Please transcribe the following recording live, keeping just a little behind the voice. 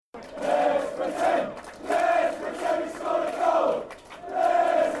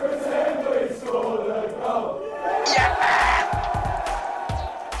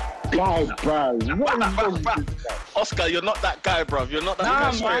Wow, bro. What is wrong with you, bro? Oscar, you're not that guy, bro. You're not that guy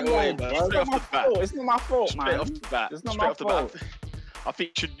Nah, straight man. away, man. Straight off the bat. It's not my fault, Straight man. off the bat. It's not Straight my off the bat. fault. I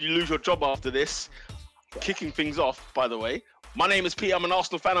think you lose your job after this. Kicking things off, by the way. My name is Pete. I'm an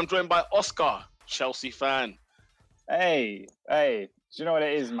Arsenal fan. I'm joined by Oscar, Chelsea fan. Hey. Do you know what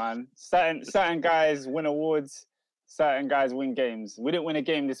it is, man? Certain guys win awards. Certain guys win games. We didn't win a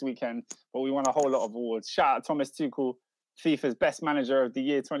game this weekend, but we won a whole lot of awards. Shout out Thomas Tuchel, FIFA's best manager of the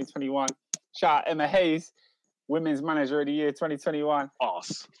year 2021. Shout out Emma Hayes, Women's Manager of the Year 2021.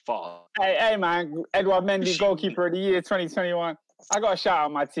 Fast. Hey, man. Edouard Mendy, Goalkeeper of the Year 2021. I got to shout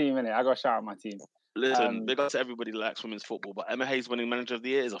out my team, innit? Listen, big up to everybody that likes women's football, but Emma Hayes winning Manager of the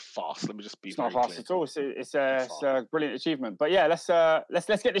Year is a farce. Let me just be It's not very fast clear. at all. It's a brilliant achievement. But yeah,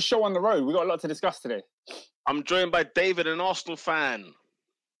 let's get this show on the road. We got a lot to discuss today. I'm joined by David, an Arsenal fan.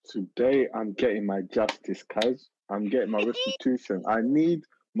 Today, I'm getting my justice, cuz. I'm getting my restitution. I need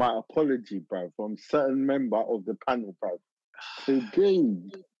my apology, bro, from certain member of the panel, bro. Today,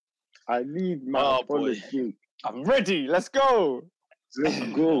 I need my apology. I'm ready. Let's go.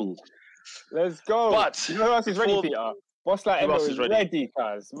 Let's go. But you know who else is ready, Peter? Boss like Endo is ready,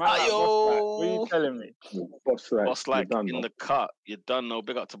 cuz. What are you telling me? Boss like in the cut. You done know.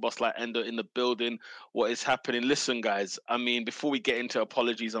 Big up to Boss like Endo in the building. What is happening? Listen, guys. I mean, before we get into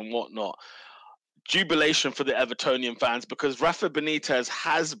apologies and whatnot, jubilation for the Evertonian fans because Rafa Benitez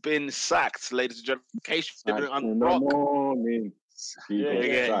has been sacked, ladies and gentlemen. In case you didn't unrock. Morning. In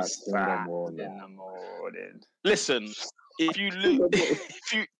the morning. Listen, if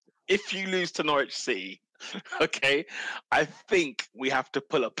you lose to Norwich City, okay, I think we have to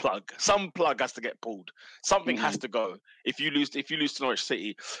pull a plug. Some plug has to get pulled. Something has to go. If you lose to Norwich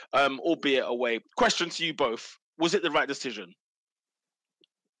City, albeit away. Question to you both: was it the right decision?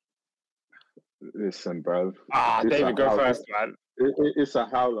 Listen, bro. David, go first, man. It's a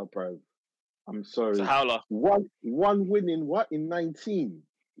howler, bro. I'm sorry. It's a howler. One win in what? In 19?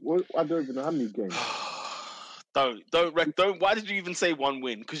 What? I don't even know how many games. Don't. Why did you even say one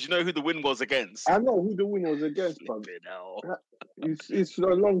win? Because you know who the win was against. I know who the win was against, fam. It's a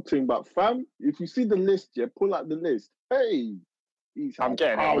long thing, but fam, if you see the list, pull out the list. Hey, I'm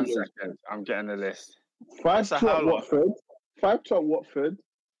getting it. 1 second. I'm getting the list. 5-2 at Watford. 5-2 at Watford.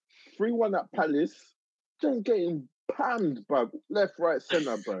 3-1 at Palace. Just getting panned, bro. Left, right,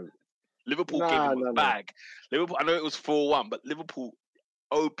 centre, bro. Liverpool gave him a bag. Liverpool. I know it was 4-1, but Liverpool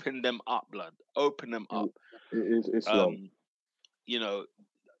opened them up, blood. Opened them up. It's long. You know,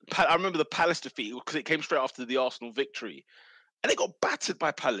 I remember the Palace defeat because it came straight after the Arsenal victory. And they got battered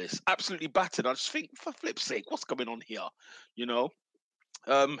by Palace. Absolutely battered. I just think, for flip's sake, what's going on here? You know?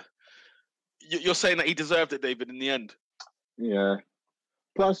 You're saying that he deserved it, David, in the end? Yeah.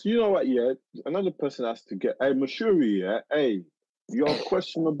 Plus, you know what, another person has to get... Hey, Mashuri, hey, you're a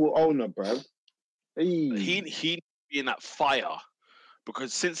questionable owner, bruv. Hey. He be in that fire.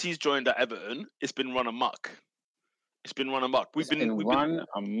 Because since he's joined at Everton, it's been run amok. We've been run amok.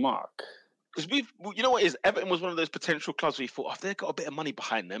 Because you know what it is? Everton was one of those potential clubs we thought, if they've got a bit of money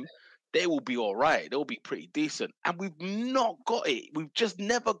behind them, they will be all right. They'll be pretty decent. And we've not got it. We've just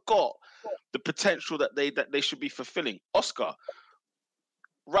never got the potential that they should be fulfilling. Oscar,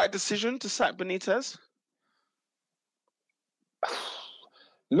 right decision to sack Benitez?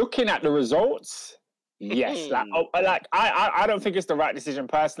 Looking at the results, yes. I don't think it's the right decision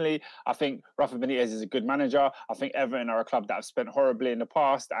personally. I think Rafa Benitez is a good manager. I think Everton are a club that have spent horribly in the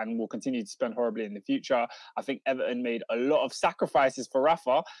past and will continue to spend horribly in the future. I think Everton made a lot of sacrifices for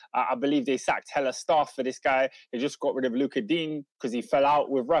Rafa. I believe they sacked hella staff for this guy. They just got rid of Luca Dean because he fell out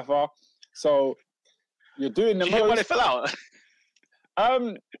with Rafa. So you're doing the most. Did you hear why they fell out?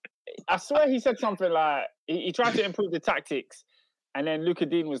 I swear he said something like he tried to improve the tactics. And then Luca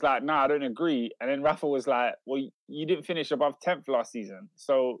Dean was like, "Nah, I don't agree." And then Rafa was like, "Well, you didn't finish above 10th last season,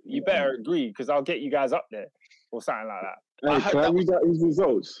 so you better agree because I'll get you guys up there," or something like that. Hey, can I read out his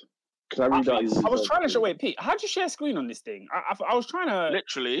results? I was trying to show. Wait, Pete, how'd you share screen on this thing? I was trying to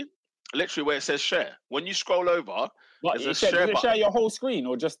literally where it says share. When you scroll over, there's a share button. Share your whole screen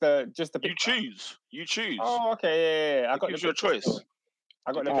or just the picture? You choose. Oh, okay, yeah. I got your choice.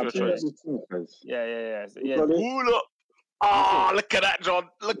 I got your choice. Yeah. Oh, look at that, John.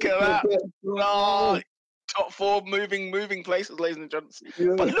 Look at that. Oh, top 4 moving places, ladies and gents.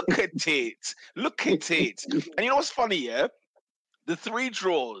 Yeah. But look at it. And you know what's funny, yeah? The 3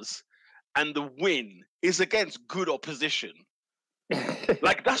 draws and the win is against good opposition.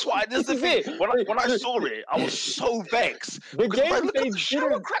 Like, that's what this is the thing. When I saw it, I was so vexed. Look at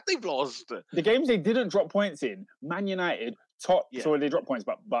the crap they've lost. The games they didn't drop points in, Man United, so they dropped points,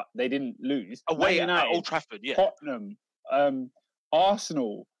 but they didn't lose. Away at Old Trafford, yeah. Tottenham,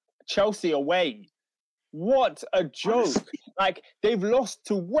 Arsenal, Chelsea away. What a joke. Honestly. Like, they've lost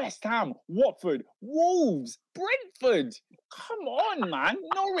to West Ham, Watford, Wolves, Brentford. Come on, man.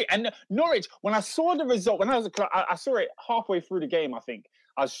 Norwich, when I saw the result, I saw it halfway through the game, I think.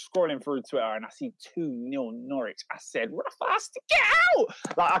 I was scrolling through Twitter and I see 2-0 Norwich. I said, Rafa has to get out.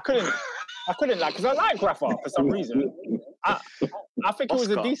 Like, I couldn't, because I like Rafa for some reason. I think it was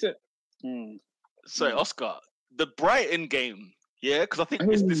a decent... Sorry, Oscar, the Brighton game, yeah, because I think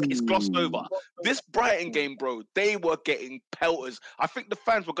it's glossed over. This Brighton game, bro, they were getting pelters. I think the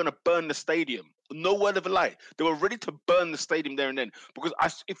fans were going to burn the stadium. No word of a lie. They were ready to burn the stadium there and then. Because,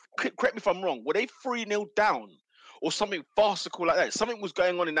 correct me if I'm wrong, were they 3-0 down? Or something farcical like that? Something was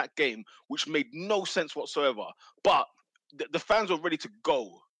going on in that game which made no sense whatsoever. But the fans were ready to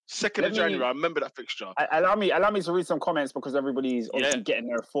go. 2nd of January, I remember that fixture. Allow me to read some comments because everybody's obviously getting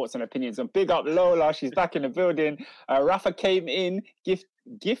their thoughts and opinions. And big up Lola, she's back in the building. Rafa came in,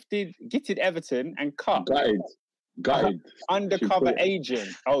 gifted Everton and cut. Gutted. Undercover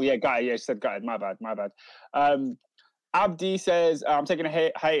agent. Oh yeah, gutted. Yeah, she said gutted. My bad. Abdi says, I'm taking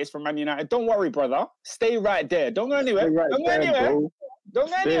a hiatus from Man United. Don't worry, brother. Stay right there. Don't go anywhere. Don't go anywhere.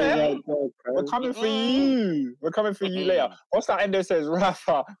 We're coming for you. We're coming for you later. What's that Endo says?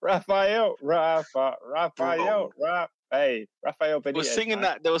 Raphael Benitez. They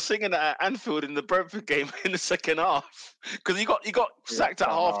were singing that at Anfield in the Brentford game in the second half. Because he got sacked at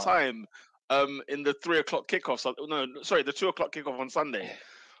half time in the 3:00 kickoff. The 2:00 kickoff on Sunday.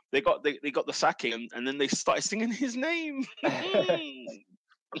 They got the sacking and then they started singing his name.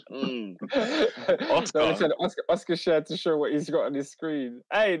 Oscar shared to show what he's got on his screen.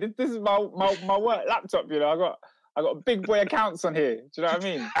 Hey, this is my work laptop. You know, I got big boy accounts on here. Do you know what I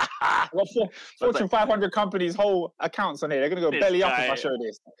mean? I got Fortune 500 companies' whole accounts on here. They're gonna go belly up if I show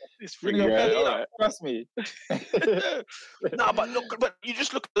this. You're gonna go belly up. Trust me. No, but you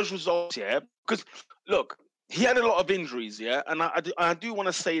just look at those results, yeah. Because look. He had a lot of injuries, yeah? And I do want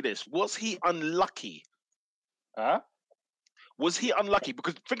to say this. Was he unlucky? Was he unlucky?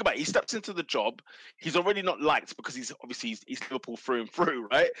 Because think about it. He steps into the job. He's already not liked because he's Liverpool through and through,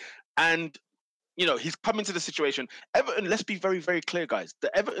 right? And, you know, he's come into the situation. Everton, let's be very, very clear, guys. The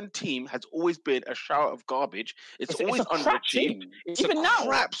Everton team has always been a shower of garbage. It's always underachieved. It's even a now.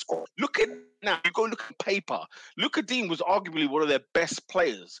 Crap squad. Look at now. You go look at paper. Luka Dean was arguably one of their best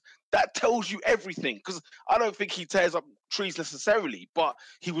players. That tells you everything, because I don't think he tears up trees necessarily, but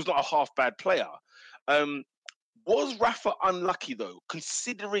he was not a half bad player. Was Rafa unlucky though,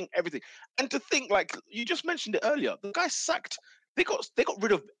 considering everything? And to think, like you just mentioned it earlier, the guy sacked. They got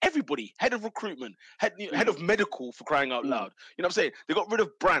rid of everybody. Head of recruitment, head of medical, for crying out loud. You know what I'm saying? They got rid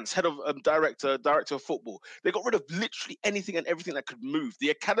of Brands, head of director of football. They got rid of literally anything and everything that could move. The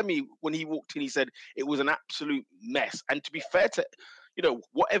academy, when he walked in, he said it was an absolute mess. And to be fair to, you know,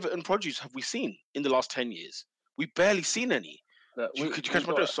 what Everton produce have we seen in the last 10 years? We've barely seen any. Could you catch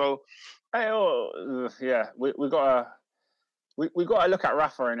my drift? So, we got to look at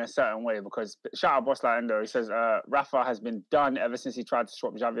Rafa in a certain way, because shout out Boss Endo, he says Rafa has been done ever since he tried to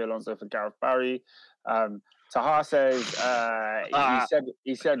swap Xavi Alonso for Gareth Barry. Taha says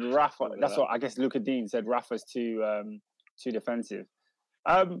he said Rafa. That's what I guess Luka Dean said. Rafa's too defensive.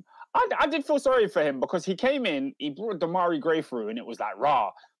 I did feel sorry for him because he came in, he brought Damari Gray through, and it was like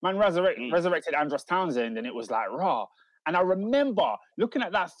rah. Man resurrected Andros Townsend, and it was like rah. And I remember looking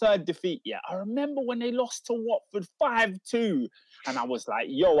at that third defeat, I remember when they lost to Watford 5-2. And I was like,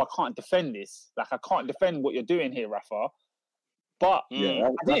 yo, I can't defend this. Like, I can't defend what you're doing here, Rafa. But I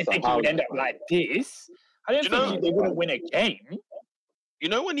didn't think it would end up like this. I didn't think they wouldn't win a game. You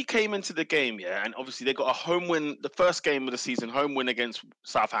know, when he came into the game, and obviously they got a home win, the first game of the season, home win against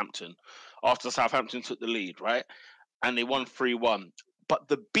Southampton, after Southampton took the lead, right? And they won 3-1. But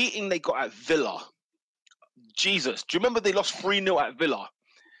the beating they got at Villa, Jesus, do you remember they lost 3-0 at Villa?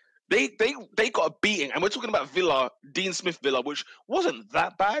 They got a beating, and we're talking about Villa, Dean Smith Villa, which wasn't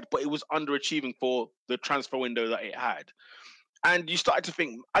that bad, but it was underachieving for the transfer window that it had. And you started to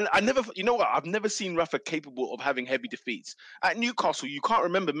think, I've never seen Rafa capable of having heavy defeats. At Newcastle, you can't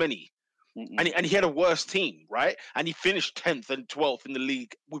remember many. And he had a worse team, right? And he finished 10th and 12th in the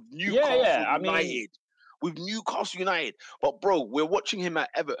league with Newcastle United. With Newcastle United. But, bro, we're watching him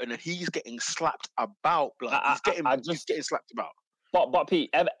at Everton, and he's getting slapped about, blood. He's getting slapped about. But Pete,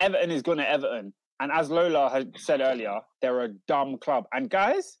 Everton is going to Everton. And as Lola had said earlier, they're a dumb club. And,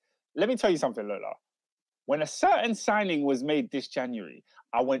 guys, let me tell you something, Lola. When a certain signing was made this January,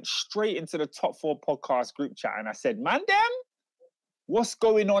 I went straight into the Top 4 podcast group chat and I said, man, damn, what's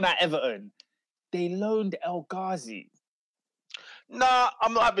going on at Everton? They loaned El Ghazi. Nah,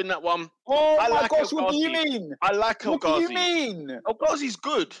 I'm not having that one. Oh I my like gosh, what do you El-Ghazi. mean? I like El What do you Ghazi. mean? El Ghazi's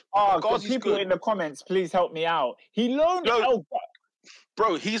good. Oh, El Ghazi's people good. in the comments, please help me out. He loaned No. El.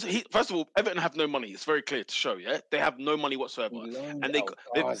 Bro, he first of all, Everton have no money. It's very clear to show, yeah? They have no money whatsoever. He loaned And El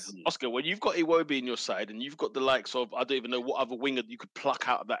Ghazi. Oscar, when you've got Iwobi in your side and you've got the likes of, I don't even know what other winger you could pluck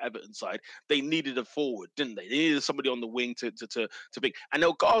out of that Everton side, they needed a forward, didn't they? They needed somebody on the wing to pick. And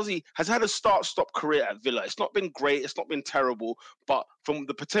El Ghazi has had a start-stop career at Villa. It's not been great, it's not been terrible, but from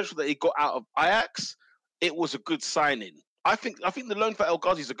the potential that he got out of Ajax, it was a good signing. I think the loan for El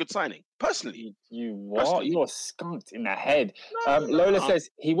Ghazi is a good signing, personally. You what? Personally. You're skunked in the head. No. Lola says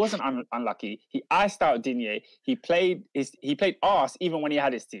he wasn't unlucky. He iced out Digne. He played arse even when he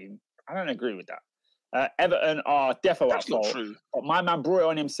had his team. I don't agree with that. Everton are defo at That's not fault. true. But my man brought it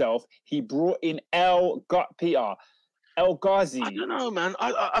on himself. He brought in El Ghazi. I don't know, man.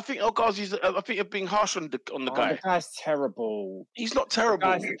 I think El Ghazi's. I think you're being harsh on the guy. The guy's terrible. He's not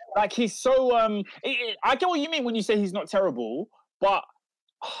terrible. Like he's so. I get what you mean when you say he's not terrible, but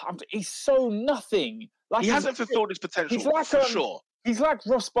he's so nothing. Like he hasn't fulfilled his potential. He's like for sure. He's like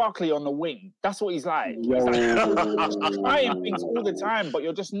Ross Barkley on the wing. That's what he's like. Yo. He's trying things all the time, but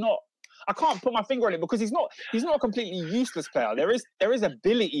you're just not. I can't put my finger on it because he's not a completely useless player. There is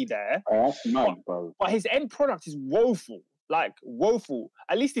ability there. Oh, that's mad, bro. But his end product is woeful. Like woeful.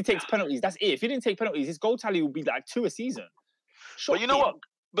 At least he takes penalties. That's it. If he didn't take penalties, his goal tally would be like 2 a season. But you know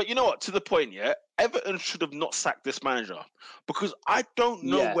what? To the point, yeah, Everton should have not sacked this manager because I don't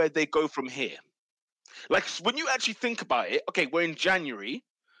know where they go from here. Like when you actually think about it, okay, we're in January.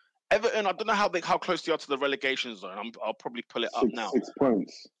 Everton, I don't know how close they are to the relegation zone. I'll probably pull it up now. 6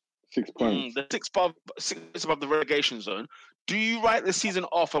 points. 6 points. The six above the relegation zone. Do you write the season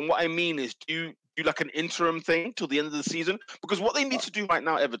off? And what I mean is, do you do like an interim thing till the end of the season? Because what they need to do right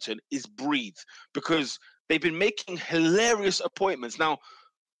now, Everton, is breathe. Because they've been making hilarious appointments. Now,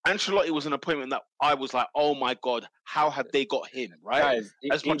 Ancelotti was an appointment that I was like, oh my God, how have they got him, right? Guys,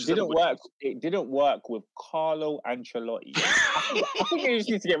 it didn't work with Carlo Ancelotti. I think he just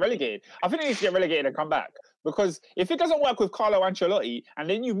needs to get relegated. I think he needs to get relegated and come back. Because if it doesn't work with Carlo Ancelotti and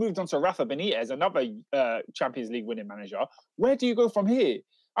then you moved on to Rafa Benitez, another Champions League winning manager, where do you go from here?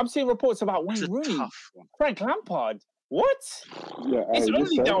 I'm seeing reports about Wayne Rooney, Frank Lampard. What? Yeah, it's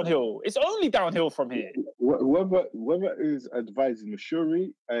only downhill. It's only downhill from here. Whoever is advising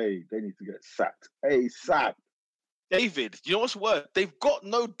Mashuri, they need to get sacked. Sacked. David, you know what's worse? They've got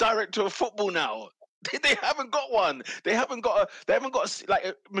no director of football now. They haven't got one. They haven't got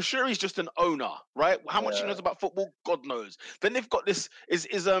like Mashuri's just an owner, right? How much he knows about football, God knows. Then they've got this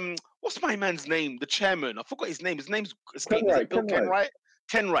is what's my man's name? The chairman. I forgot his name. His name's Kenwright.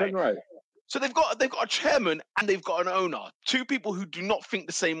 Kenwright. So they've got a chairman and they've got an owner. Two people who do not think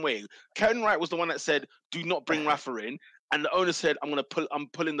the same way. Kenwright was the one that said, "Do not bring Rafa in," and the owner said, "I'm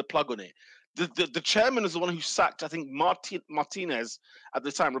pulling the plug on it." The chairman is the one who sacked, I think, Martinez at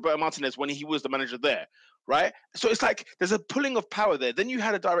the time, Roberto Martinez, when he was the manager there, right? So it's like there's a pulling of power there. Then you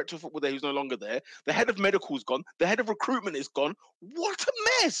had a director of football there who's no longer there. The head of medical's gone. The head of recruitment is gone. What a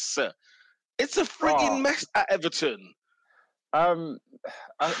mess! It's a frigging mess at Everton. A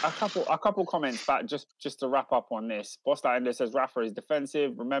couple comments back just to wrap up on this. Boss Ender says Rafa is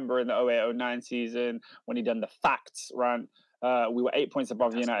defensive. Remember in the 08-09 season when he done the facts rant. We were 8 points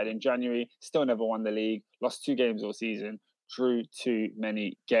above United in January, still never won the league, lost 2 games all season, drew too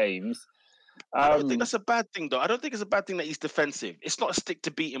many games. I don't think that's a bad thing, though. I don't think it's a bad thing that he's defensive. It's not a stick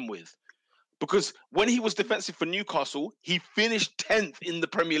to beat him with. Because when he was defensive for Newcastle, he finished 10th in the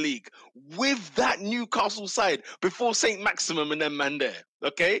Premier League with that Newcastle side before St. Maximum and them man there,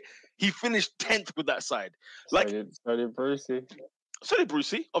 okay? He finished 10th with that side. Like, so did Brucey. So did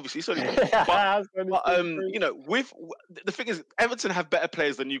Brucey, obviously. So did Brucey. But you know, the thing is, Everton have better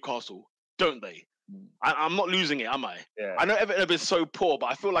players than Newcastle, don't they? I'm not losing it, am I? Yeah. I know Everton have been so poor, but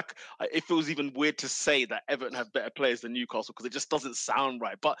I feel like it feels even weird to say that Everton have better players than Newcastle because it just doesn't sound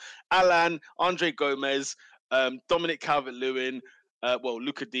right. But Alan, Andre Gomez, Dominic Calvert-Lewin,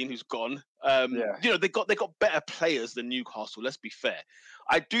 Luca Dean, who's gone. You know, they got better players than Newcastle. Let's be fair.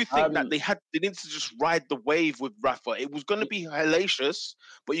 I do think that they needed to just ride the wave with Rafa. It was going to be hellacious,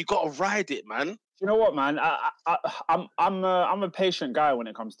 but you got to ride it, man. You know what, man? I'm a patient guy when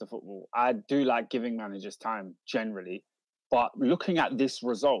it comes to football. I do like giving managers time generally, but looking at this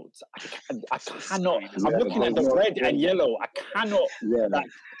result, I cannot. I'm looking at the red and yellow. I cannot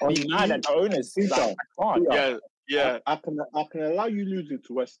be mad at the owners. Like, I can't. Yeah. I can allow you losing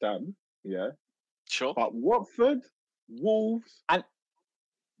to West Ham. Yeah. Sure. But Watford, Wolves, and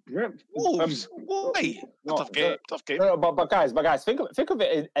Wait, tough game. No, but guys, think of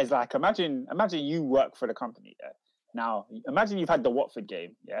it as like imagine you work for the company, yeah, Now, imagine you've had the Watford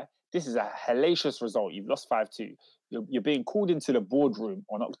game, yeah? This is a hellacious result. You've lost 5-2. You're being called into the boardroom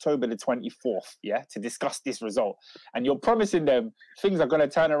on October the 24th, yeah, to discuss this result. And you're promising them things are going to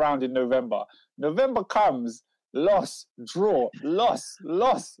turn around in November. November comes, loss, draw, loss.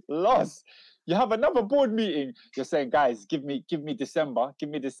 You have another board meeting. You're saying, guys, give me December. Give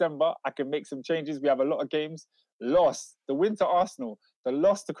me December. I can make some changes. We have a lot of games. Loss. The win to Arsenal. The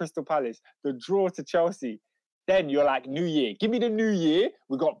loss to Crystal Palace. The draw to Chelsea. Then you're like, New Year. Give me the New Year.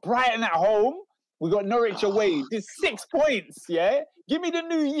 We got Brighton at home. We got Norwich away. There's 6 points, yeah? Give me the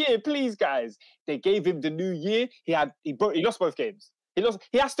New Year, please, guys. They gave him the New Year. He lost both games.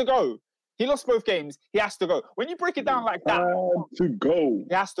 He has to go. He lost both games. He has to go. When you break it down like that,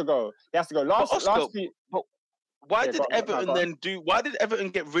 he has to go. Why did Everton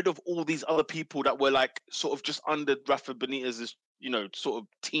get rid of all these other people that were like sort of just under Rafa Benitez's, sort of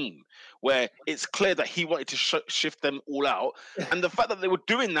team, where it's clear that he wanted to shift them all out? And the fact that they were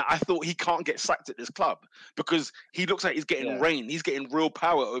doing that, I thought he can't get sacked at this club because he looks like he's getting reign. He's getting real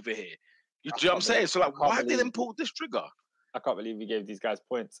power over here. You know what I'm saying? So like, why did they pull this trigger? I can't believe we gave these guys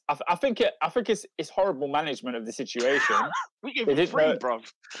points. I think it's horrible management of the situation. We gave them 3, bro.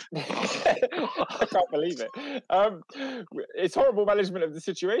 I can't believe it. It's horrible management of the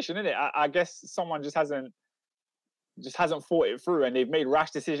situation, isn't it? I guess someone just hasn't thought it through, and they've made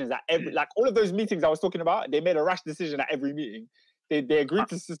rash decisions at like all of those meetings I was talking about. They made a rash decision at every meeting. They agreed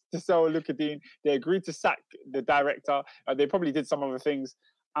to sell Luca Dean. They agreed to sack the director. They probably did some other things.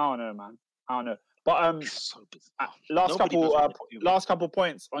 I don't know, man. I don't know. But last couple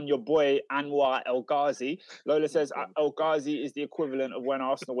points on your boy Anwar El Ghazi. Lola says El Ghazi is the equivalent of when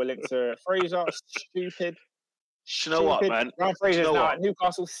Arsenal were linked to Fraser. Stupid. You know what, man? Ryan Fraser's now at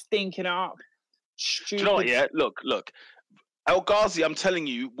Newcastle, stinking up. Stupid. Do you know what? Yeah, look. El Ghazi, I'm telling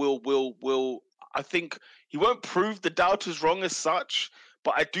you, will. I think he won't prove the doubters wrong as such.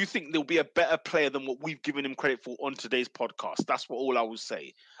 But I do think there'll be a better player than what we've given him credit for on today's podcast. That's all I will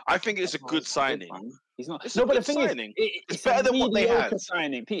say. I think it's a good signing. He's not. It's a good signing. It's better than what they had.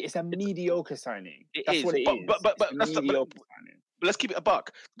 Signing, Pete. It's a mediocre signing. That's what it is. But let's keep it a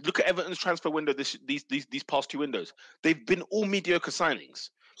buck. Look at Everton's transfer window. These past 2 windows, they've been all mediocre signings.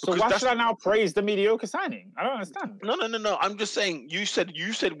 So why should I now praise the mediocre signing? I don't understand. No. I'm just saying. You said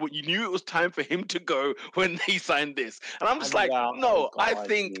what you knew it was time for him to go when he signed this, and I'm just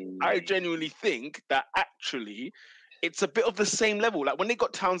I genuinely think that actually it's a bit of the same level. Like when they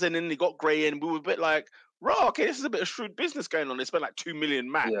got Townsend in, they got Gray in, we were a bit like, okay, this is a bit of shrewd business going on. They spent like 2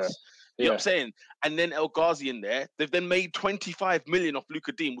 million max. Yeah. You know what I'm saying? And then El Ghazi in there. They've then made 25 million off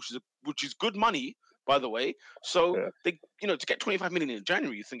Luca Dean, which is good money, by the way. So they, to get 25 million in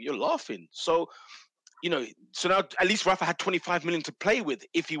January, you think you're laughing. So, so now at least Rafa had 25 million to play with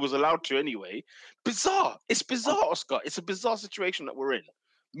if he was allowed to anyway. Bizarre. It's bizarre, Oscar. It's a bizarre situation that we're in.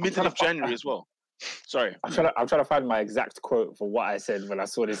 Middle of January as well. Sorry. I'm trying to find my exact quote for what I said when I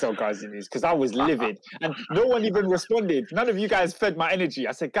saw this El Ghazi news, because I was livid and no one even responded. None of you guys fed my energy.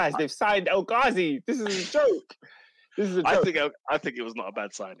 I said, guys, they've signed El Ghazi. This is a joke. I think it was not a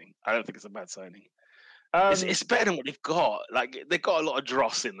bad signing. I don't think it's a bad signing. It's better than what they've got. Like they've got a lot of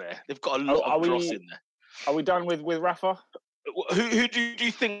dross in there. They've got a lot of dross in there. Are we done with Rafa? Who do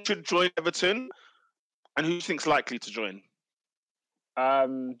you think should join Everton, and who do you think's likely to join?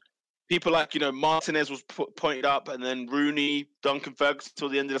 People like Martinez was pointed up, and then Rooney, Duncan Ferguson till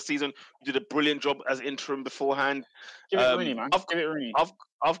the end of the season did a brilliant job as interim beforehand. Give it Rooney, man. Give it Rooney.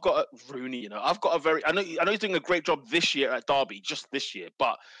 I've got Rooney. I've got a very. I know he's doing a great job this year at Derby, just this year,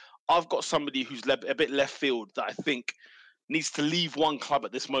 but I've got somebody who's a bit left field that I think needs to leave one club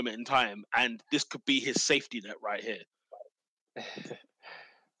at this moment in time, and this could be his safety net right here.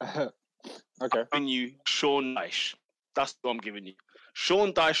 Okay. I'm giving you Sean Dyche. That's what I'm giving you.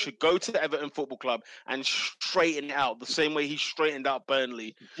 Sean Dyche should go to the Everton Football Club and straighten it out the same way he straightened out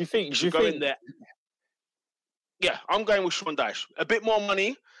Burnley. Do you think? In there? Yeah, I'm going with Sean Dyche. A bit more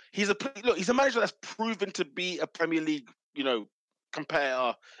money. He's a manager that's proven to be a Premier League,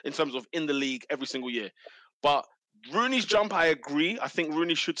 competitor in terms of in the league every single year. But Rooney's jump, I agree. I think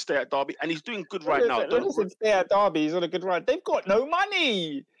Rooney should stay at Derby, and he's doing good right now. Listen, stay at Derby. He's on a good run. They've got no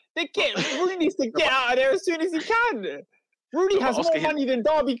money. Rooney needs to get out of there as soon as he can. Rooney has more money than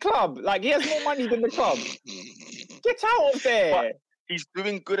Derby Club. Like, he has more money than the club. Get out of there. But he's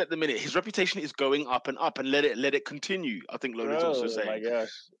doing good at the minute. His reputation is going up and up, and let it continue. I think Lola's also saying. Oh my gosh.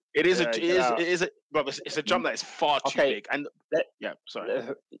 It's a jump that is far too big. And sorry.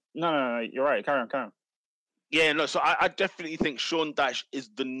 No, you're right. Carry on. Yeah, no. So I definitely think Sean Dyche is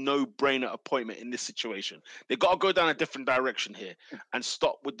the no-brainer appointment in this situation. They got to go down a different direction here and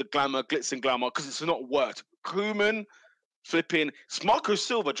stop with the glamour, glitz and glamour, because it's not worked. Koeman, flipping, it's Marco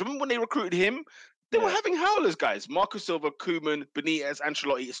Silva. Do you remember when they recruited him? They were having howlers, guys. Marco Silva, Koeman, Benitez,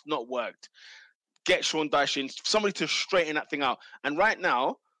 Ancelotti. It's not worked. Get Sean Dyche in, somebody to straighten that thing out. And right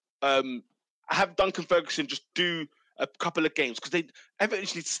now, have Duncan Ferguson just do a couple of games because Everton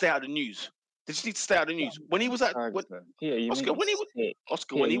just need to stay out of the news. They just need to stay out of the news. When he was at Oscar, when he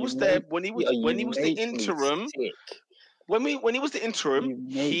was the interim, when he was the interim,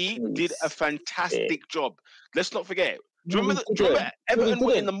 he did a fantastic job. Let's not forget. Do you remember Everton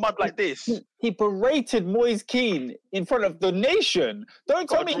were in the mud like this? He berated Moise Keane in front of the nation. Don't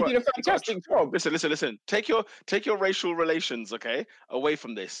tell me he did a fantastic job. Listen. Take your racial relations, okay, away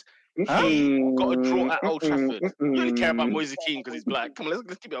from this. He got a draw at Old Trafford. You only care about Moise Keane because he's black. Come on,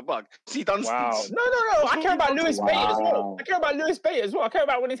 let's keep it a bug. See, done. Wow. No. I care about Lewis Bate as well. I care about Lewis Bate as well. I care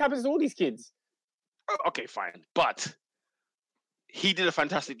about when this happens to all these kids. Okay, fine, but he did a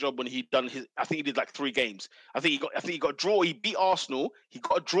fantastic job when he done his. I think he did like 3 games. I think he got a draw. He beat Arsenal. He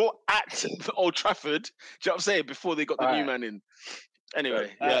got a draw at Old Trafford. Do you know what I'm saying? Before they got the new man in.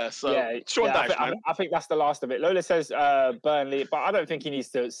 Anyway, Sean Dyche, man. I think that's the last of it. Lola says Burnley, but I don't think he needs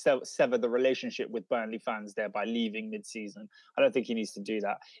to sever the relationship with Burnley fans there by leaving mid-season. I don't think he needs to do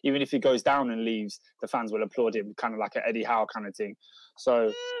that. Even if he goes down and leaves, the fans will applaud him, kind of like an Eddie Howe kind of thing.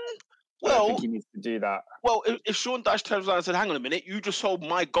 So I don't think he needs to do that. Well, if Sean Dyche turns around and said, hang on a minute, you just sold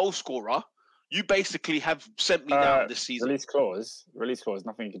my goal scorer, you basically have sent me down this season. Release clause,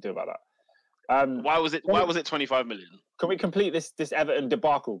 nothing you can do about that. Why was it 25 million? Can we complete this Everton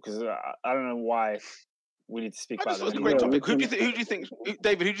debacle? Because I don't know why we need to speak about it. That's a great topic. Who do you think,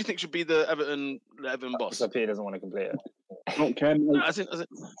 David? Who do you think should be the Everton boss? So Peter doesn't want to complete it. I don't care.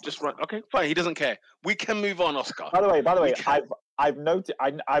 Just right. Okay, fine. He doesn't care. We can move on, Oscar. By the way, I've noted.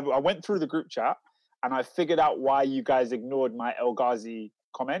 I went through the group chat and I figured out why you guys ignored my El Ghazi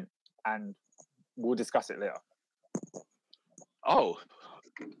comment, and we'll discuss it later. Oh.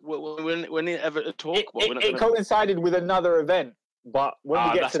 When they ever talk, it coincided with another event, but when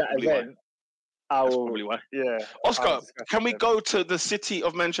we get to that event, that's probably why. Yeah, Oscar, can we go to the City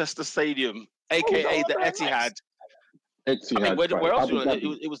of Manchester Stadium, aka the Etihad? Etihad. I mean, where else?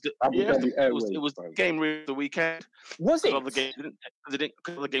 It was the game of the weekend. Was it?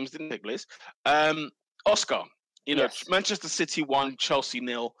 The games didn't take place. Oscar, Manchester City 1, Chelsea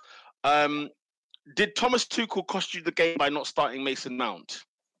 0. Did Thomas Tuchel cost you the game by not starting Mason Mount?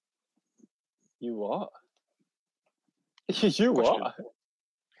 You what? You what?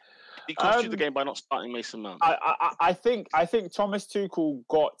 He cost you the game by not starting Mason Mount. I think Thomas Tuchel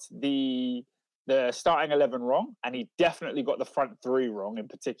got the starting 11 wrong, and he definitely got the front 3 wrong in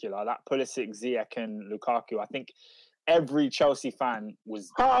particular. That Pulisic, Ziyech, and Lukaku. I think every Chelsea fan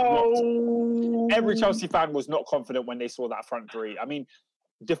was not confident when they saw that front 3. I mean,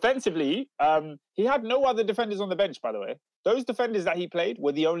 defensively, he had no other defenders on the bench, by the way. Those defenders that he played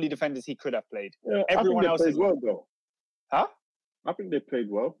were the only defenders he could have played. Yeah, everyone else played well, though. Huh? I think they played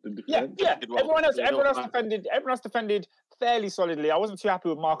well. Yeah. Everyone else defended fairly solidly. I wasn't too happy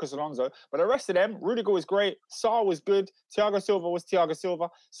with Marcus Alonso, but the rest of them, Rudiger was great, Sarr was good, Thiago Silva was Thiago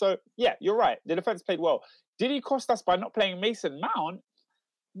Silva. So, yeah, you're right. The defense played well. Did he cost us by not playing Mason Mount?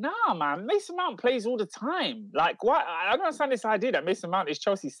 Nah, man. Mason Mount plays all the time. Like, why? I don't understand this idea that Mason Mount is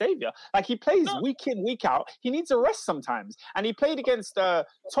Chelsea's saviour. Like, he plays week in, week out. He needs a rest sometimes. And he played against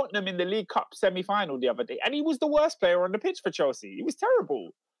Tottenham in the League Cup semi-final the other day, and he was the worst player on the pitch for Chelsea. He was terrible.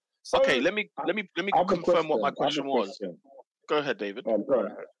 So, okay, let me confirm what my question was. Go ahead, David. I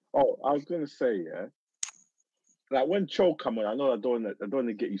was going to say, like when Cho come on, I know I don't want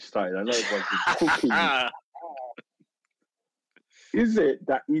to get you started. I know everyone's cooking. Is it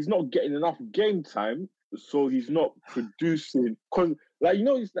that he's not getting enough game time, so he's not producing? Because,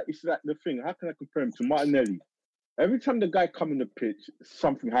 it's like the thing. How can I compare him to Martinelli? Every time the guy come in the pitch,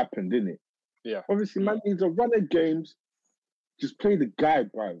 something happened, didn't it? Yeah. Obviously, man needs a run of games. Just play the guy,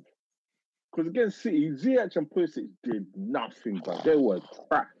 bruv. Because against City, Ziyech and Pulisic did nothing, bruv. They were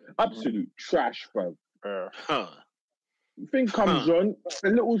absolute trash, bruv. Thing comes on, the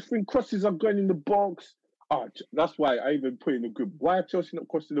little thing crosses are going in the box. That's why I even put in the group. Why are Chelsea not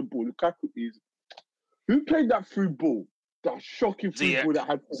crossing the ball? Lukaku is. Who played that through ball? That shocking through ball that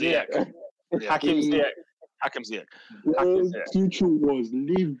had Ziyech. Hakim Ziyech. Future was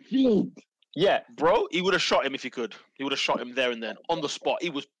livid. Yeah, bro, he would have shot him if he could. He would have shot him there and then on the spot. He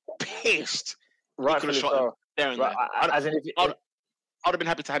was pissed. Right, he could have shot him there and then. I'd have been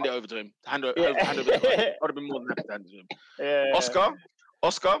happy to hand it over to him. I'd have been more than happy to hand it to him. Yeah.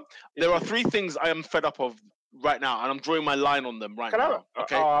 Oscar, there are 3 things I am fed up of right now, and I'm drawing my line on them right Can now.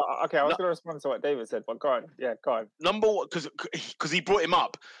 Okay. Okay. I was going to respond to what David said, but go on. Yeah, go on. Number one, because he brought him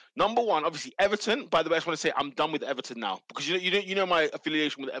up. Number one, obviously Everton. By the way, I just want to say I'm done with Everton now because you know my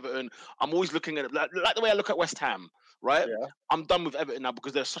affiliation with Everton. I'm always looking at it like the way I look at West Ham, right? Yeah. I'm done with Everton now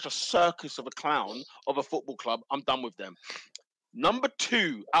because they're such a circus of a clown of a football club. I'm done with them. Number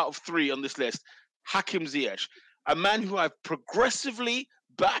 2 out of 3 on this list, Hakim Ziyech, a man who I've progressively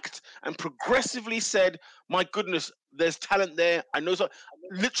backed and progressively said, my goodness, there's talent there. I know so.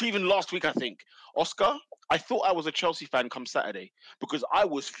 Literally, even last week, I think, Oscar, I thought I was a Chelsea fan come Saturday because I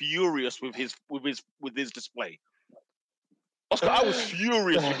was furious with his display. Oscar, I was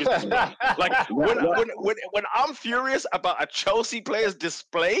furious with his display. Like when I'm furious about a Chelsea player's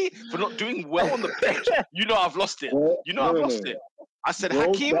display for not doing well on the pitch, you know I've lost it. You know I've lost it. I said,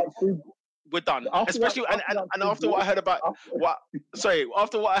 Hakim, we're done. Especially and after what I heard about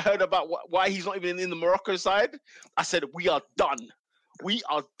after what I heard about why he's not even in the Morocco side, I said we are done. We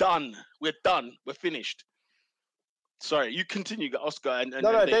are done. We're done. We're finished. Sorry, you continue, Oscar. And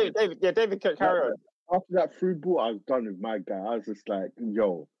David. David, carry on. After that through ball, I was done with my guy. I was just like,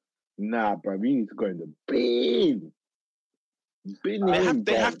 yo, nah, bro, we need to go in the bin.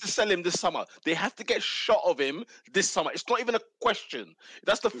 They have to sell him this summer. They have to get shot of him this summer. It's not even a question.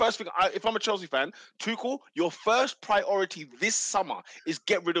 That's the first thing. If I'm a Chelsea fan, Tuchel, your first priority this summer is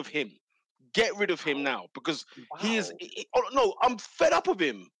get rid of him. Get rid of him now because he is. No, I'm fed up of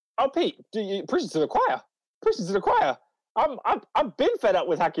him. Oh, Pete, preaching to the choir. Preaching to the choir. I've been fed up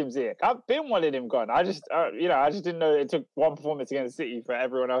with Hakim Ziyech. I've been wanting him gone. I just didn't know it took one performance against City for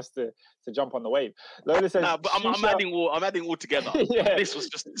everyone else to jump on the wave. Lola says, but I'm adding all together. Yeah. This was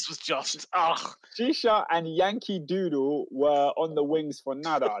just. Shisha and Yankee Doodle were on the wings for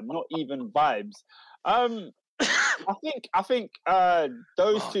nada, not even vibes. I think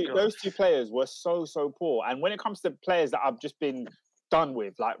those two players were so poor. And when it comes to players that I've just been done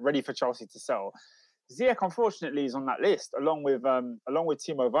with, like ready for Chelsea to sell, Ziyech unfortunately is on that list along with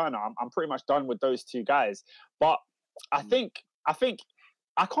Timo Werner. I'm pretty much done with those two guys. But I think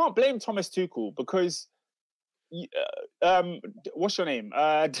I can't blame Thomas Tuchel because what's your name?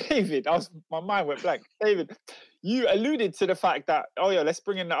 David. My mind went blank. David, you alluded to the fact that let's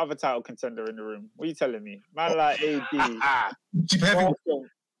bring in the other title contender in the room. What are you telling me? Man like AD.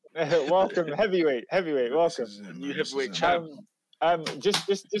 Welcome, heavyweight, welcome. New heavyweight champ.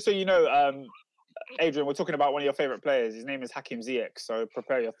 Just so you know, Adrian, we're talking about one of your favorite players. His name is Hakim Ziyech, so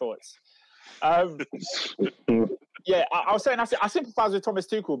prepare your thoughts. Yeah, I was saying I sympathise with Thomas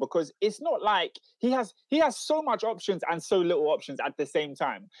Tuchel because it's not like he has so much options and so little options at the same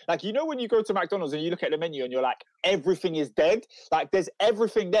time. Like, you know, when you go to McDonald's and you look at the menu and you're like, everything is dead. Like, there's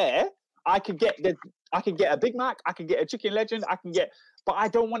everything there. I could get a Big Mac, I could get a Chicken Legend, but I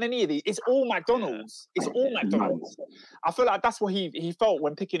don't want any of these. It's all McDonald's. It's all McDonald's. I feel like that's what he felt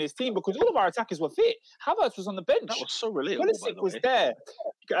when picking his team because all of our attackers were fit. Havertz was on the bench. That was so relatable. Pulisic was there.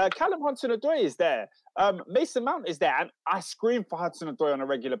 Callum Hudson-Odoi is there. Mason Mount is there. And I scream for Hudson-Odoi on a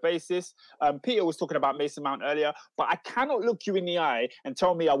regular basis. Peter was talking about Mason Mount earlier, but I cannot look you in the eye and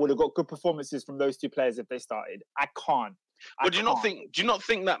tell me I would have got good performances from those two players if they started. I can't. But do you not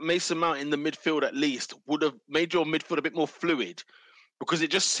think that Mason Mount in the midfield at least would have made your midfield a bit more fluid? Because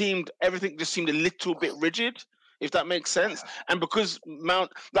everything just seemed a little bit rigid, if that makes sense. And because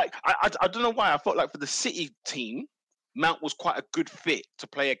Mount, like, I don't know why I felt like for the City team, Mount was quite a good fit to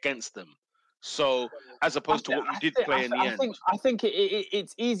play against them. So, as opposed to what you did play in the end. I think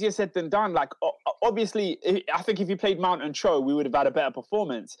it's easier said than done. Like, obviously, I think if you played Mount and Cho, we would have had a better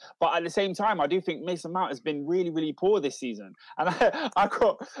performance. But at the same time, I do think Mason Mount has been really, really poor this season. And I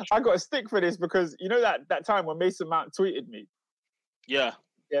got a stick for this because, you know, that time when Mason Mount tweeted me? Yeah,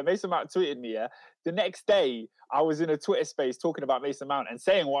 Mason Mount tweeted me, yeah? The next day, I was in a Twitter space talking about Mason Mount and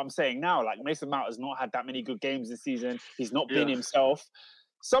saying what I'm saying now. Like, Mason Mount has not had that many good games this season. He's not been himself.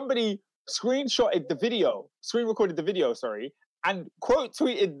 Somebody screen recorded the video, and quote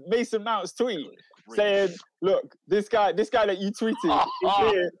tweeted Mason Mount's tweet saying, look, this guy that you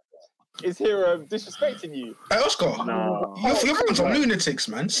tweeted is here disrespecting you. Hey, Oscar, your fans are lunatics,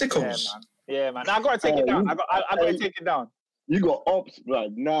 man. Sickos. Yeah, man. Now, I got to take it down. I got to take it down. You got ops,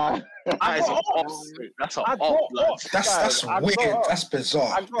 blood. Nah. That's an op. That's weird. That's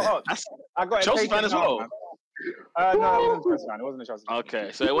bizarre. I got Chelsea fan as well. No, it wasn't a Chelsea fan. It wasn't a Chelsea fan.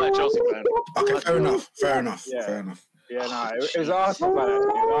 Okay, so it wasn't a Chelsea fan. Okay, fair enough. Yeah, no, it was Arsenal fan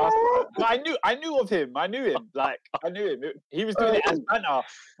actually. But I knew of him. I knew him. Like, I knew him. He was doing it as banter,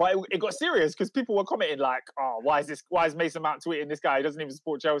 but it got serious because people were commenting like, "Oh, why is Mason Mount tweeting this guy? He doesn't even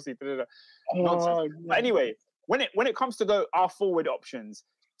support Chelsea." Nonsense. But anyway, when it comes to our forward options,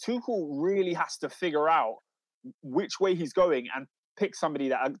 Tuchel really has to figure out which way he's going and pick somebody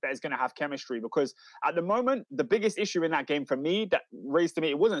that is going to have chemistry. Because at the moment, the biggest issue in that game for me that raised to me,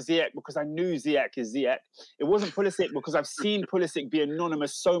 it wasn't Ziyech because I knew Ziyech is Ziyech. It wasn't Pulisic because I've seen Pulisic be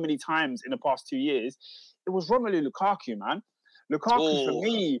anonymous so many times in the past 2 years. It was Romelu Lukaku, man. Lukaku for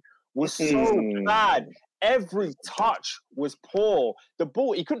me was so bad. Every touch was poor. The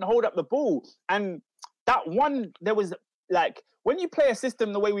ball, he couldn't hold up the ball. And that one, there was like, when you play a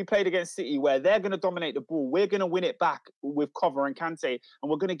system the way we played against City, where they're going to dominate the ball, we're going to win it back with Cover and Kante,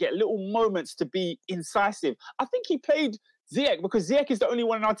 and we're going to get little moments to be incisive. I think he played Ziyech because Ziyech is the only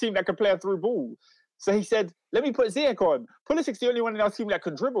one in our team that can play a through ball. So he said, let me put Ziyech on. Pulisic's the only one in our team that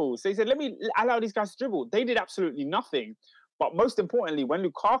can dribble. So he said, let me allow these guys to dribble. They did absolutely nothing. But most importantly, when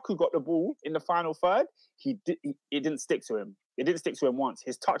Lukaku got the ball in the final third, it didn't stick to him. It didn't stick to him once.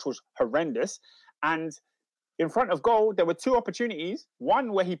 His touch was horrendous. And in front of goal, there were two opportunities.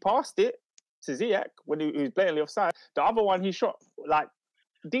 One where he passed it to Ziyech when he was blatantly offside. The other one, he shot like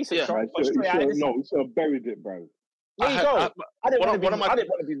decent shot. So buried it, bro. There you go. I didn't want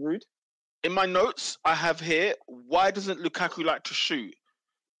to be rude. In my notes, I have here, why doesn't Lukaku like to shoot?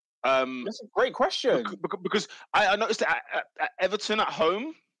 That's a great question. Because I noticed that at Everton at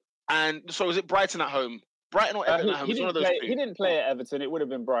home, and so was it Brighton at home? Brighton or Everton at home? He didn't play at Everton. It would have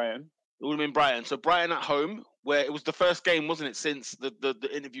been Brighton. It would have been Brighton. So Brighton at home, where it was the first game, wasn't it, since the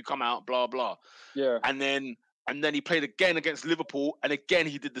interview come out, blah, blah. Yeah. And then he played again against Liverpool, and again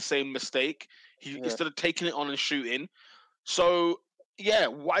he did the same mistake. Instead of taking it on and shooting. So, yeah,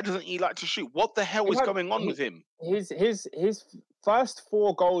 why doesn't he like to shoot? What the hell is going on with him? His first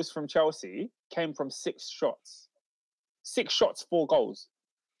 4 goals from Chelsea came from 6 shots. 6 shots, 4 goals.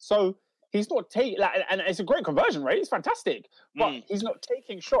 So he's not taking, and it's a great conversion rate. It's fantastic. But he's not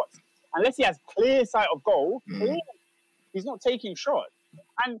taking shots. Unless he has clear sight of goal, he's not taking shots.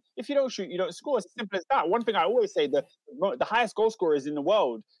 And if you don't shoot, you don't score. It's as simple as that. One thing I always say, the highest goal scorers in the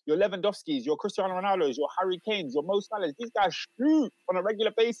world, your Lewandowskis, your Cristiano Ronaldos, your Harry Kanes, your Mo Salahs, these guys shoot on a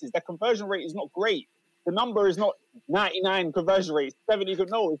regular basis. Their conversion rate is not great. The number is not 99 conversion rate, 70.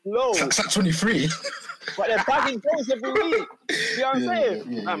 No, it's low. That's 23. But they're bagging goals every week. You know what I'm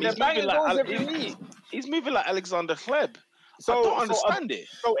saying? They're bagging goals every week. He's moving like Alexander Hleb. So I don't understand it.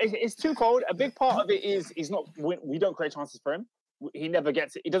 So it's twofold. A big part of it is we don't create chances for him. He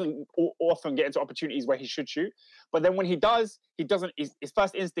doesn't often get into opportunities where he should shoot. But then when he does, his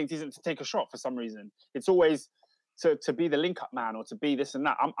first instinct isn't to take a shot for some reason. It's always to be the link-up man or to be this and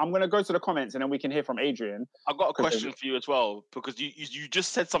that. I'm going to go to the comments and then we can hear from Adrian. I've got a question for you as well, because you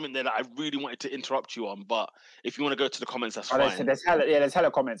just said something there that I really wanted to interrupt you on, but if you want to go to the comments, that's fine. There's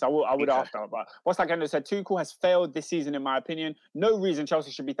hella comments. I would after. But what's that going to say? Tuchel has failed this season, in my opinion. No reason Chelsea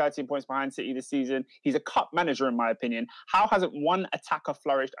should be 13 points behind City this season. He's a cup manager, in my opinion. How hasn't one attacker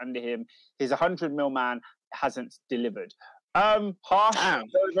flourished under him? His 100 mil man hasn't delivered. Harsh. Damn.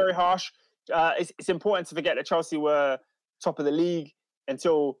 Very, very harsh. It's important to forget that Chelsea were top of the league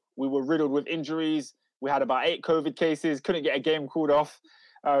until we were riddled with injuries. We had about 8 COVID cases, couldn't get a game called off.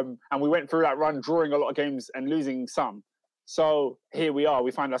 And we went through that run, drawing a lot of games and losing some. So here we are.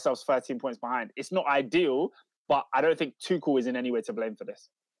 We find ourselves 13 points behind. It's not ideal, but I don't think Tuchel is in any way to blame for this.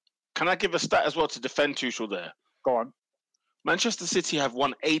 Can I give a stat as well to defend Tuchel there? Go on. Manchester City have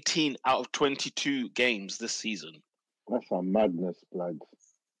won 18 out of 22 games this season. That's a madness, blood.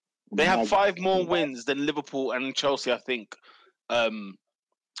 They have 5 more wins than Liverpool and Chelsea, I think. I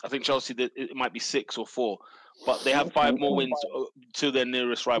think Chelsea, it might be 6 or 4. But they have 5 more wins to their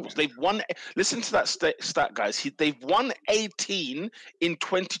nearest rivals. They've won... Listen to that stat, guys. They've won 18 in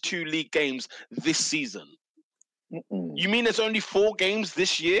 22 league games this season. You mean there's only 4 games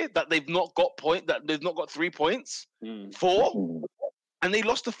this year that they've not got 3 points? 4? And they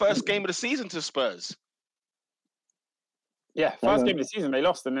lost the first game of the season to Spurs. Yeah, first game of the season they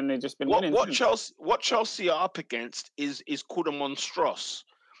lost, and then they've just been winning. What Chelsea are up against is called a monstrous.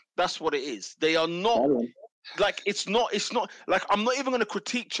 That's what it is. They are not like it's not like I'm not even going to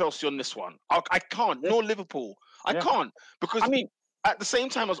critique Chelsea on this one. I can't. Nor Liverpool. I can't, because at the same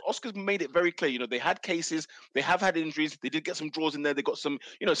time, as Oscar's made it very clear, they had cases, they have had injuries, they did get some draws in there. They got some,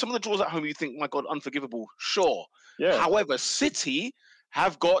 some of the draws at home. You think, my God, unforgivable. Sure. Yeah. However, City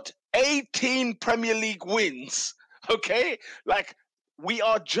have got 18 Premier League wins. Okay, like we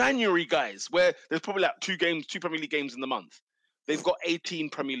are January guys, where there's probably like 2 Premier League games in the month. They've got 18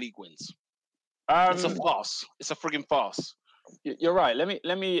 Premier League wins. It's a farce. It's a frigging farce. You're right.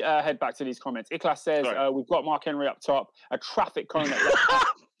 Let me head back to these comments. Iklas says we've got Mark Henry up top, a traffic cone,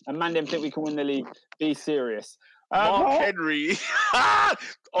 and man them think we can win the league. Be serious. Mark Henry,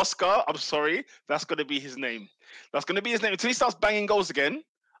 Oscar. I'm sorry, that's going to be his name. That's going to be his name until he starts banging goals again.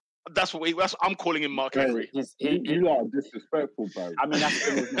 That's what I'm calling him Mark Henry. You are disrespectful, bro. I mean, that's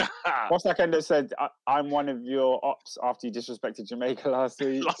the thing. Costa Kendo said, I'm one of your ops after you disrespected Jamaica last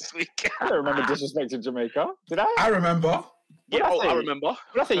week. I don't remember disrespecting Jamaica. Did I? I remember. I remember. What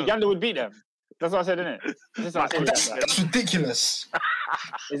did I say? Uganda would beat them. That's what I said, isn't it? That's ridiculous.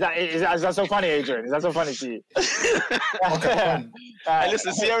 Is that so funny, Adrian? Is that so funny to you? Okay, hey,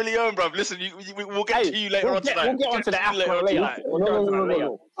 listen, Sierra Leone, bro. Listen, we'll get to you later on tonight. We'll get on to the AFCON later.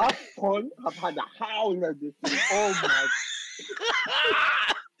 No. AFCON, I've had a howl of this. Oh, my.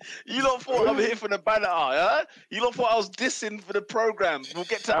 You lot thought I'm here for the banner, huh? You lot thought I was dissing for the program. We'll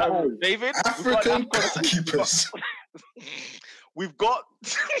get to David. African goalkeepers. We've got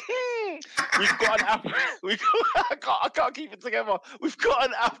an I can't keep it together. We've got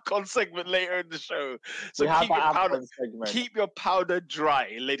an AFCON segment later in the show. So keep your powder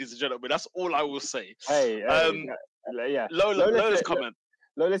dry, ladies and gentlemen. That's all I will say. Yeah. Lola's comment.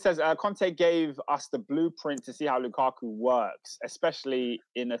 Lola says, Conte gave us the blueprint to see how Lukaku works, especially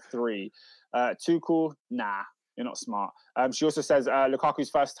in a 3. Tuchel, nah. You're not smart. She also says Lukaku's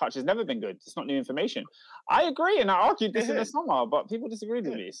first touch has never been good. It's not new information. I agree, and I argued this in the summer, but people disagreed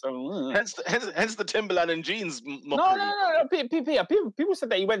with me. So hence the Timberland and jeans. No. People said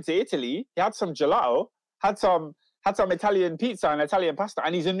that he went to Italy. He had some gelato, had some Italian pizza and Italian pasta,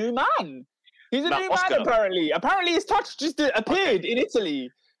 and he's a new man. He's a new man, apparently. Apparently, his touch just appeared in Italy.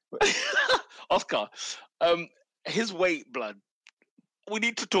 Oscar, his weight, blood. We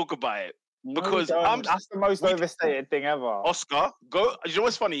need to talk about it. Because that's the most overstated thing ever. Oscar, go. You know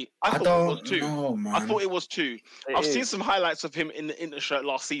what's funny? I thought it was 2. I thought it was 2. I've seen some highlights of him in the Intershirt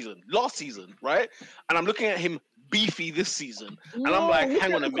last season, right? And I'm looking at him beefy this season, and I'm like,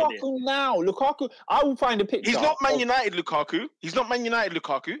 hang on a minute. Lukaku, I will find a picture. He's not Man United Lukaku.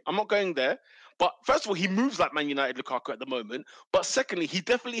 I'm not going there. But first of all, he moves like Man United Lukaku at the moment. But secondly, he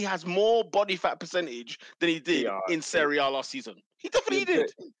definitely has more body fat percentage than he did in Serie A last season. He definitely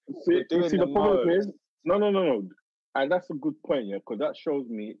did. See, the problem is, no. And that's a good point, yeah, because that shows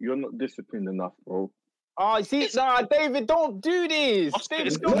me you're not disciplined enough, bro. Oh, see, David, don't do this.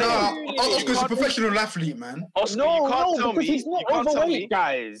 Oscar's a professional athlete, man. Oscar, you can't tell me. He's not overweight,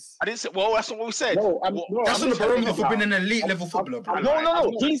 guys. I didn't say. Well, that's not what we said. That's on the barometer for being an elite level footballer, bro.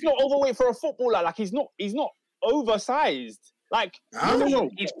 No. He's not overweight for a footballer. Like he's not oversized. Like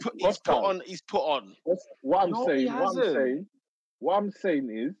he's put on. What I'm saying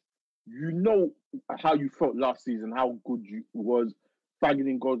is, you know how you felt last season, how good you was, bagging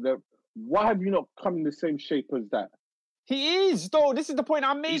in goals there. Why have you not come in the same shape as that? He is, though. This is the point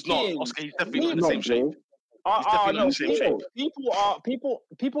I'm making. He's not, Oscar. He's definitely not in the same shape.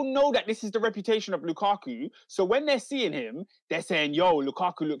 People know that this is the reputation of Lukaku. So when they're seeing him, they're saying, "Yo,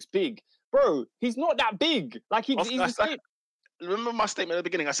 Lukaku looks big, bro. He's not that big. Like he's remember my statement at the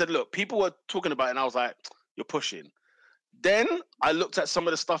beginning? I said, look, people were talking about it, and I was like, you're pushing. Then I looked at some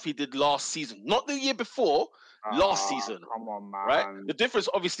of the stuff he did last season, not the year before. Last season, come on, man. Right? The difference,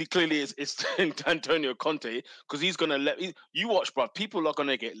 obviously, clearly is Antonio Conte, because he's gonna you watch, bro. People are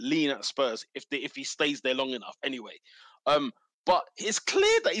gonna get lean at Spurs if he stays there long enough. Anyway, but it's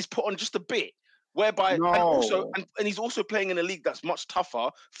clear that he's put on just a bit. Whereby, and he's also playing in a league that's much tougher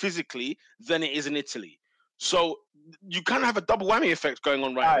physically than it is in Italy. So you kind of have a double whammy effect going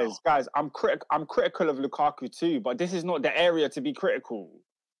on right now. Guys, I'm critical of Lukaku too, but this is not the area to be critical.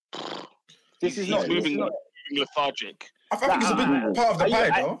 He's moving lethargic. I think it's a big part of the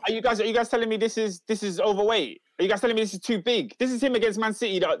pie, though. Are you guys telling me this is overweight? Are you guys telling me this is too big? This is him against Man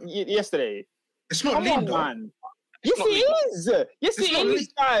City yesterday. It's not lean, though. Man. Yes, it is. Yes, it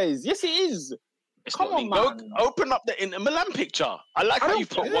is, guys. Yes, it is. Come on, man. Open up the Inter Milan picture. I like how you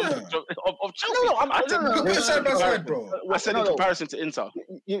put one picture of Chelsea. Put it side by side, bro. I said in comparison to Inter.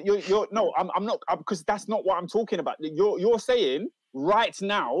 I'm not, because that's not what I'm talking about. You're saying right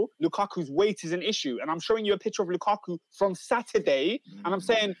now Lukaku's weight is an issue, and I'm showing you a picture of Lukaku from Saturday, and I'm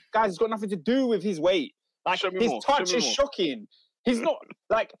saying, guys, it's got nothing to do with his weight. Like his touch is shocking. He's not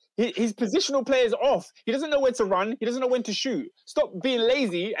like his positional play is off. He doesn't know where to run. He doesn't know when to shoot. Stop being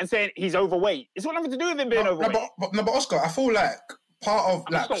lazy and saying he's overweight. It's got nothing to do with him being overweight. But Oscar, I feel like part of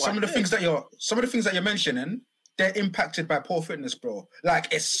some of the things that you're mentioning, they're impacted by poor fitness, bro.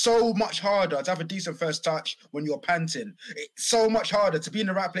 Like it's so much harder to have a decent first touch when you're panting. It's so much harder to be in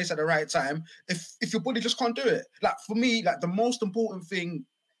the right place at the right time if your body just can't do it. Like for me, like the most important thing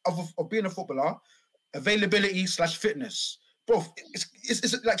of being a footballer, availability / fitness. Bro, it's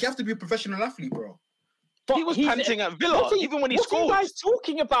like you have to be a professional athlete, bro. But he was panting at Villa, even when he scored. What are you guys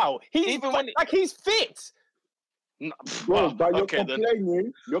talking about? He's fit. No, Bro, but you're okay, then.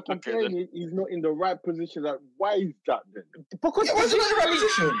 complaining. You're complaining he's not in the right position. Like, why is that then? Because was he not in the right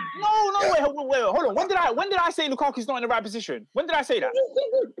position? No, wait, hold on. When did I say Lukaku's not in the right position? When did I say that?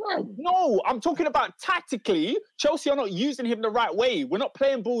 No, I'm talking about tactically. Chelsea are not using him the right way. We're not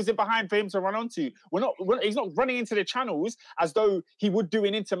playing balls in behind for him to run onto. He's not running into the channels as though he would do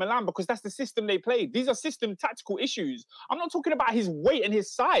in Inter Milan because that's the system they played. These are system tactical issues. I'm not talking about his weight and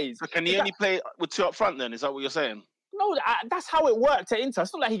his size. So can he only play with two up front then? Is that what you're saying? No, that's how it worked at Inter.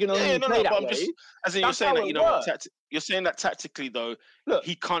 It's not like he can only play that way. As in, you're saying that, you're saying that tactically, though, look,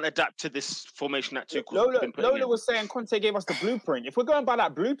 he can't adapt to this formation that Tuchel. Lola was saying Conte gave us the blueprint. If we're going by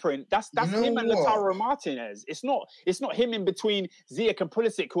that blueprint, that's him and Lautaro Martinez. It's not him in between Ziyech and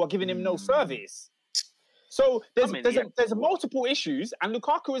Pulisic who are giving him no service. So there's multiple issues, and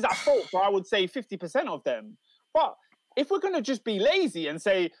Lukaku is at fault for, I would say, 50% of them. But if we're going to just be lazy and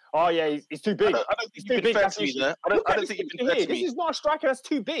say, oh yeah, he's too big. I don't think you've been fair to me there. I don't think you've been fair to me. This is not a striker that's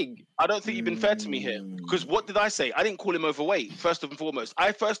too big. I don't think you've been fair to me here. Because what did I say? I didn't call him overweight, first and foremost.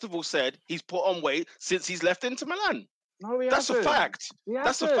 I first of all said he's put on weight since he's left Inter Milan. No, he That's hasn't. a fact.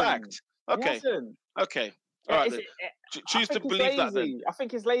 That's a fact. Okay. Okay. All right. Choose to believe that then. I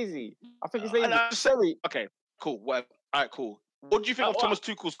think he's lazy. Sorry. Okay. Cool. Whatever. All right. Cool. What do you think of Thomas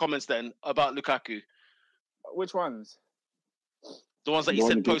Tuchel's comments then about Lukaku? Which ones? The ones that he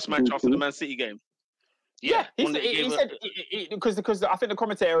said post-match after the Man City game. Yeah, he said because I think the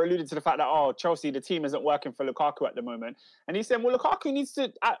commentator alluded to the fact that Chelsea, the team isn't working for Lukaku at the moment, and he said, well, Lukaku needs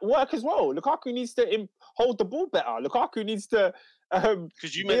to work as well. Lukaku needs to hold the ball better. Lukaku needs to.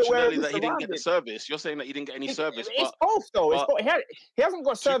 Because you mentioned earlier that he didn't get the service. You're saying that he didn't get any service. It's both though. He hasn't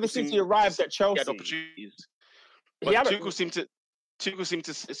got service since he arrived at Chelsea. He had opportunities. But Tuchel seemed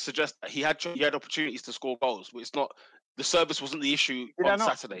to suggest that he had opportunities to score goals. But it's not. The service wasn't the issue on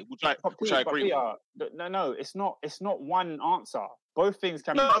Saturday, which I agree with. No, it's not one answer. Both things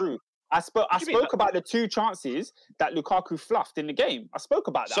can be true. I spoke about the two chances that Lukaku fluffed in the game. I spoke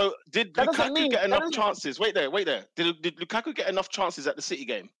about that. So did Lukaku get enough chances? Wait there. Did Lukaku get enough chances at the City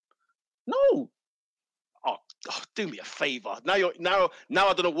game? No. Oh, do me a favor. Now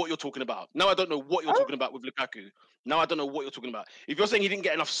I don't know what you're talking about. Now I don't know what you're talking about with Lukaku. Now I don't know what you're talking about. If you're saying he didn't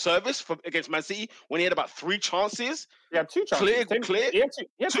get enough service against Man City when he had about 3 chances, he had 2 chances. Clear. He had 2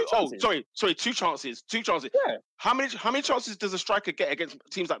 chances. Oh, sorry, 2 chances. 2 chances. Yeah. How many chances does a striker get against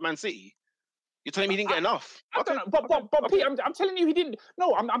teams like Man City? You're telling me he didn't get enough? I don't know, but Pete, I'm telling you he didn't.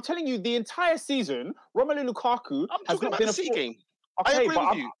 No, I'm telling you the entire season, Romelu Lukaku has not been a City game. Okay, I agree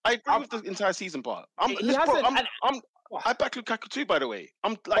with you. I agree with the entire season part. I back Lukaku too, by the way.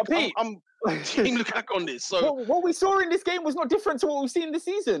 I'm team Lukaku on this. So what we saw in this game was not different to what we've seen this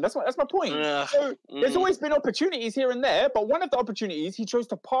season. That's my point. So there's always been opportunities here and there, but one of the opportunities he chose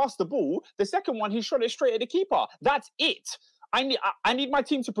to pass the ball. The second one he shot it straight at the keeper. That's it. I need my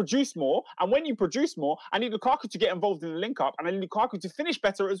team to produce more, and when you produce more, I need Lukaku to get involved in the link-up, and I need Lukaku to finish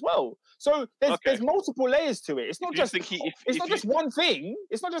better as well. So there's multiple layers to it. It's not just one thing.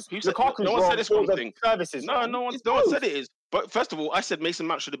 It's not just Lukaku's no one said it's one thing. Services. No one said it is. But first of all, I said Mason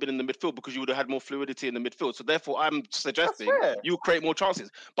Mount should have been in the midfield because you would have had more fluidity in the midfield. So therefore, I'm suggesting you create more chances.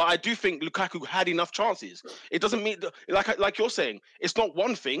 But I do think Lukaku had enough chances. It doesn't mean like you're saying, it's not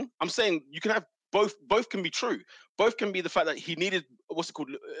one thing. I'm saying you can have both can be true. Both can be the fact that he needed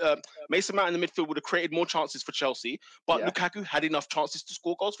Mason Mount in the midfield would have created more chances for Chelsea, but Lukaku had enough chances to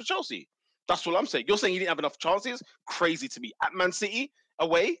score goals for Chelsea. That's all I'm saying. You're saying he didn't have enough chances? Crazy to me. At Man City,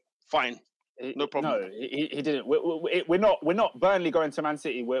 away, fine. No problem. No, he didn't. We're not Burnley going to Man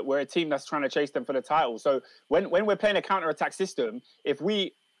City. We're a team that's trying to chase them for the title. So when we're playing a counter-attack system, if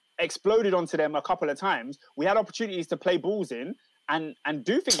we exploded onto them a couple of times, we had opportunities to play balls in and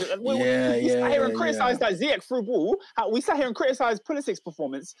do things. We sat here and criticised that Ziyech through ball. We sat here and criticised Pulisic's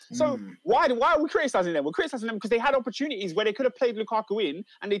performance. So why are we criticising them? We're criticising them because they had opportunities where they could have played Lukaku in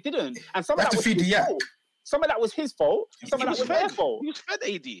and they didn't. And some of that was his fault. Some of that was his fault. Some of that was their fault. He was fed,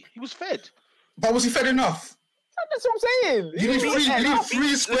 AD. He was fed. But was he fed enough? That's what I'm saying. You need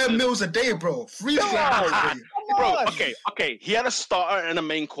 3 square meals a day, bro. 3 square meals a day. Bro, okay. He had a starter and a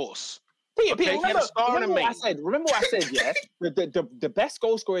main course. Pete, remember what I said? Yeah? The best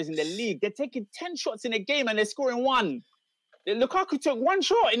goal scorers in the league, they're taking 10 shots in a game and they're scoring 1. Lukaku took 1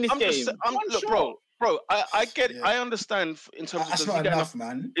 shot in this game. Bro, I get it. I understand in terms that's of not enough,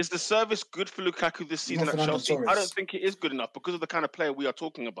 man. Is the service good for Lukaku this season at Chelsea? I don't think it is good enough because of the kind of player we are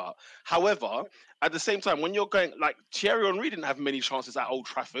talking about. However, at the same time, when you're going like Thierry Henry didn't have many chances at Old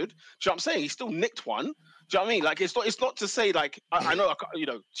Trafford. Do you know what I'm saying? He still nicked one. Do Do you know what I mean? Like, it's not to say like I know, you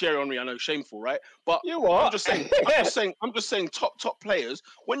know, Thierry Henry. I know, shameful, right? But You what? I'm just saying, top players.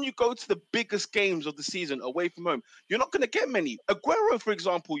 When you go to the biggest games of the season away from home, you're not going to get many. Aguero, for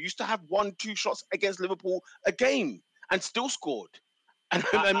example, used to have 1-2 shots against Liverpool a game and still scored. And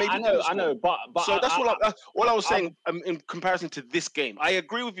maybe I know, but so that's what I was saying in comparison to this game. I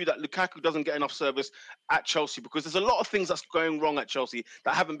agree with you that Lukaku doesn't get enough service at Chelsea because there's a lot of things that's going wrong at Chelsea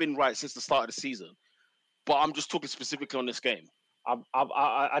that haven't been right since the start of the season. But I'm just talking specifically on this game.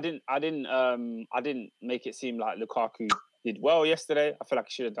 I didn't make it seem like Lukaku did well yesterday. I feel like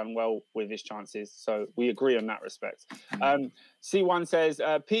he should have done well with his chances. So we agree on that respect. C1 says,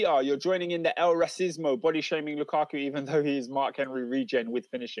 Peter, you're joining in the El Racismo, body shaming Lukaku, even though he is Mark Henry regen with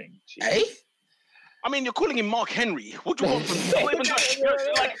finishing. Jeez. Hey? I mean, you're calling him Mark Henry. What do you want from me?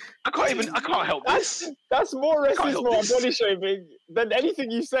 I can't help this. That's more racism and body shaming than anything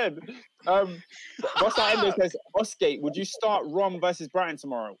you said. Bossa Endo says, Osgate, would you start Rom versus Brighton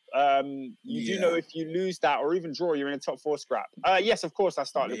tomorrow? You do know if you lose that or even draw, you're in a top 4 scrap. Yes, of course I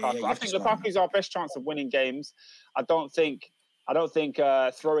start Lukaku. I think Lukaku's our best chance of winning games. I don't think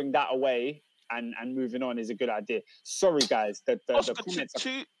throwing that away and moving on is a good idea. Sorry, guys. Oscar,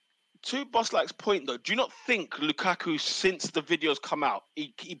 to Boslak's point, though, do you not think Lukaku, since the videos come out,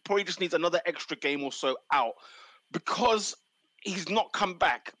 he probably just needs another extra game or so out because he's not come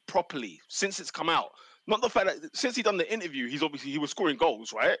back properly since it's come out? Not the fact that since he done the interview, he was scoring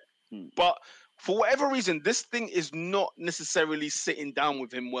goals, right? But for whatever reason, this thing is not necessarily sitting down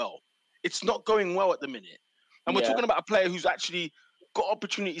with him well. It's not going well at the minute. And we're talking about a player who's actually got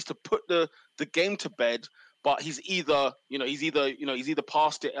opportunities to put the game to bed, but he's either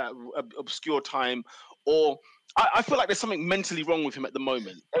past it at obscure time, or I feel like there's something mentally wrong with him at the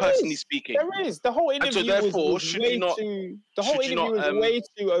moment. Personally speaking, there is. The whole interview was way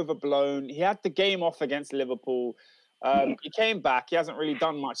too overblown. He had the game off against Liverpool. He came back. He hasn't really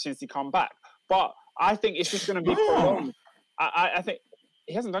done much since he come back. But I think it's just going to be prolonged. I think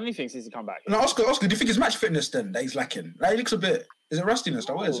he hasn't done anything since he come back. No, Oscar, do you think his match fitness then that he's lacking? Like, he looks a bit. Is it rustiness?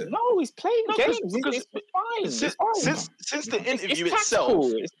 What is it? No, he's playing games. It's fine. Since the interview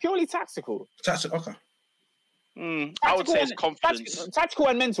itself, it's purely tactical. Okay. I would say it's confidence. Tactical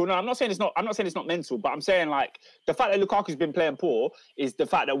and mental. No, I'm not saying it's not mental, but I'm saying like the fact that Lukaku's been playing poor is the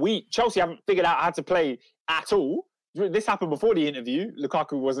fact that Chelsea haven't figured out how to play at all. This happened before the interview.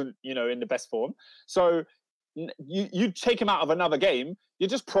 Lukaku wasn't, in the best form. So you take him out of another game, you're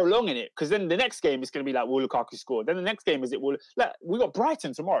just prolonging it because then the next game is going to be like, will Lukaku score? Then the next game is we got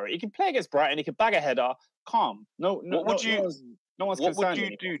Brighton tomorrow. He can play against Brighton. He can bag a header. Calm. No one's concerned. What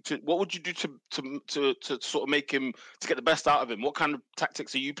would you do to sort of make him to get the best out of him? What kind of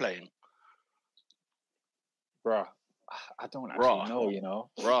tactics are you playing, bruh? I don't actually know,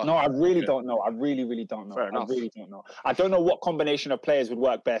 Right. No, I really don't know. I really don't know. Fair enough. I really don't know. I don't know what combination of players would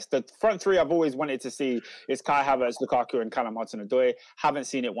work best. The front three I've always wanted to see is Kai Havertz, Lukaku, and Callum Hudson-Odoi. Haven't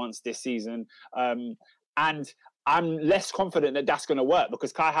seen it once this season. And I'm less confident that that's going to work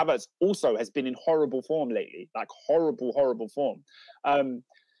because Kai Havertz also has been in horrible form lately. Like horrible form.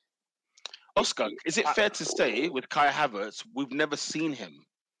 Oscar, is it fair to say with Kai Havertz, we've never seen him?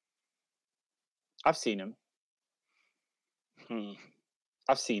 I've seen him.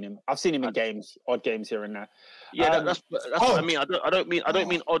 I've seen him in games, odd games here and there. Yeah, that's what I mean. I don't mean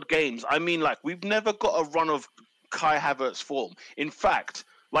odd games. I mean like we've never got a run of Kai Havertz form. In fact,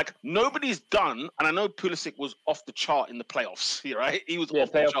 like nobody's done, and I know Pulisic was off the chart in the playoffs. Right? He was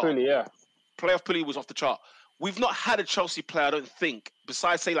off the chart. Playoff Pulisic was off the chart. We've not had a Chelsea player, I don't think,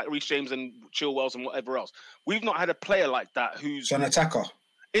 besides say like Reece James and Chilwell and whatever else. We've not had a player like that who's an attacker.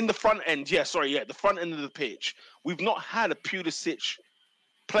 In the front end, the front end of the pitch. We've not had a Pulisic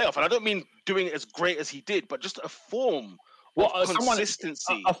playoff, and I don't mean doing it as great as he did, but just a form of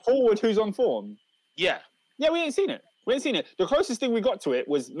consistency. A forward who's on form? Yeah, we ain't seen it. The closest thing we got to it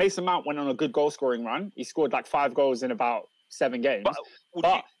was Mason Mount went on a good goal-scoring run. He scored like 5 goals in about 7 games.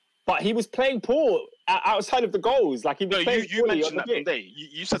 But he was playing poor outside of the goals. Like he was playing you mentioned that from day.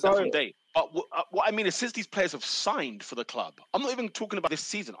 You said that from day. But what I mean is, since these players have signed for the club, I'm not even talking about this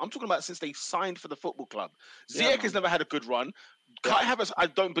season. I'm talking about since they signed for the football club. Ziyech has never had a good run. Kai Havertz, I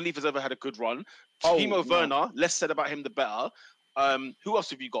don't believe, has ever had a good run. Timo Werner, less said about him, the better. Who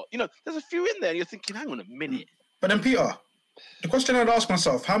else have you got? There's a few in there, and you're thinking, hang on a minute. But then, Peter, the question I'd ask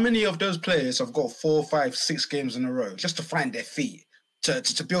myself, how many of those players have got 4, 5, 6 games in a row just to find their feet?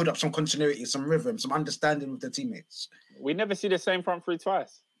 To build up some continuity, some rhythm, some understanding with their teammates? We never see the same front three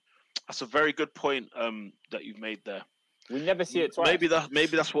twice. That's a very good point that you've made there. We never see it twice.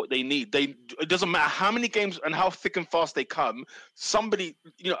 Maybe that's what they need. It doesn't matter how many games and how thick and fast they come. Somebody,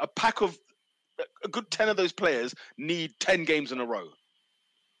 a pack of a good 10 of those players need 10 games in a row.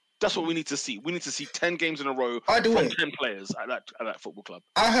 That's what we need to see. We need to see 10 games in a row from 10 players at that football club.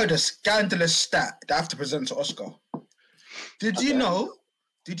 I heard a scandalous stat that I have to present to Oscar. Did you know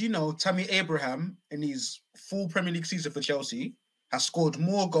Tammy Abraham in his full Premier League season for Chelsea has scored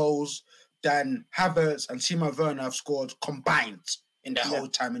more goals than Havertz and Timo Werner have scored combined in their whole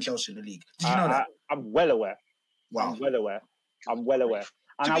time in Chelsea in the league? Did you know that? I'm well aware. Wow. I'm well aware.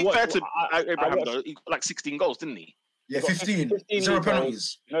 And to be fair to Abraham, though, he got like 16 goals, didn't he? Yeah, 15. 0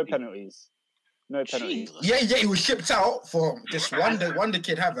 penalties. No penalties. Yeah, he was shipped out for this wonder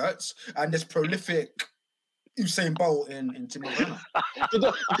kid Havertz and this prolific Usain Bolt in Timo Werner.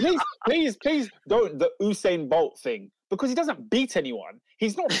 please don't the Usain Bolt thing, because he doesn't beat anyone.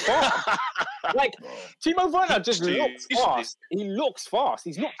 He's not fast. Like, Timo Werner just looks fast. He looks fast.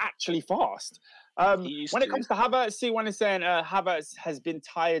 He's not actually fast. When it comes to Havertz, C1 is saying Havertz has been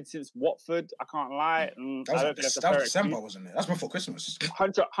tired since Watford. I can't lie. That was December, wasn't it? That's before Christmas.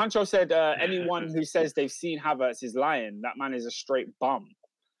 Huncho said anyone who says they've seen Havertz is lying. That man is a straight bum.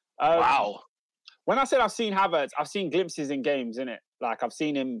 Wow. When I said I've seen Havertz, I've seen glimpses in games, innit? Like, I've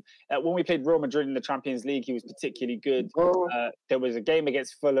seen him when we played Real Madrid in the Champions League. He was particularly good. There was a game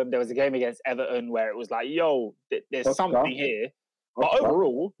against Fulham. There was a game against Everton where it was like, yo, there's something here. But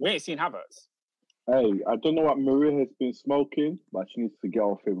overall, we ain't seen Havertz. Hey, I don't know what Maria has been smoking, but she needs to get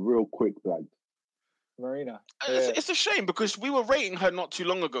off it real quick, lad. Marina. It's a shame because we were rating her not too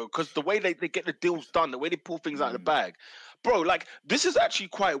long ago because the way they get the deals done, the way they pull things out of the bag. Bro, like, this is actually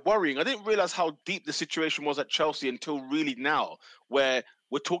quite worrying. I didn't realize how deep the situation was at Chelsea until really now, where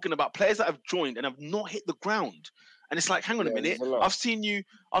we're talking about players that have joined and have not hit the ground. And it's like, hang on a minute. I've seen you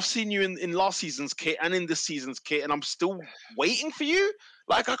in last season's kit and in this season's kit, and I'm still waiting for you.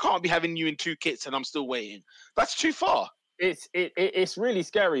 Like, I can't be having you in 2 kits and I'm still waiting. That's too far. It's really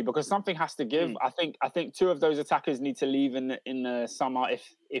scary because something has to give. I think 2 of those attackers need to leave in the summer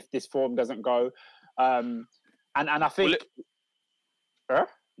if this form doesn't go. And I think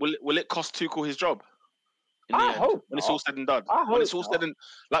will it cost Tuchel his job? I hope when it's all said and done. When it's all said and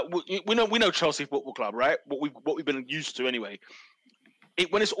like we know Chelsea Football Club, right? What we've been used to anyway.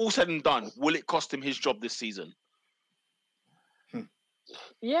 When it's all said and done, will it cost him his job this season?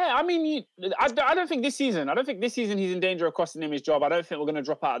 Yeah, I mean, I don't think this season. I don't think this season he's in danger of costing him his job. I don't think we're going to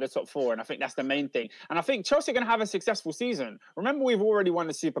drop out of the top 4, and I think that's the main thing. And I think Chelsea are going to have a successful season. Remember, we've already won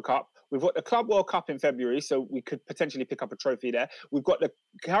the Super Cup. We've got the Club World Cup in February, so we could potentially pick up a trophy there. We've got the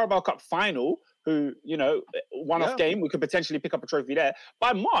Carabao Cup final, who, one-off game, we could potentially pick up a trophy there.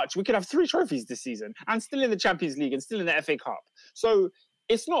 By March, we could have 3 trophies this season, and still in the Champions League, and still in the FA Cup. So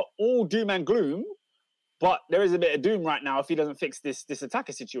it's not all doom and gloom. But there is a bit of doom right now if he doesn't fix this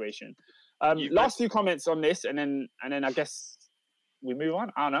attacker situation. Last few comments on this, and then I guess we move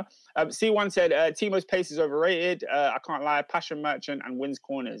on. I don't know. C1 said Timo's pace is overrated. I can't lie. Passion merchant and wins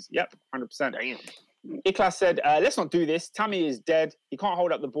corners. Yep, 100%. Iklas said, let's not do this. Tammy is dead. He can't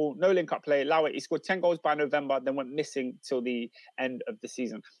hold up the ball. No link-up play. Allow it. He scored 10 goals by November, then went missing till the end of the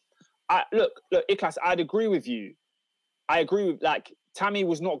season. Look, Iklas, I'd agree with you. I agree with, like, Tammy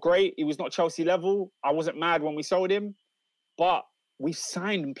was not great. He was not Chelsea level. I wasn't mad when we sold him. But we've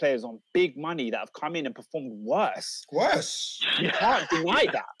signed players on big money that have come in and performed worse. You can't deny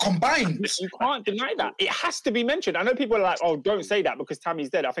that. Combined. You can't deny that. It has to be mentioned. I know people are like, oh, don't say that because Tammy's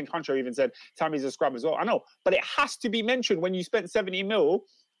dead. I think Huncho even said Tammy's a scrub as well. I know. But it has to be mentioned when you spent 70 mil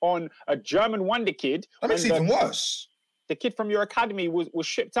on a German wonder kid. That makes it even worse. The kid from your academy was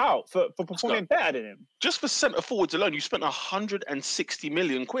shipped out for performing better than him. Just for centre forwards alone, you spent 160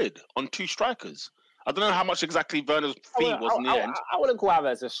 million quid on 2 strikers. I don't know how much exactly Werner's fee was in the end. I wouldn't call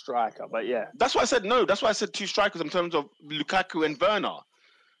Havertz a striker, but yeah. That's why I said no. That's why I said 2 strikers in terms of Lukaku and Werner.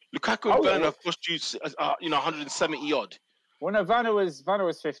 Lukaku and Werner cost you, 170 odd. Well, no, Werner was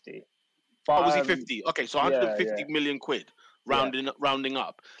 50. But, was he 50? Okay, so 150 million quid, rounding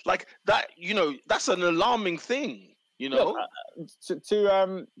up. Like that, that's an alarming thing. Look,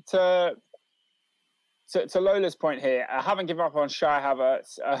 to Lola's point here, I haven't given up on Shai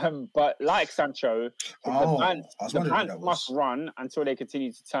Havertz, but like Sancho, the band must run until they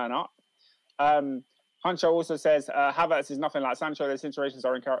continue to turn up. Hancho also says Havertz is nothing like Sancho. Their situations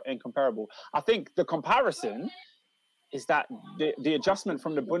are incomparable. I think the comparison is that the adjustment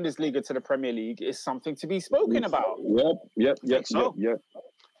from the Bundesliga to the Premier League is something to be spoken about. Yep.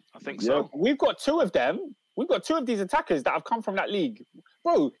 I think so. We've got 2 of them. We've got 2 of these attackers that have come from that league.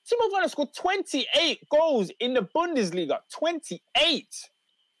 Bro, Timo Werner scored 28 goals in the Bundesliga. 28.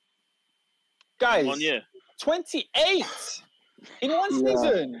 Guys. 1 year. 28 in one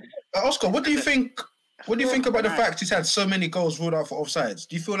season. Oscar, what do you think What do you think about the fact he's had so many goals ruled out for offsides?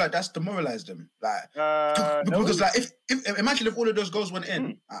 Do you feel like that's demoralised him? Like, because like if imagine if all of those goals went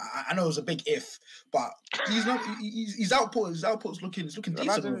in, I know it was a big if, but he's not. His output's looking decent.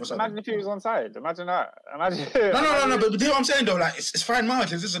 Imagine if he was onside. Imagine that. Imagine. No. But do you know what I'm saying though? Like, it's fine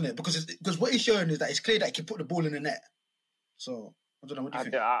margins, isn't it? Because what he's showing is that it's clear that he can put the ball in the net. So. I don't know. What do you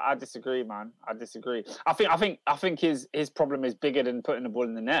think? I disagree, man. I disagree. I think his problem is bigger than putting the ball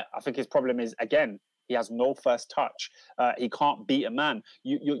in the net. I think his problem is, again, he has no first touch. He can't beat a man.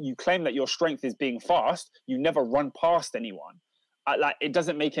 You claim that your strength is being fast. You never run past anyone. Like, it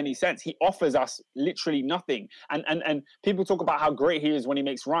doesn't make any sense. He offers us literally nothing. And people talk about how great he is when he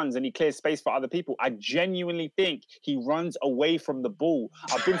makes runs and he clears space for other people. I genuinely think he runs away from the ball.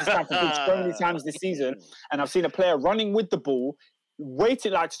 I've been to Stamford Bridge so many times this season, and I've seen a player running with the ball,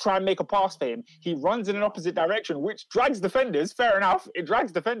 waiting like to try and make a pass for him. He runs in an opposite direction, which drags defenders. Fair enough, it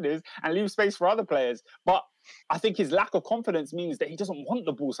drags defenders and leaves space for other players. But I think his lack of confidence means that he doesn't want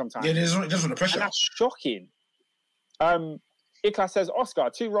the ball sometimes. Yeah, he doesn't want the pressure. And that's shocking. Ikla says,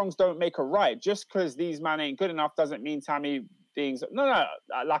 Oscar, 2 wrongs don't make a right. Just because these men ain't good enough doesn't mean Tammy being... No.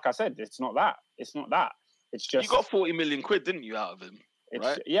 Like I said, it's not that. It's not that. It's just... You got 40 million quid, didn't you, out of him?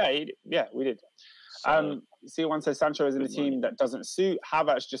 Right? Yeah, we did. C1 says Sancho is in a team that doesn't suit.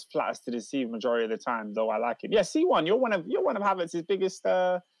 Havertz just flatters to deceive majority of the time, though I like him. Yeah, C1, you're one of Havertz's biggest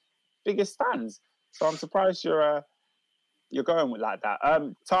fans. So I'm surprised you're going with like that.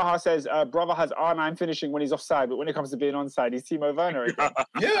 Taha says brother has R9 finishing when he's offside, but when it comes to being onside, he's Timo Werner again.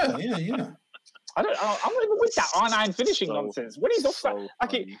 yeah. I'm not even with that R9 finishing nonsense. When he's offside,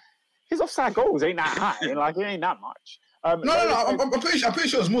 his offside goals ain't that high. Like, it ain't that much. No. I'm pretty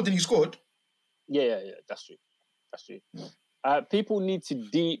sure it's more than he scored. Yeah, that's true. People need to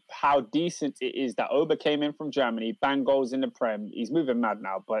deep how decent it is that Oba came in from Germany, bang goals in the Prem. He's moving mad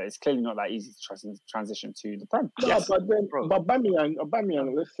now, but it's clearly not that easy to transition to the Prem. No, yes. But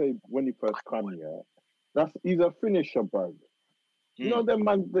Aubameyang, let's say when he first came here, he's a finisher, bro. You know, them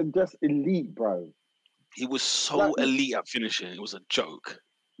man, they're just elite, bro. He was so elite at finishing. It was a joke.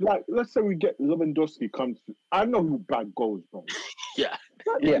 Like, let's say we get Lewandowski comes. I know who bag goals, bro. Yeah.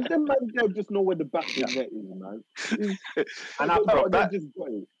 Them man, they just know where the back of the net is, man. And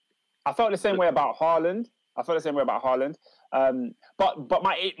I felt the same way about Haaland. But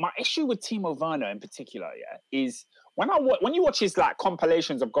my issue with Timo Werner in particular, is when you watch his like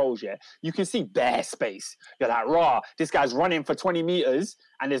compilations of goals, you can see bare space. You're like, this guy's running for 20 meters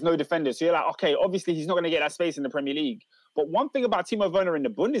and there's no defender. So you're like, okay, obviously he's not going to get that space in the Premier League. But one thing about Timo Werner in the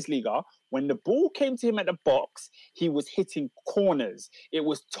Bundesliga, when the ball came to him at the box, he was hitting corners. It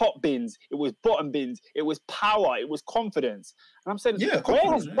was top bins. It was bottom bins. It was power. It was confidence. And I'm saying,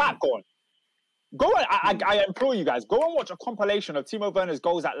 where has that gone? Go on, I implore you guys, go and watch a compilation of Timo Werner's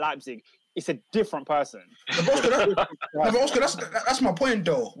goals at Leipzig. It's a different person. Oscar, that's my point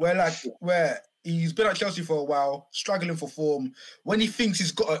though, where he's been at Chelsea for a while, struggling for form. When he thinks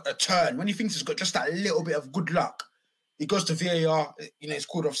he's got a turn, when he thinks he's got just that little bit of good luck, he goes to VAR, it's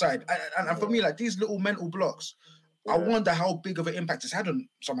called offside. And for me, like, these little mental blocks, I wonder how big of an impact it's had on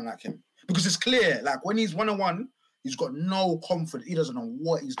someone like him. Because it's clear, like, when he's one-on-one, he's got no confidence. He doesn't know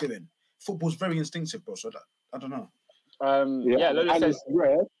what he's doing. Football's very instinctive, bro, so I don't know. It's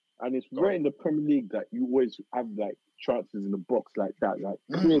rare in the Premier League that you always have, like, chances in the box like that, like,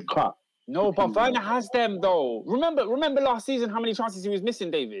 clear cut. No, but Werner has them, though. Remember last season how many chances he was missing,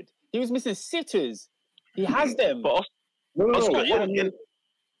 David? He was missing sitters. He has them. But what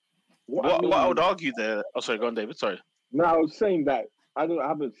I would argue there... Oh, sorry, go on, David, sorry. No, I was saying that I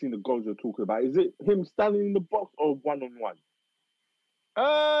haven't seen the goals you're talking about. Is it him standing in the box or one-on-one?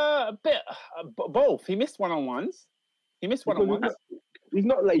 A bit both. He missed one-on-ones. He's not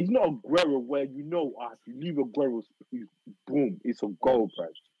Aguero where if you leave Aguero, boom, it's a goal, bro.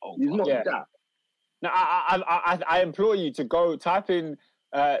 He's not that. Now, I implore you to go type in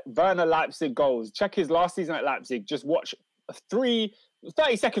Werner Leipzig goals. Check his last season at Leipzig. Just watch 30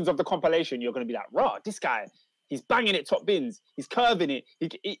 seconds of the compilation. You're going to be like, this guy, he's banging it top bins. He's curving it.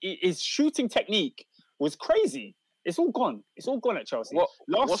 His shooting technique was crazy. It's all gone. It's all gone at Chelsea.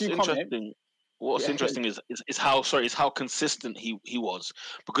 What's interesting is how consistent he was,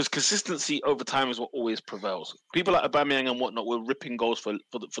 because consistency over time is what always prevails. People like Aubameyang and whatnot were ripping goals for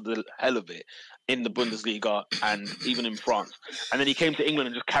the hell of it in the Bundesliga and even in France, and then he came to England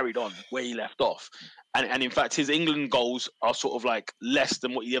and just carried on where he left off. And in fact, his England goals are sort of like less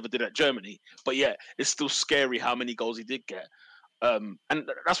than what he ever did at Germany. But yeah, it's still scary how many goals he did get. And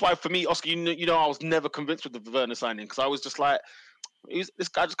that's why for me, Oscar, I was never convinced with the Werner signing, because I was just like, this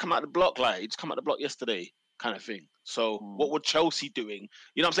guy just come out the block, like he just come out the block yesterday. kind of thing. So what were Chelsea doing?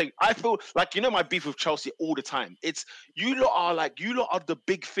 You know what I'm saying? I feel like, you know, my beef with Chelsea all the time. It's you lot are the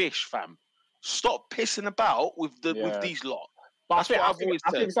big fish, fam. Stop pissing about with these lot. But That's what I've always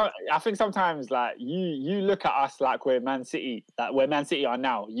said. I think sometimes like you look at us like where Man City are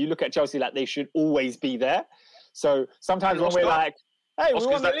now. You look at Chelsea like they should always be there. So sometimes when we're like, hey, we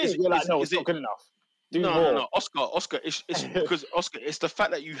won the league, you're like, no, it's not good enough. No. Oscar, it's because Oscar, it's the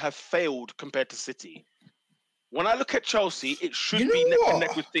fact that you have failed compared to City. When I look at Chelsea, it should be neck and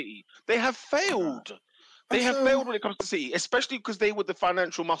neck with City. They have failed. They have failed when it comes to City, especially because they were the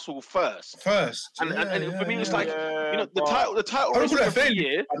financial muscle first. And for me, it's like, you know, the title race of the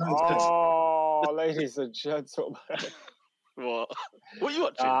year. Oh, ladies and gentlemen. What are you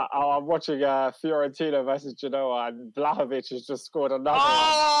watching? I'm watching Fiorentina versus Genoa, and Vlahovic has just scored another.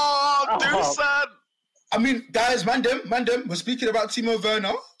 Dusan! I mean, guys, man, we're speaking about Timo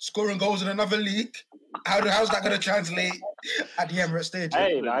Werner scoring goals in another league. How's that going to translate at the Emirates Stadium?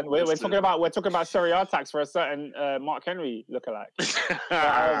 Hey, man, we're talking about Serie A tax for a certain Mark Henry lookalike.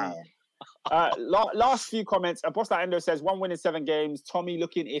 Last few comments. Boss That Endo says 1 win in 7 games. Tommy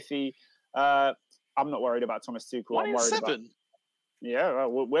looking iffy. I'm not worried about Thomas Tuchel. 1 in 7. Yeah,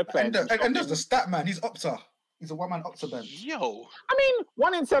 we're playing. Endo's the stat man. He's Opta. He's a one-man Opta bench. Yo, I mean,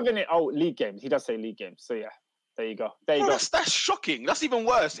 1 in 7. League games. He does say league games. So yeah. There you go. That's shocking. That's even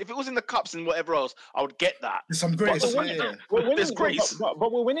worse. If it was in the cups and whatever else, I would get that. There's some grace. There's grace.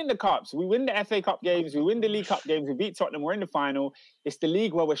 But we're winning the cups. We win the FA Cup games. We win the League Cup games. We beat Tottenham. We're in the final. It's the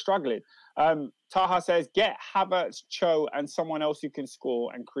league where we're struggling. Taha says, get Havertz, Cho, and someone else who can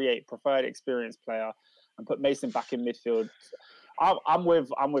score and create preferred experienced player, and put Mason back in midfield. I'm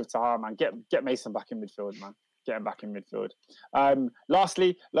with Taha, man. Get Mason back in midfield, man. Get him back in midfield.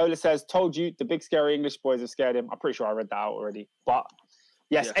 Lastly, Lola says, told you the big scary English boys have scared him. I'm pretty sure I read that out already. But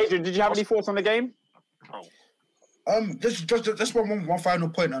yes, Adrian, did you have any thoughts on the game? Just one final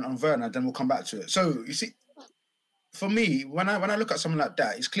point on Werner, then we'll come back to it. So you see, for me, when I look at someone like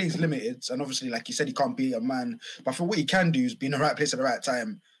that, it's clear he's limited, and obviously, like you said, he can't be a man. But for what he can do is be in the right place at the right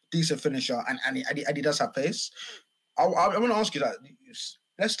time, decent finisher, and he does have pace. I want to ask you that.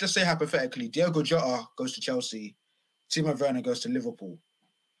 Let's just say hypothetically, Diogo Jota goes to Chelsea, Timo Werner goes to Liverpool.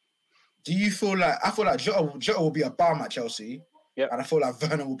 Do you feel like I feel like Jota will be a bomb at Chelsea, and I feel like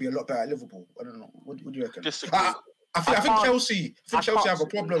Werner will be a lot better at Liverpool? I don't know. What do you reckon? I think Chelsea have a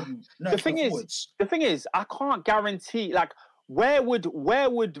problem. The thing is, I can't guarantee. Like, where would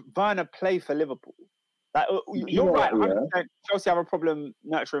Werner play for Liverpool? Like, you're right. 100%, Chelsea have a problem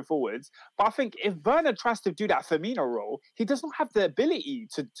nurturing forwards, but I think if Werner tries to do that Firmino role, he does not have the ability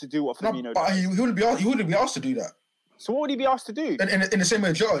to do what Firmino does. He wouldn't be asked to do that. So what would he be asked to do? In the same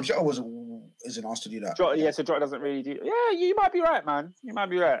way, Jota isn't asked to do that. So Jota doesn't really do. Yeah, you might be right, man. You might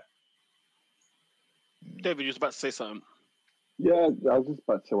be right. David, you was about to say something. Yeah, I was just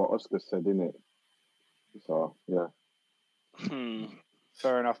about to say what Oscar said, innit? So yeah.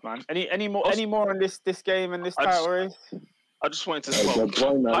 Fair enough, man. Any more on this game and this title race? I just wanted to smoke.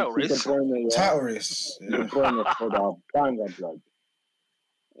 Title race. For the banger, blood.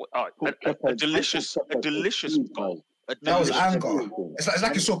 A delicious goal. That was anger. It's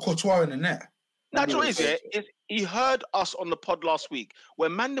like you saw Courtois in the net. Natural is he heard us on the pod last week where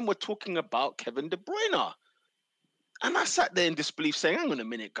Mandem were talking about Kevin De Bruyne. And I sat there in disbelief saying, hang on a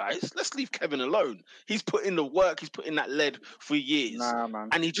minute, guys, let's leave Kevin alone. He's put in the work, he's put in that lead for years. Nah, man.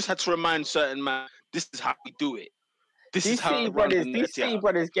 And he just had to remind certain man, this is how we do it. These City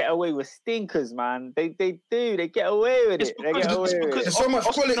brothers get away with stinkers, man. They do. They get away with it. There's so much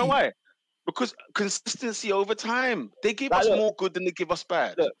quality. No way. Because consistency over time. They give us more good than they give us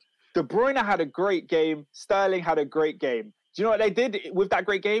bad. Look, De Bruyne had a great game. Sterling had a great game. Do you know what they did with that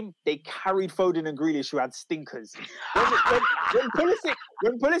great game? They carried Foden and Grealish, who had stinkers. When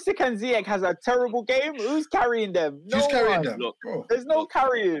Pulisic and Ziyech has a terrible game, who's carrying them? Who's carrying them? Look, there's no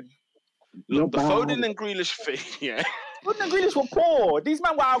carrying. Look, the Foden and Grealish thing, yeah. Foden and Grealish were poor. These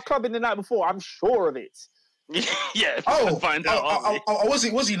men were out clubbing the night before. I'm sure of it. Yeah. We'll find out.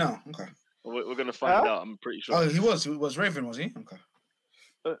 Was he now? Okay. We're gonna find out. I'm pretty sure. Oh, he was. He was Raven, was he? Okay.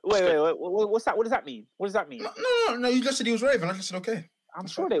 Wait. What's that? What does that mean? What does that mean? No. You just said he was Raven. I just said okay. I'm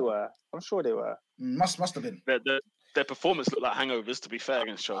sure they were. Must have been. Their performance looked like hangovers, to be fair,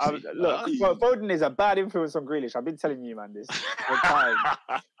 against Chelsea. Look, Foden is a bad influence on Grealish. I've been telling you, man, this.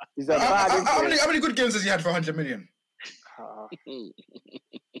 He's a bad influence. How many good games has he had for 100 million?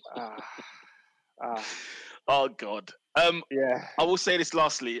 Oh, God. Yeah. I will say this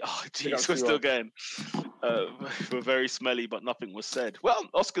lastly. Oh, jeez, we're still going. We're very smelly, but nothing was said. Well,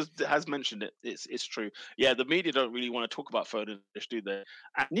 Oscar has mentioned it. It's true. Yeah, the media don't really want to talk about Foden, do they?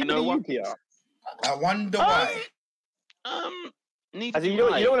 Neither do you, Pierre. I wonder why. As in, you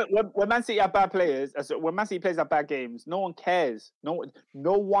know when Man City have bad players, when Man City players have bad games, no one cares. No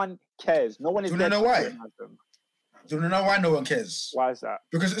one cares. No one is. Do you know why? Do you know why no one cares? Why is that?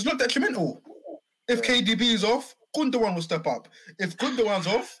 Because it's not detrimental. If KDB is off, Gundogan will step up. If Gundogan's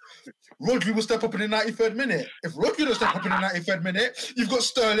off, Rodri will step up in the 93rd minute. If Rodri don't step up in the 93rd minute, you've got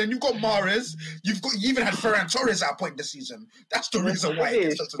Sterling, you've got Mahrez, you even had Ferran Torres at a point this season. That's the reason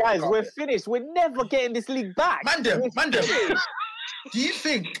why. Guys, we're finished. We're never getting this league back. Mandem. Do you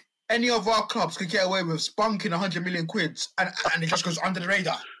think any of our clubs could get away with spunking 100 million quid and it just goes under the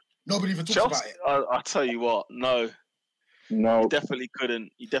radar? Nobody even talks about it. I'll tell you what, no. You definitely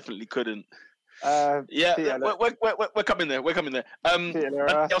couldn't. We're coming there.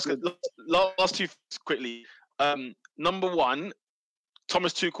 Last two quickly. Number one,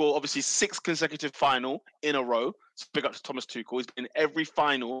 Thomas Tuchel, obviously 6th consecutive final in a row. So big up to Thomas Tuchel. He's been in every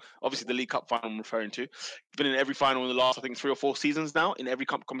final, obviously the League Cup final I'm referring to. He's been in every final in the last, I think, 3 or 4 seasons now, in every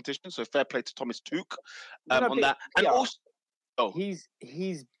competition. So fair play to Thomas Tuchel on that. And also, he's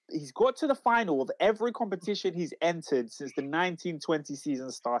got to the final of every competition he's entered since the 1920 season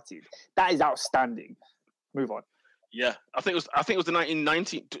started. That is outstanding. Move on. Yeah, I think it was the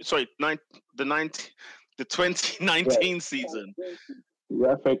 1919. Sorry, the 2019 season.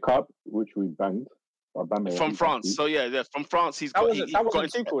 The FA Cup, which we banned. From France. So yeah, from France. That wasn't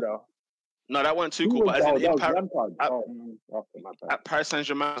Tuchel though. No, that wasn't Tuchel. But at Paris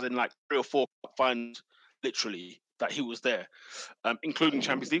Saint-Germain, in like 3 or 4 finals, literally, that he was there, including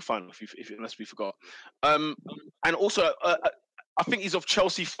Champions League final, unless we forgot. And also, I think he's of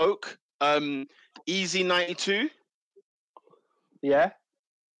Chelsea folk. Easy 92. Yeah,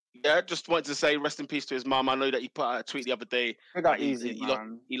 just wanted to say rest in peace to his mum. I know that he put out a tweet the other day.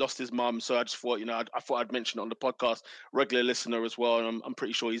 He lost his mum, so I just thought, I thought I'd mention it on the podcast. Regular listener as well, and I'm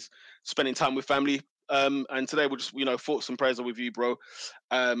pretty sure he's spending time with family. And today we'll just, thoughts and prayers are with you, bro.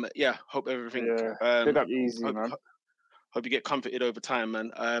 Hope everything. Pick up easy, man. Hope you get comforted over time,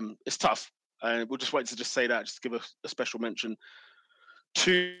 man. It's tough, and we'll just wait to just say that, just give a special mention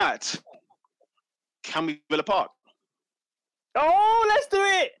to that. Can we Villa Park? Oh, let's do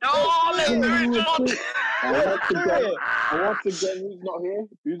it! Oh, let's do it, John! Once again,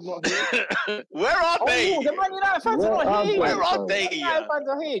 who's not here? Where are they? The Man United fans are not here. Where are they? The United fans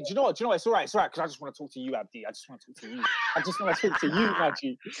are here. Do you know what? It's all right, because I just want to talk to you, Abdi. I just want to talk to you,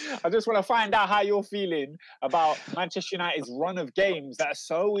 Najee. I just want to find out how you're feeling about Manchester United's run of games that are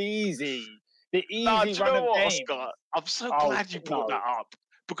so easy. The easy run of games. Oscar? I'm so glad you brought that up.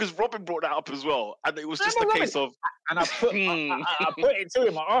 Because Robin brought that up as well, and it was just a case of. And I put it to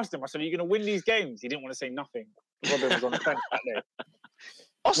him. I asked him. I said, "Are you going to win these games?" He didn't want to say nothing. Robin was on the fence that day.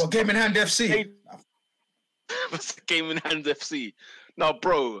 What game in hand FC? What's the game in hand FC? Now,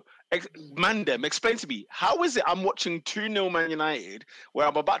 bro, Mandem, explain to me how is it I'm watching 2-0 Man United where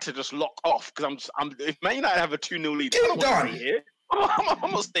I'm about to just lock off because if Man United have a 2-0 lead,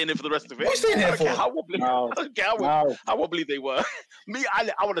 I'm not staying there for the rest of it. What are you staying here for? How wobbly they were. Me,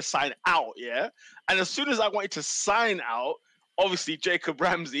 I want to sign out, yeah? And as soon as I wanted to sign out, obviously Jacob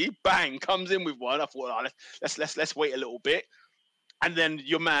Ramsey, bang, comes in with one. I thought, let's wait a little bit. And then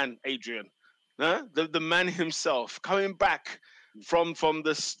your man, Adrian, the man himself, coming back from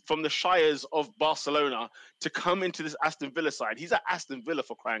the shires of Barcelona to come into this Aston Villa side. He's at Aston Villa,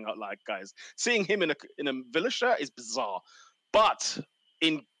 for crying out loud, guys. Seeing him in a Villa shirt is bizarre. But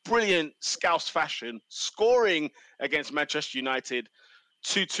in brilliant Scouse fashion, scoring against Manchester United,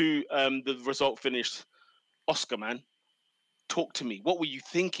 2-2, the result finished. Oscar, man, talk to me. What were you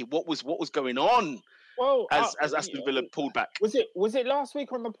thinking? What was going on? Well, as Aston Villa pulled back. Was it last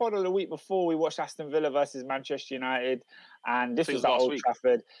week on the pod or the week before we watched Aston Villa versus Manchester United, and this was at Old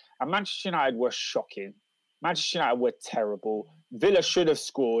Trafford, and Manchester United were shocking. Manchester United were terrible. Villa should have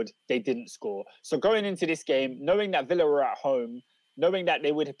scored. They didn't score. So going into this game, knowing that Villa were at home, knowing that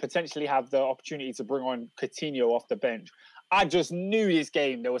they would potentially have the opportunity to bring on Coutinho off the bench, I just knew this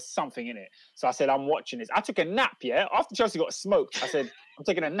game, there was something in it. So I said, I'm watching this. I took a nap, yeah? After Chelsea got smoked, I said, I'm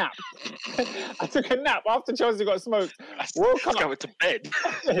taking a nap. I took a nap after Chelsea got smoked. Woke up. Going to bed.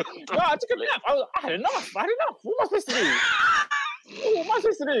 No, I took a nap. I had enough. What am I supposed to do? What am I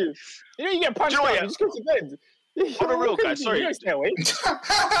supposed to do? You get punched out, you just go to bed. On the real, guys, sorry.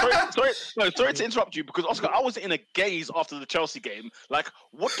 Sorry to interrupt you, because Oscar, I was in a gaze after the Chelsea game. Like,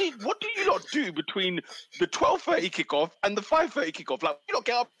 what do you lot do between the 12:30 kickoff and the 5:30 kickoff? Like, you lot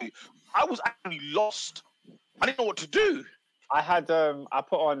get up. I was actually lost. I didn't know what to do. I had I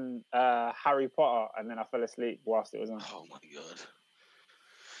put on Harry Potter and then I fell asleep whilst it was on. Oh my god!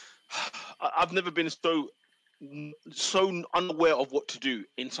 I've never been so so unaware of what to do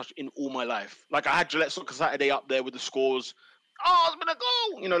in all my life. Like I had Gillette Soccer Saturday up there with the scores. Oh, it's been a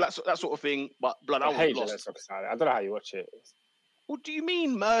goal, that sort of thing. But blood, I was hate lost. Gillette Soccer Saturday. I don't know how you watch it. What do you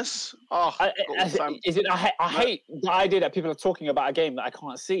mean, Merce? Oh, I hate the idea that people are talking about a game that I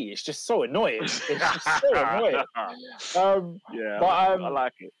can't see. It's just so annoying. It's just so annoying. I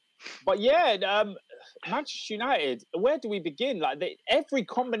like it. But yeah, Manchester United, where do we begin? Like every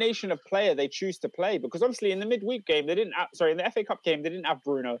combination of player they choose to play, because obviously in the midweek game in the FA Cup game they didn't have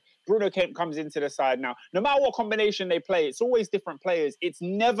Bruno. Bruno comes into the side now. No matter what combination they play, it's always different players. It's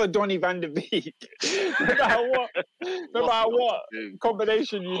never Donny van de Beek. no matter what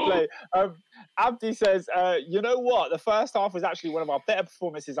combination you play. Abdi says, you know what? The first half was actually one of our better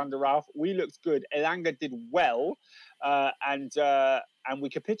performances under Ralph. We looked good. Elanga did well, and we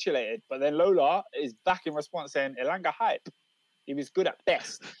capitulated. But then Lola is back in response saying, Elanga hype. He was good at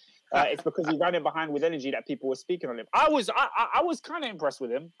best. It's because he ran in behind with energy that people were speaking on him. I was kind of impressed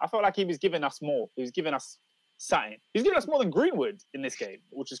with him. I felt like he was giving us more. He was giving us something. He's giving us more than Greenwood in this game,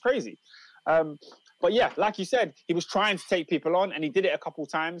 which is crazy. But yeah, like you said, he was trying to take people on, and he did it a couple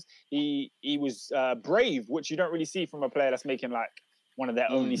times. He was brave, which you don't really see from a player that's making like one of their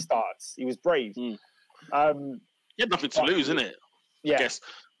only starts. He was brave. He had nothing to lose, innit? Yeah. I guess.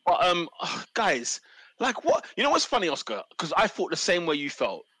 But guys, like what? You know what's funny, Oscar? Because I thought the same way you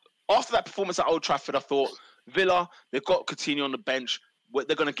felt. After that performance at Old Trafford, I thought, Villa, they've got Coutinho on the bench.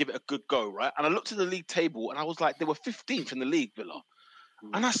 They're going to give it a good go, right? And I looked at the league table, and I was like, they were 15th in the league, Villa.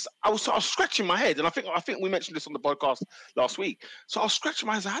 And I was scratching my head, and I think we mentioned this on the podcast last week. So I was scratching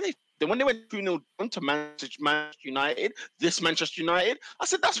my head. How when they went 2-0 to Manchester United, this Manchester United, I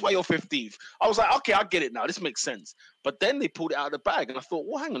said, that's why you're 15th. I was like, okay, I get it now. This makes sense. But then they pulled it out of the bag, and I thought,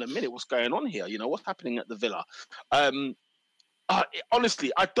 well, hang on a minute, what's going on here? What's happening at the Villa?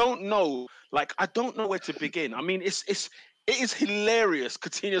 Honestly, I don't know. Like, I don't know where to begin. I mean, it is hilarious.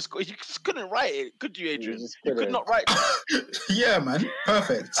 Coutinho scored. You just couldn't write it, could you, Adrian? You could not write it. Yeah, man.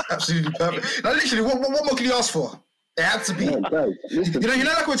 Perfect. Absolutely perfect. Now, literally, what more can you ask for? It had to be. Yeah, guys, listen,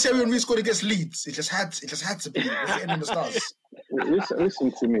 like when Thierry Henry scored against Leeds. It just had to be. It's written in the stars.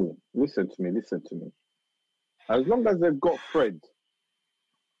 listen to me. As long as they've got Fred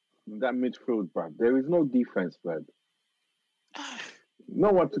in that midfield, bruv, there is no defense, bruv. No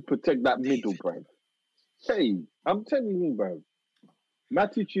one to protect that middle, bruv. Hey, I'm telling you, bruv.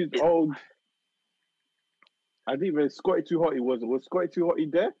 Matic is old. I think when Scotty Too Hotty was Scotty Too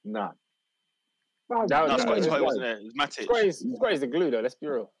Hotty there? Nah. No, Scotty Too Hotty wasn't there. It was Matic. Scotty's the glue, though. Let's be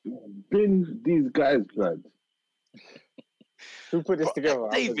real. Bin these guys, bruv. Who put this together?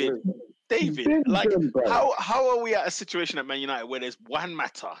 David, like, how are we at a situation at Man United where there's one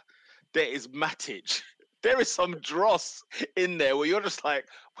matter? There is Matic. There is some dross in there where you're just like,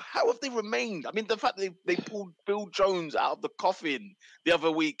 how have they remained? I mean, the fact that they pulled Phil Jones out of the coffin the other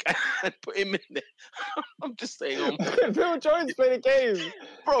week and put him in there. I'm just saying. Phil Jones played a game.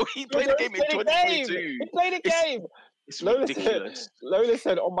 Bro, he played a game in 2022. He played a game. It's ridiculous. Lola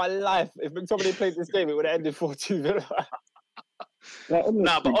said, on my life, if McTominay played this game, it would have ended 4-2 Villa. But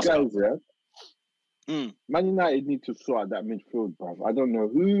Oscar, guys, Man United need to sort out that midfield, bruv. I don't know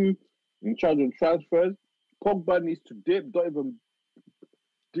who in charge of transfers. Pogba needs to dip. Don't even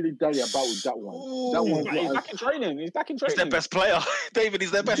dilly-dally about with that one. Ooh, that one's he's back in training. He's their best player. David,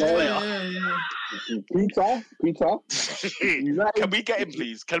 he's their best player. Peter. United, Can we get him,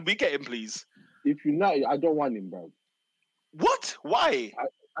 please? If United, I don't want him, bro. What? Why?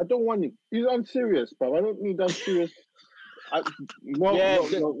 I don't want him. He's unserious, bro. I don't need unserious.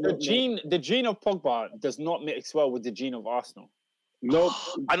 The gene of Pogba does not mix well with the gene of Arsenal. No,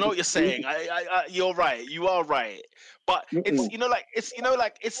 I know what you're saying. You're right. You are right. But it's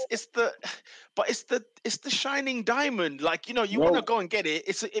the shining diamond. Like, you want to go and get it.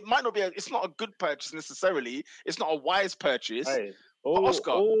 It might not be. It's not a good purchase necessarily. It's not a wise purchase. Hey, all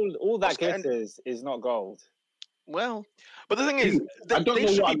that glitters is not gold. Well, but the thing is, they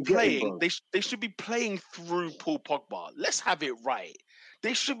should be playing. They should be playing through Paul Pogba. Let's have it right.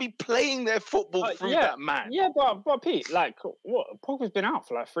 They should be playing their football through that man. Yeah, but Pete, like, what? Pogba's been out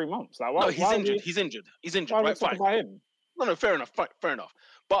for like 3 months. Like, why? No, he's injured. He's injured. Right, fine. About him? No, fair enough. Fair enough.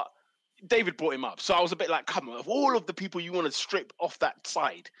 But David brought him up, so I was a bit like, come on, of all of the people you want to strip off that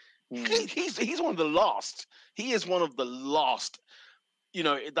side, he's one of the last. He is one of the last.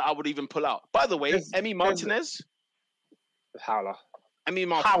 That I would even pull out. By the way, Emi Martinez. Howler. Emi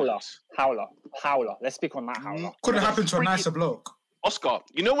Martinez. Howler. Let's speak on that howler. Couldn't happen to a nicer bloke. Oscar,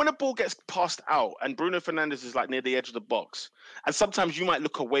 when a ball gets passed out and Bruno Fernandes is like near the edge of the box, and sometimes you might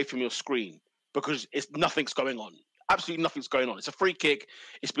look away from your screen because nothing's going on. absolutely nothing's going on. It's a free kick.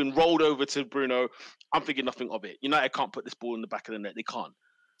 It's been rolled over to Bruno. I'm thinking nothing of it. United can't put this ball in the back of the net. They can't.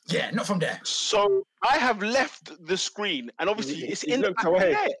 Yeah, not from there. So I have left the screen, and obviously it's in the back of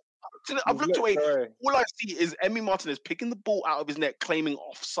the net. I've looked away. All I see is Emi Martinez picking the ball out of his net, claiming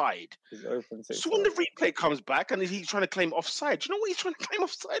offside. So when the replay comes back and he's trying to claim offside, do you know what he's trying to claim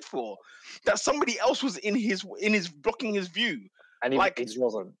offside for? That somebody else was in his blocking his view, and it just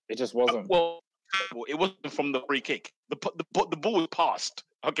wasn't. It just wasn't. Well, it wasn't from the free kick. The ball was passed.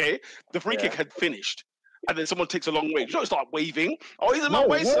 Okay, the free kick had finished. And then someone takes a long way. You don't start waving. Oh, he's in my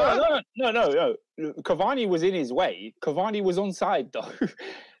way, sir. No. Cavani was in his way. Cavani was onside, though.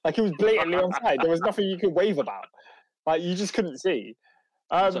 Like, he was blatantly onside. There was nothing you could wave about. Like, you just couldn't see.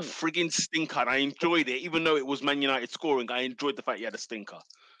 It was a frigging stinker, and I enjoyed it. Even though it was Man United scoring, I enjoyed the fact he had a stinker.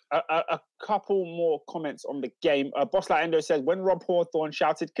 A couple more comments on the game. Boss Like Endo says, when Rob Hawthorne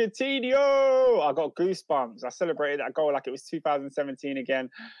shouted, Coutinho, I got goosebumps. I celebrated that goal like it was 2017 again.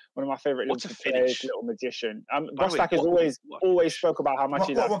 One of my favourite little players, Little Magician. Boss Like has always spoke about how much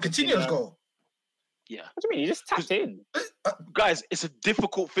he likes Coutinho's goal? Yeah. What do you mean? He just tapped in. Guys, it's a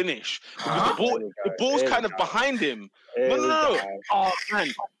difficult finish. Because the ball's kind of behind him. No. Oh,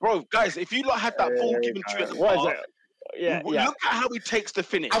 man. Bro, guys, if you had that ball given to you at the start, look at how he takes the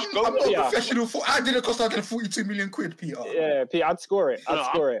finish. I'm not professional. I didn't cost like 42 million quid, Peter. Yeah, Peter, I'd score it.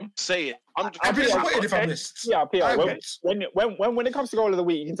 Say it. I'd be disappointed if I missed. Yeah, Peter. When it comes to goal of the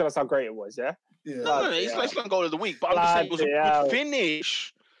week, you can tell us how great it was. Yeah. No, it's not goal of the week, but I'm just saying it was a good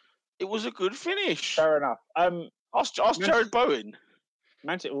finish. It was a good finish. Fair enough. Ask Jared Bowen.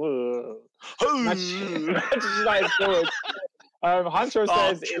 Manchester United forward. Hunter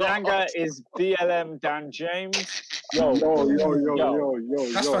says Ilanga is BLM Dan James. Yo.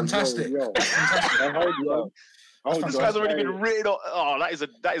 That's fantastic. This guy's already been written off. Oh, that is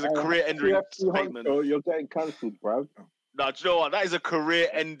a career-ending statement. You're getting cancelled, bro. No, do you know what? That is a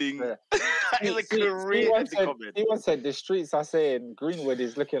career-ending. That is a career-ending comment. He once said the streets are saying Greenwood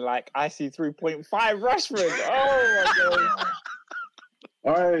is looking like IC 3.5 Rashford. Oh my god.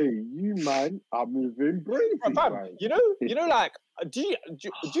 Hey, you man are moving bravely. You know, like, do you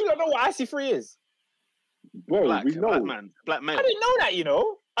not know what IC3 is? Bro, we know. Black male. I didn't know that, you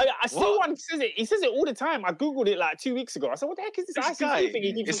know. I see one says it. He says it all the time. I googled it like 2 weeks ago. I said, "What the heck is this IC3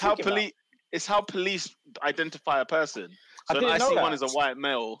 thing?" It's how police identify a person. So an IC1 is a white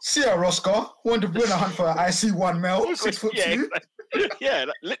male. See ya, Roscoe. Want to win a hunt for an IC1 male, 6'2". Yeah,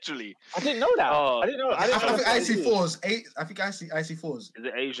 literally. I didn't know that. I didn't know. I think IC4s. I think IC4s. Is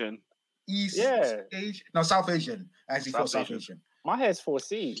it Asian? East Asian? No, South Asian. IC4 South Asian. My hair's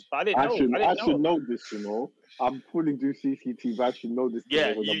 4C, but I didn't know. I should know this, you know. I'm fully do CCTV. I should know this.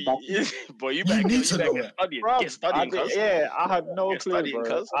 Yeah, boy, you better get studying. Get studying, cuz. Yeah, I had no clue,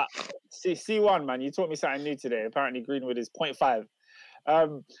 bro. C1, man, you taught me something new today. Apparently, Greenwood is 0.5.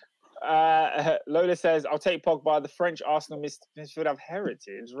 Lola says, "I'll take Pogba. The French Arsenal midfield have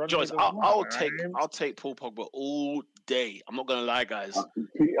heritage." Joyce, I'll take Paul Pogba all day. I'm not gonna lie, guys.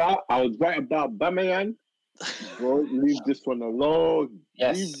 I was right about Bamayan. Bro, leave this one alone.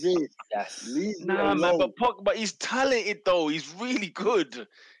 Yes. Leave it. Yes. Leave it man, alone. but he's talented though. He's really good.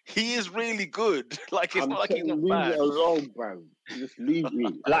 He is really good. Like it's not like he's not bad. Leave it alone, bro. Just leave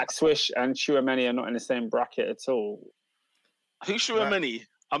it. Black Swish and Chouameni are not in the same bracket at all. Who's Chouameni?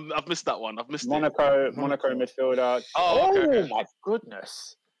 I've missed that one. I've missed Monaco midfielder. Okay. My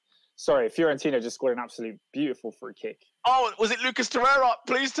goodness. Sorry, Fiorentina just scored an absolute beautiful free kick. Oh, was it Lucas Torreira?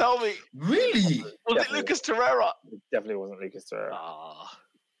 Please tell me. Really? Was it Lucas Torreira? It definitely wasn't Lucas Torreira.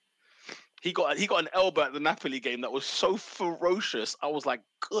 He got an elbow at the Napoli game that was so ferocious. I was like,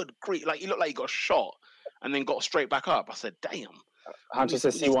 good grief. Like, he looked like he got shot and then got straight back up. I said, damn. Hunter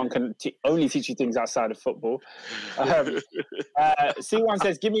says C1 can only teach you things outside of football. C1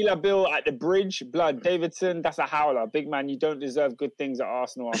 says, "Give me La Bill at the bridge. Blood Davidson, that's a howler. Big man, you don't deserve good things at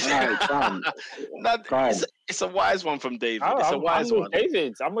Arsenal." It's a wise one from David. It's a wise one.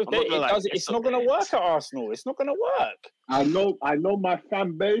 I'm with David. It's not going to work at Arsenal. It's not going to work. I know my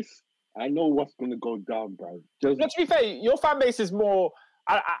fan base. I know what's going to go down, bro. To be fair, your fan base is more.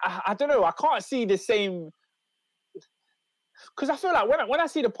 I don't know. I can't see the same. Because I feel like when I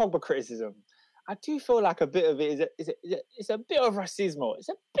see the Pogba criticism, I do feel like a bit of it is a bit of racismo. It's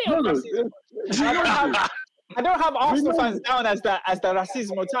a bit of racismo. I don't have Arsenal fans down as the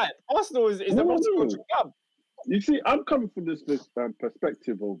racismo type. Arsenal is the multicultural club. You see, I'm coming from this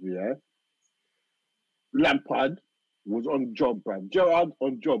perspective over here. Lampard was on job, man. Gerrard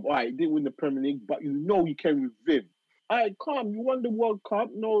on job. All right, he didn't win the Premier League, but you know he came with vim. All right, calm. You won the World Cup,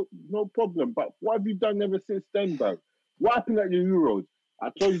 no problem. But what have you done ever since then, bro? What happened at the Euros?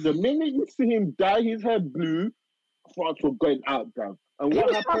 I told you, the minute you see him dye his hair blue, France were going out, bruv. And He what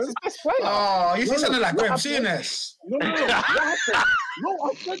was happened? France's best player. Oh, he's No, sounding like what Graham happened? Souness. No, what happened? No,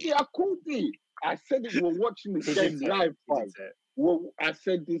 I said it. I called it. I said it. We're watching this He game did say it. live, He bruv. did say it. Well, I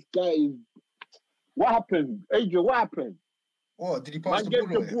said this guy is. What happened, Adrian? What happened? What, did he pass Man the gave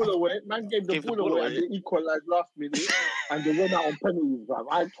ball the ball away? away. Man gave the Gave the ball ball away, away. and they equalized last minute, and they went out on penalties,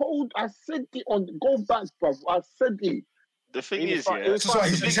 bruv. I said it on. Go back, bruv. I said it. The thing He was is, fine- yeah, he was So fine.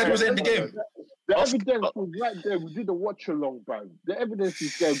 his head was in the game. The Oscar- evidence was right there. We did a watch along, bruv. The evidence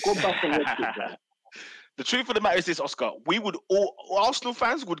is there. Go back and watch it, bruv. the truth of the matter is this, Oscar. We would all Arsenal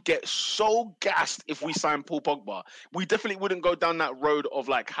fans would get so gassed if we signed Paul Pogba. We definitely wouldn't go down that road of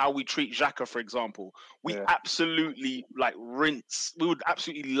like how we treat Xhaka, for example. We Yeah. absolutely like rinse. We would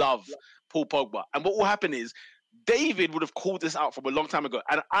absolutely love Paul Pogba. And what will happen is David would have called this out from a long time ago.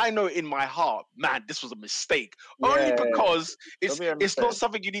 And I know in my heart, man, this was a mistake. Only Yeah. because it's It'll be a it's not mistake.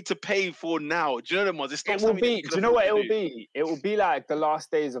 something you need to pay for now. Do you know what I mean? It's not It will something that be. can Do you know what afford it to will do. be? It will be like the last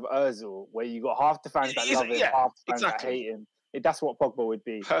days of Özil, where you got half the fans that It is, love him, yeah, half the fans exactly. that hate him. That's what Pogba would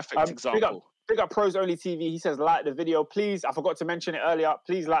be. Perfect example. Big up Pros Only TV. He says like the video, please. I forgot to mention it earlier.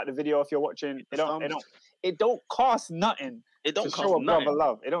 Please like the video if you're watching. It don't cost nothing It to don't show cost a brother nothing.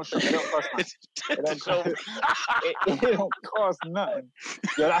 love. It don't cost nothing. It don't Show- it don't cost nothing.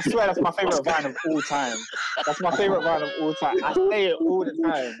 Yo, I swear that's my favorite vine of all time. That's my favorite vine of all time. I say it all the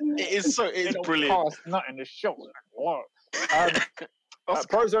time. It is so. It It's don't brilliant. cost nothing to show. What?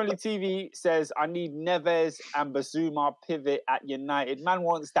 Pros Only TV says, I need Neves and Basuma pivot at United. Man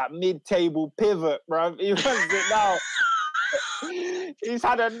wants that mid-table pivot, bruv. He wants it now. He's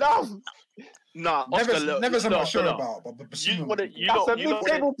had enough. Nah, Oscar, look, Never's I'm no, not sure no. about, but You wanna- you That's don't- a you don't-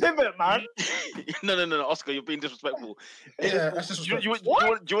 mid-table pivot, man. No, Oscar, you're being disrespectful. Yeah, that's Do disrespectful. you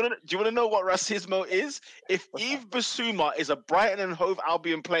want to know what racismo is? If Yves Basuma is a Brighton and Hove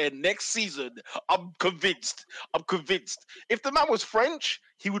Albion player next season, I'm convinced. If the man was French,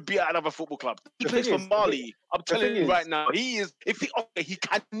 he would be at another football club. He The plays thing for is- Mali. I'm telling thing you is- right now, he is. He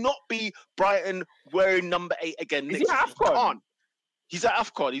cannot be Brighton wearing number 8 again Is next he at season. AFCON? Can't. He's at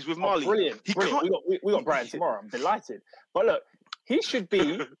AFCON. He's with Oh, Mali. brilliant. He brilliant. can't. We got Brighton tomorrow. I'm delighted. But look, he should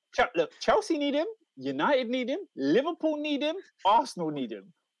be. Look, Chelsea need him. United need him. Liverpool need him. Arsenal need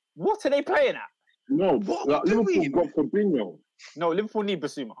him. What are they playing at? No, What like, are we Liverpool doing? got Fabinho. No, Liverpool need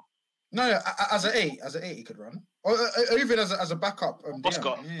Basuma. No, as an eight, he could run, or even as a backup.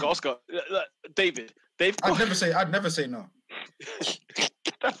 Oscar, yeah. Oscar, look, David. I'd never say no.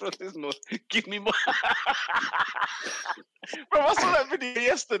 Give me more. Bro, I saw that video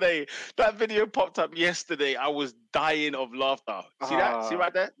yesterday. That video popped up yesterday. I was dying of laughter. See that? See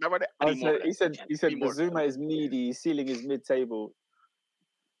right there? That right there? I need more of He that. said Need more of that. Basuma is needy. His ceiling is mid-table.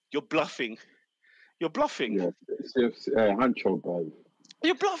 You're bluffing. You're bluffing. Yeah, it's Hancho, bro.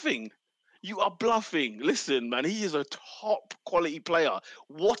 You're bluffing. You are bluffing. Listen, man, he is a top quality player.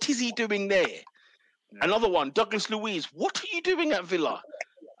 What is he doing there? Another one, Douglas Luiz. What are you doing at Villa?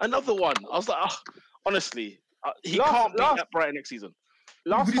 Another one. I was like, honestly, he can't be at Brighton next season.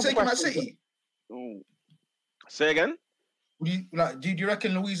 Would you take him at questions- City? Ooh. Say again? Would you do you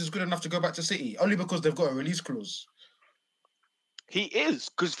reckon Louise is good enough to go back to City? Only because they've got a release clause. He is,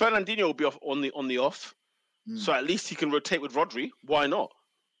 because Fernandinho will be off on the off. So at least he can rotate with Rodri. Why not?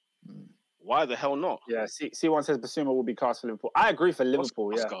 Why the hell not? Yeah, C1 says Basuma will be class for Liverpool. I agree for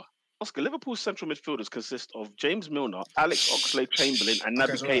Liverpool, yeah. Oscar, Liverpool's central midfielders consist of James Milner, Alex Oxlade-Chamberlain, and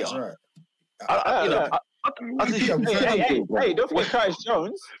Naby Keita. Hey, don't forget Curtis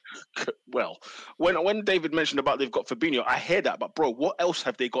Jones. Well, when David mentioned about they've got Fabinho, I hear that, but bro, what else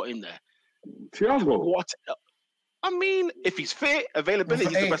have they got in there? Thiago. What? I mean, if he's fit,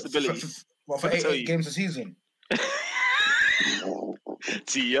 availability is the best ability. For eight games a season.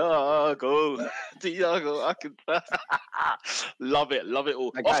 Tiago, I can love it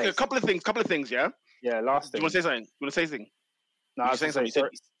all. Hey, Oscar, guys. a couple of things, yeah. Yeah, last Do thing. you want to say something? No, I was saying saying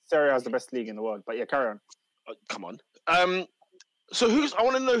something? Serie A is the best league in the world. But yeah, carry on. Come on. So I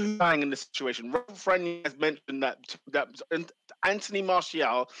want to know who's lying in this situation. Rob Franier has mentioned that Anthony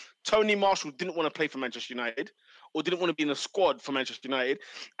Martial, Tony Marshall didn't want to play for Manchester United or didn't want to be in a squad for Manchester United.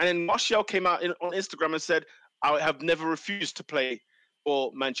 And then Martial came out on Instagram and said, I have never refused to play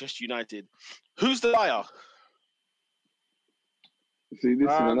for Manchester United. Who's the liar? See,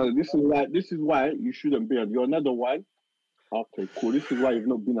 this is why you shouldn't be on. You're another one. Okay, cool. This is why you've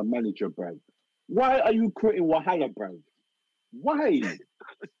not been a manager, Brad. Why are you creating Wahala, Brad? Why?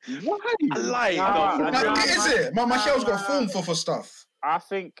 Why? I lied. Is it? Martial's got form for stuff. I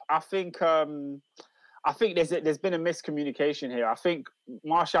think there's been a miscommunication here. I think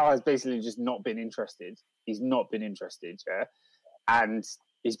Martial has basically just not been interested. He's not been interested, yeah, and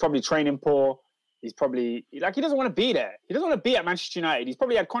he's probably training poor. he's probably like he doesn't want to be there. He doesn't want to be at Manchester United. He's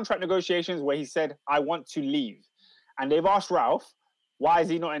probably had contract negotiations where he said, "I want to leave," and they've asked Ralph, "Why is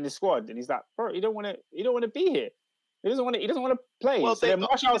he not in the squad?" And he's like, "Bro, you don't want to be here. He doesn't want to play." Well, so then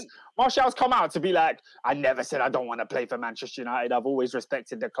Martial's come out to be like, "I never said I don't want to play for Manchester United. I've always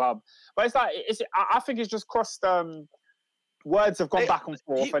respected the club." But it's like I think it's just crossed. Words have gone back and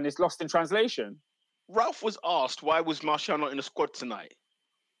forth, and it's lost in translation. Ralph was asked why was Martial not in the squad tonight.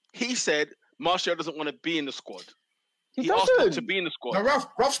 He said Martial doesn't want to be in the squad. He asked him to be in the squad. Now,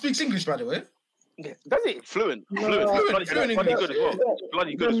 Ralph speaks English, by the way. Yeah. Does he? Fluent. Fluent Bloody good as well.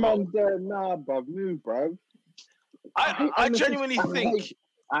 Bloody good as well. Nah, bruv, move, bruv. I genuinely think...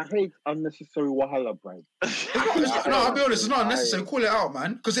 I hate unnecessary wahala, bruv. No, I'll be honest, it's not unnecessary. Call it out,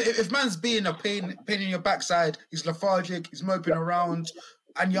 man. Because if man's being a pain in your backside, he's lethargic, he's moping around,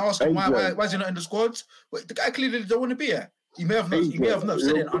 and you ask him why is he not in the squad? Well, the guy clearly don't want to be here. He may have not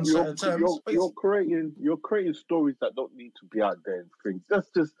said it in uncertain terms. You're creating stories that don't need to be out there and things. That's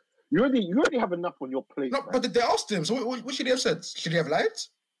just you already have enough on your plate. No, but they asked him. So what should he have said? Should he have lied?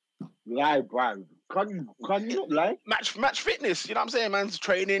 Lie, bruv. Can you not lie? Match fitness, you know what I'm saying? Man's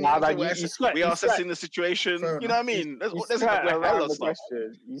training. We are assessing the situation. You know what I mean? There's hella stuff.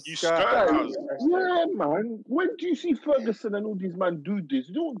 You skirt. Yeah, man. When do you see Ferguson and all these men do this?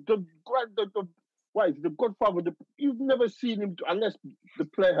 You know, the Godfather. You've never seen him unless the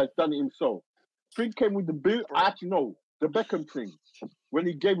player has done it himself. Fink came with the boot. Actually, no, the Beckham thing. When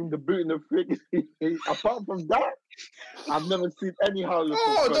he gave him the boot in the thing. Apart from that, I've never seen any howler.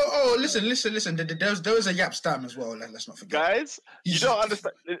 Listen. There was a Yap Stam as well. Let's not forget. Guys, you don't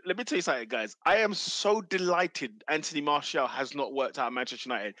understand. Let me tell you something, guys. I am so delighted Anthony Martial has not worked out at Manchester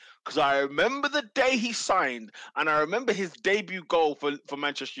United because I remember the day he signed and I remember his debut goal for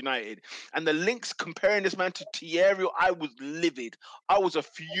Manchester United and the links comparing this man to Thierry. I was livid. I was a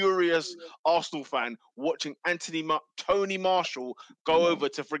furious Arsenal fan watching Tony Marshall go over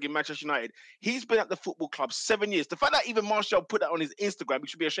to frigging Manchester United. He's been at the football club 7 years. The fact that even Martial put that on his Instagram, he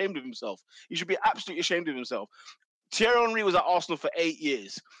should be ashamed of himself. He should be absolutely ashamed of himself. Thierry Henry was at Arsenal for 8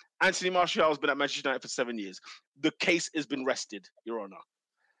 years. Anthony Martial has been at Manchester United for 7 years. The case has been rested, Your Honour.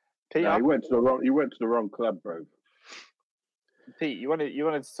 Pete, he went to the wrong club, bro. Pete, you wanted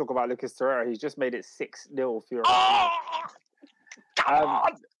to talk about Lucas Torreira. He's just made it 6-0 for your. Oh, come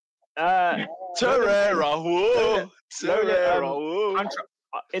on! Torreira, whoa! Torreira, whoa!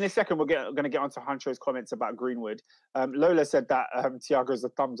 In a second, we're going to get onto Hancho's comments about Greenwood. Lola said that Thiago's a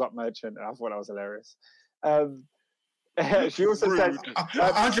thumbs-up merchant, and I thought that was hilarious. She also said...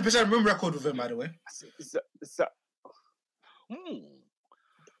 100% room record with him, by the way. So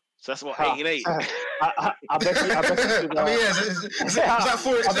that's what, 8 and 8? I bet you... Is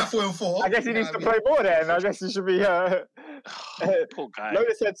that 4 and 4? I guess he needs to play more then. I guess he should be... Poor guy.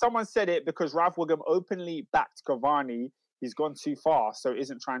 Lola said, someone said it because Ralph Wiggum openly backed Cavani. He's gone too far, so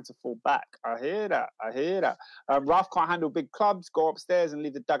isn't trying to fall back. I hear that. Ralph can't handle big clubs, go upstairs and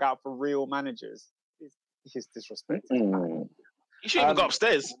leave the dugout for real managers. He's disrespected. He shouldn't even go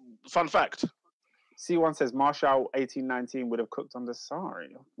upstairs. Fun fact. C1 says Martial 18-19 would have cooked under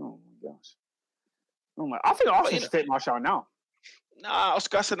Sarri. Oh my gosh. I think Arsenal should take Martial now. Nah,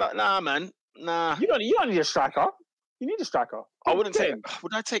 Oscar said that. Nah, man. Nah. You don't need a striker. You need a striker. I wouldn't take.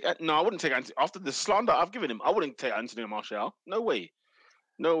 Would I take? No, I wouldn't take Anthony. After the slander I've given him, I wouldn't take Anthony Martial. No way.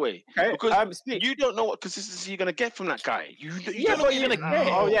 Okay. Because you don't know what consistency you're going to get from that guy. You don't know what you're going to get.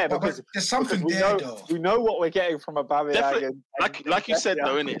 Oh yeah, because there's something there, though. We know what we're getting from Aubameyang. Like you said,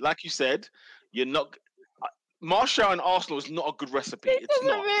 though, innit? Like you said, you're not. Martial and Arsenal is not a good recipe. It's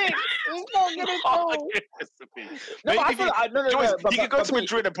not. It's not good at all. He could go to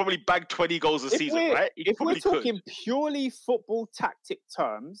Madrid and probably bag 20 goals a season, right? If we're talking purely football tactic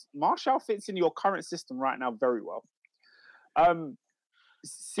terms, Martial fits in your current system right now very well.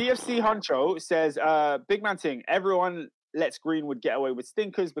 CFC Huncho says, big man thing, everyone lets Greenwood get away with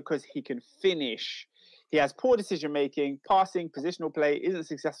stinkers because he can finish. He has poor decision-making, passing, positional play, isn't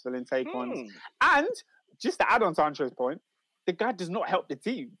successful in take-ons. And, just to add on to Huncho's point, the guy does not help the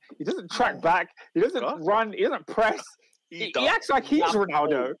team. He doesn't track back. He doesn't run. He doesn't press. He acts like he's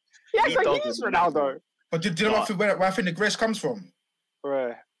Ronaldo. But do you know where I think the grace comes from?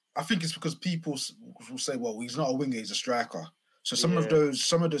 Right. I think it's because people will say, well, he's not a winger, he's a striker. So some of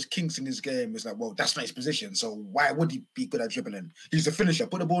those kinks in his game is like, well, that's not his position. So why would he be good at dribbling? He's a finisher.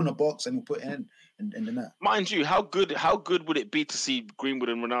 Put the ball in the box and he'll put it in the net. Mind you, how good would it be to see Greenwood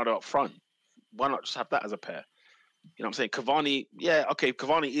and Ronaldo up front? Why not just have that as a pair? You know what I'm saying? Cavani,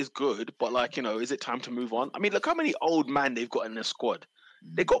 Cavani is good, but is it time to move on? I mean, look how many old men they've got in their squad.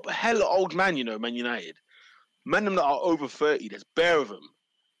 They got hella old man, Man United. Men them that are over 30, there's bare of them.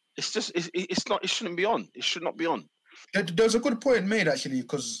 It's just it's not. It shouldn't be on. It should not be on. There's a good point made actually,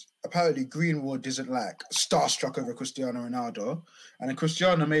 because apparently Greenwood isn't like starstruck over Cristiano Ronaldo, and then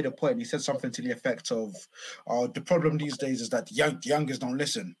Cristiano made a point. He said something to the effect of, "The problem these days is that youngers don't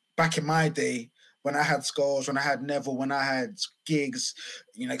listen. Back in my day, when I had Scholes, when I had Neville, when I had Giggs,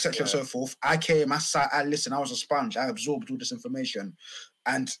 etc. and so forth, I came, I sat, I listened. I was a sponge. I absorbed all this information."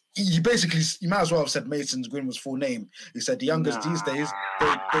 And you might as well have said Mason Greenwood's full name. He said the youngers these days,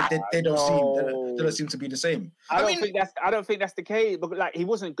 they don't seem to be the same. I don't think that's the case. But like he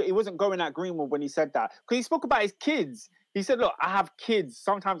wasn't going at Greenwood when he said that, because he spoke about his kids. He said, "Look, I have kids.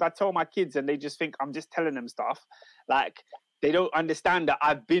 Sometimes I tell my kids, and they just think I'm just telling them stuff. Like they don't understand that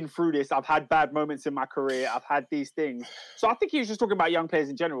I've been through this. I've had bad moments in my career. I've had these things." So I think he was just talking about young players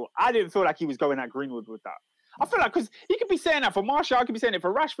in general. I didn't feel like he was going at Greenwood with that. I feel like, because he could be saying that for Martial, he could be saying it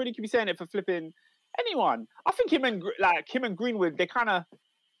for Rashford, he could be saying it for flipping anyone. I think him and Greenwood, they match,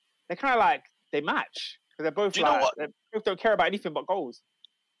 because they're both they both don't care about anything but goals.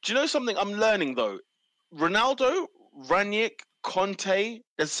 Do you know something I'm learning though? Ronaldo, Ranić, Conte,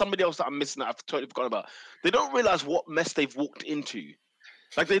 there's somebody else that I'm missing that I've totally forgotten about. They don't realize what mess they've walked into.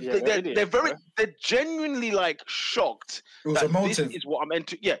 Like they're genuinely like shocked. It was a motive. This is what I'm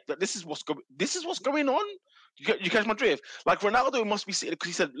into. Yeah, that this is what's going on. You catch my drift? Like Ronaldo must be sitting, because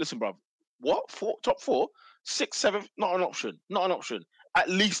he said, "Listen, bro, what top 4, 6, 7, not an option. At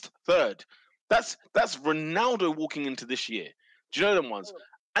least third." That's Ronaldo walking into this year. Do you know them ones?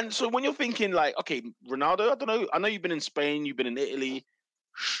 And so when you're thinking like, okay, Ronaldo, I don't know. I know you've been in Spain, you've been in Italy.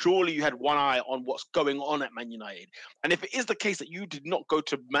 Surely you had one eye on what's going on at Man United. And if it is the case that you did not go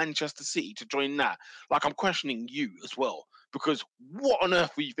to Manchester City to join that, like I'm questioning you as well. Because what on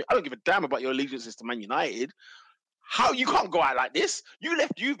earth were you think? I don't give a damn about your allegiances to Man United. How you can't go out like this? You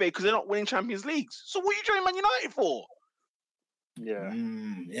left Juve because they're not winning Champions Leagues. So what are you joining Man United for? Yeah.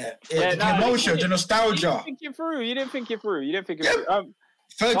 The emotion, the nostalgia. You didn't think it through.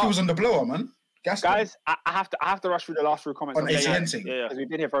 Fergie was on the blower, man. Guys, I have to rush through the last few comments. Because we've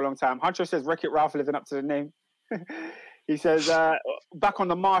been here for a long time. Hunter says Wreck-It Ralph living up to the name. He says, back on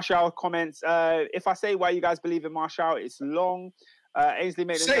the Martial comments, if I say why you guys believe in Martial, it's long. Ainsley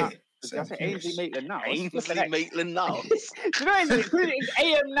Maitland-Niles. Ainsley Maitland-Niles. Ainsley Maitland-Niles. You know, it's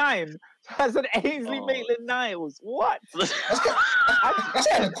AM9. That's an Ainsley Maitland-Niles. What? That's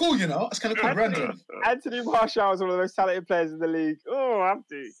kind of cool, you know? That's kind of cool. Random. Anthony Martial is one of the most talented players in the league. Oh,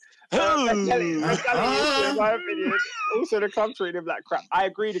 Abdi. In my opinion. Also, the club treated him like crap. I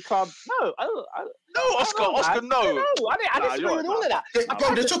agree. The club. No, Oscar, no. I disagree with all of that.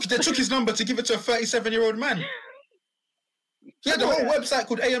 Bro, they took his number to give it to a 37-year-old man. He had a whole website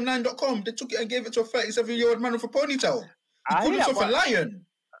called am9.com. They took it and gave it to a 37-year-old man with a ponytail. He called himself a lion.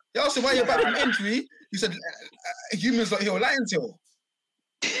 They asked him why you're back from injury. He said, humans like here, lions here.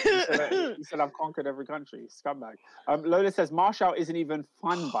 He said, I've conquered every country. Scumbag. Lola says, Martial isn't even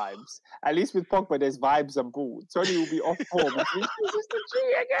fun vibes. At least with Pogba, there's vibes and ball. Tony will be off form. This is the G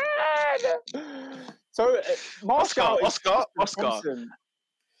again. So, Martial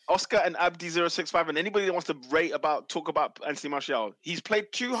Oscar and Abdi065, and anybody that wants to talk about Anthony Martial, he's played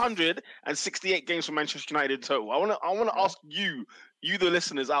 268 games for Manchester United in total. I want to ask you, the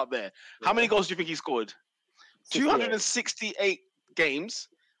listeners out there, how many goals do you think he scored? 268 games.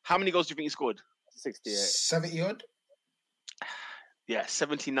 How many goals do you think he scored? 68. 70 odd? Yeah,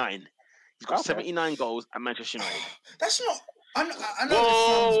 79. He's got 79 goals at Manchester United. That's not. I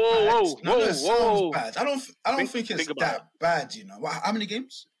know it sounds bad. I don't think it's that bad, you know. How many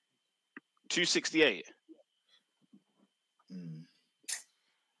games? 268.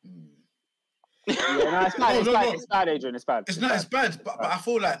 It's bad, Adrian. It's bad. It's bad, but I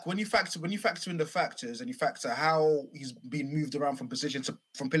feel like when you factor in the factors and you factor how he's been moved around from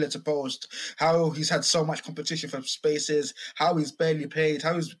pillar to post, how he's had so much competition for spaces, how he's barely played,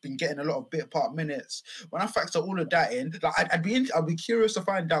 how he's been getting a lot of bit part minutes. When I factor all of that in, like I'd be curious to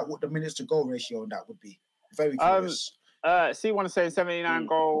find out what the minutes to goal ratio on that would be. Very curious. C1 is saying 79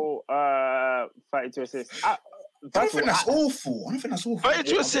 goal, 32 assists. I don't think that's awful.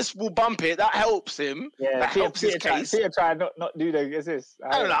 32 assists will bump it. That helps him. Yeah, that helps his case. Peter tried not do the assists.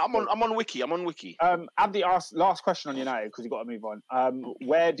 I don't know. I'm on Wiki. Abdi asked last question on United because you got to move on.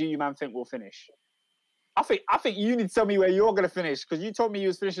 Where do you man think we'll finish? I think you need to tell me where you're going to finish, because you told me you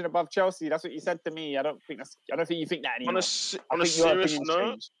was finishing above Chelsea. That's what you said to me. I don't think you think that anymore.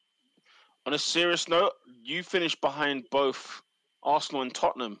 On a serious note, you finished behind both Arsenal and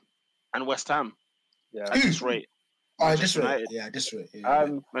Tottenham and West Ham. Yeah, at this rate. This rate. Yeah, this rate. Yeah.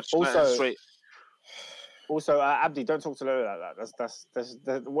 Also, Abdi, don't talk to Lola like that. That's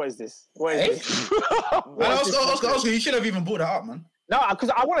what is this? What is this? Oscar, you should have even brought that up, man. No, because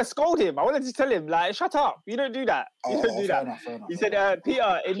I want to scold him. I wanted to tell him, like, shut up. You don't do that. You don't do that. Fair He said,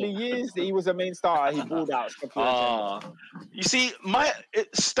 Peter, in the years that he was a main starter, he balled out. You see,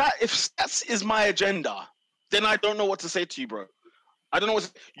 if stats is my agenda, then I don't know what to say to you, bro. I don't know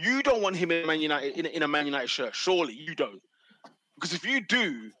you don't want him in Man United in a Man United shirt. Surely you don't, because if you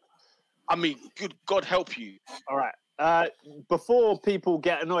do, I mean, good God help you. All right. Before people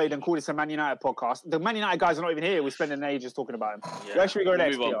get annoyed and call this a Man United podcast, the Man United guys are not even here. We're spending ages talking about him. Yeah. Where should we go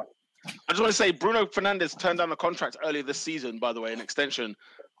next, Peter? I just want to say Bruno Fernandes turned down a contract earlier this season, by the way, an extension.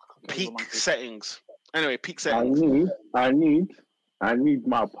 Peak settings. Anyway, peak settings. I need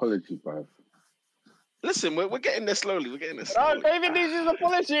my apology, bro. Listen, we're getting there slowly. Oh, David needs his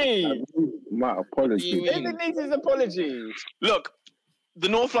apology. My apology. David needs his apology. Look, the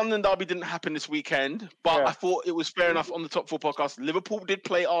North London derby didn't happen this weekend, but I thought it was fair enough on the Top 4 podcast. Liverpool did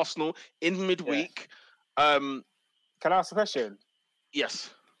play Arsenal in midweek. Yeah. Can I ask a question?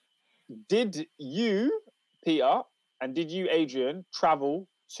 Yes. Did you, Peter, and did you, Adrian, travel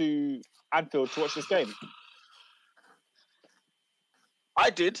to Anfield to watch this game?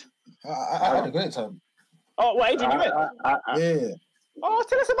 I did. I had a great time. Oh, well, Adrian, you went? Yeah. Oh,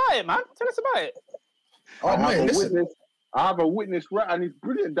 tell us about it, man. Tell us about it. Oh, man, listen. I have a witness, right? And it's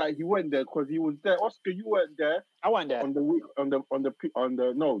brilliant that he went there because he was there. Oscar, you weren't there. I went there on the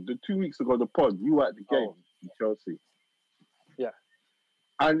 2 weeks ago. The pod, you were at the game in Chelsea. Yeah,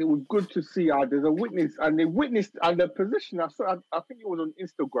 and it was good to see. There's a witness, and they witnessed and the position. I think it was on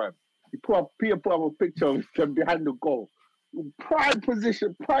Instagram. Peter put up a picture of him behind the goal. Prime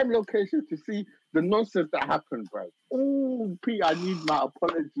position, prime location to see the nonsense that happened, bro. Oh, Pete, I need my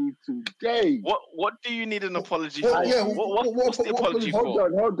apology today. What do you need an apology for? What's the apology for?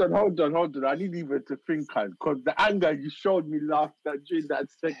 Hold on. I need even to think, because the anger you showed me during that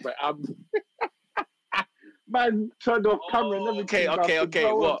segment, man turned off camera and everything.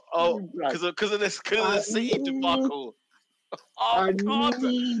 Okay. What? Oh, because of this City debacle. I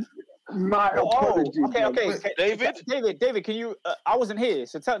need my apology. Okay. David, can you? I wasn't here,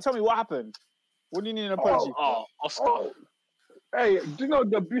 so tell me what happened. What do you need an apology for? Oscar. Hey, do you know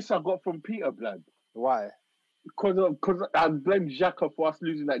the abuse I got from Peter, blood? Why? Because I blamed Xhaka for us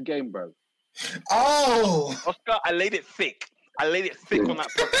losing that game, bro. Oh, Oscar, I laid it thick on that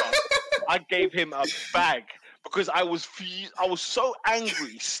podcast. I gave him a bag because I was so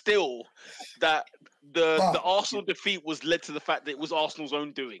angry still that the Arsenal defeat was led to the fact that it was Arsenal's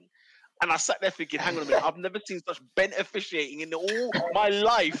own doing. And I sat there thinking, hang on a minute, I've never seen such bent officiating in all my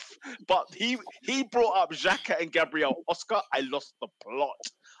life. But he brought up Xhaka and Gabriel. Oscar, I lost the plot.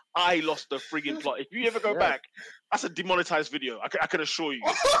 I lost the frigging plot. If you ever go back, that's a demonetized video. I can assure you.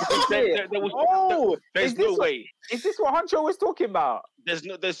 There's no way. Is this what Huncho was talking about? There's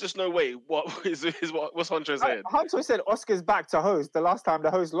just no way. What's Huncho saying? Huncho said Oscar's back to host the last time the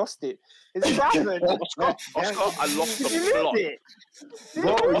host lost it. Is this what happened? Oscar, I lost the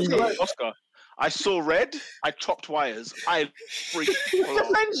plot. Oscar, I saw red. I chopped wires. I freaked.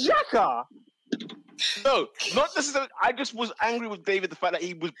 Defend Xhaka. No, not necessarily. I just was angry with David the fact that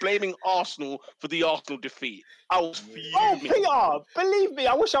he was blaming Arsenal for the Arsenal defeat. I was fuming. Oh, Peter, believe me,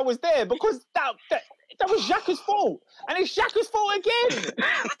 I wish I was there because that was Xhaka's fault, and it's Xhaka's fault again.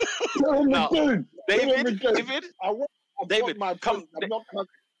 Now, David, come.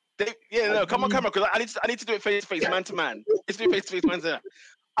 Come on camera because I need to do it face to face, man to man. Let's do it face to face, man to man.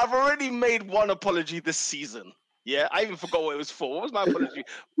 I've already made one apology this season. Yeah, I even forgot what it was for. What was my apology?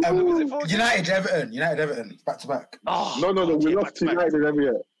 What was it for? United Everton, back to back. Oh, no, we lost to United every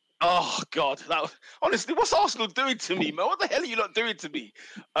year. Oh God, honestly, what's Arsenal doing to me, man? What the hell are you not doing to me?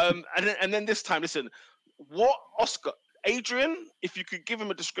 And then this time, listen, what Oscar, Adrian, if you could give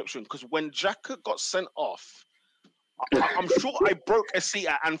him a description, because when Xhaka got sent off, I'm sure I broke a seat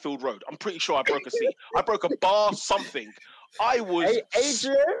at Anfield Road. I'm pretty sure I broke a seat. I broke a bar, something. I was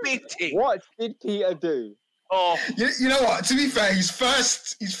spitting. What did Peter do? Oh, you know what? To be fair, his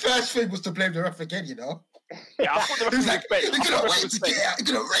first thing was to blame the ref again. You know. Yeah, I thought the ref was like, he couldn't wait to get out. He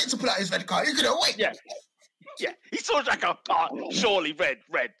couldn't wait to pull out his red card. He couldn't wait. Yeah. He saw Xhaka. Surely red.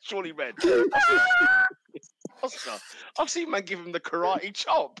 Oscar, I've seen man give him the karate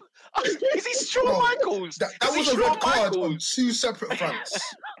chop. Is he Shawn Michaels? That was a red card on two separate fronts.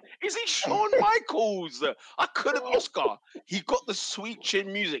 Is he Shawn Michaels? I couldn't, Oscar. He got the sweet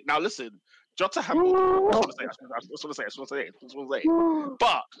chin music. Now listen, Jota handballed. I just want to say.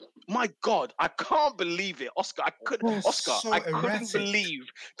 But my God, I can't believe it, Oscar. I couldn't believe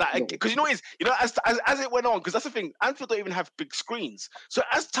that because you know what it is. You know, as it went on, because that's the thing. Anfield don't even have big screens. So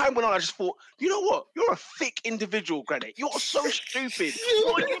as time went on, I just thought, you know what? You're a thick individual, Granit. You're so stupid.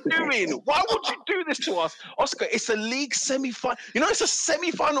 What are you doing? Why would you do this to us, Oscar? It's a league semi-final. You know, it's a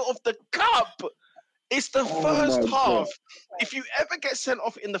semi-final of the cup. It's the first half. God. If you ever get sent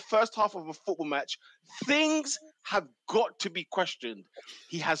off in the first half of a football match, things have got to be questioned.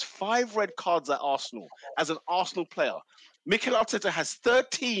 He has 5 red cards at Arsenal as an Arsenal player. Mikel Arteta has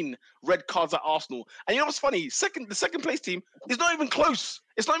 13 red cards at Arsenal. And you know what's funny? The second place team is not even close.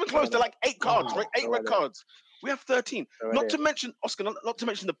 It's not even close. They're like 8 cards, right? 8 red cards. We have 13. Not to mention, Oscar, not to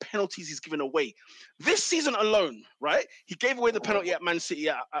mention the penalties he's given away. This season alone, right? He gave away the penalty at Man City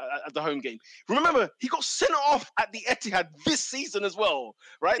at the home game. Remember, he got sent off at the Etihad this season as well,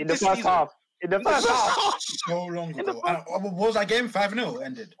 right? In the first half. So long ago. What was that game? 5-0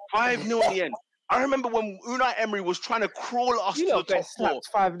 ended. 5-0 in the end. I remember when Unai Emery was trying to crawl us to the top 4.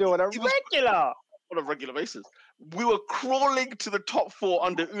 5-0 on a regular basis. We were crawling to the top 4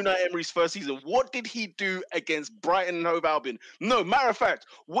 under Unai Emery's first season. What did he do against Brighton and Hove Albion? No, matter of fact,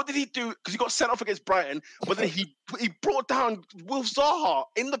 what did he do? Because he got sent off against Brighton, but then he brought down Wilf Zaha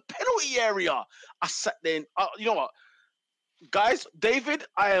in the penalty area. I sat there and, you know what? Guys, David,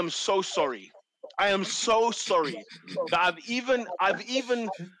 I am so sorry. I am so sorry that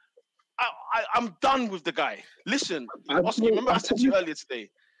I'm done with the guy. Listen, Oscar, remember I said to you earlier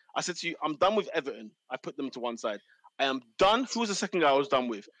today, I said to you, I'm done with Everton. I put them to one side. I am done. Who was the second guy I was done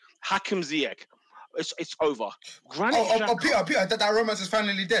with? Hakim Ziyech. It's over. Peter, that romance is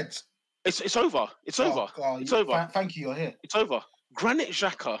finally dead. It's over. It's over. God, it's over. Thank you, you're here. It's over. Granit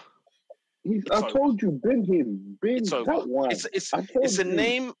Xhaka. I told you, bring him. Bring that one. It's a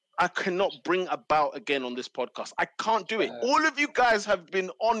name I cannot bring about again on this podcast. I can't do it. All of you guys have been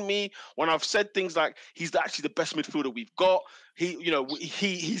on me when I've said things like he's actually the best midfielder we've got. He's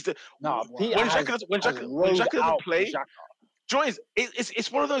the when Xhaka doesn't play. Joyce,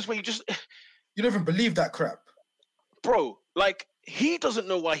 it's one of those where you don't even believe that crap, bro. Like he doesn't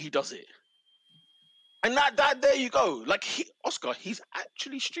know why he does it, and that there you go. Like Oscar, he's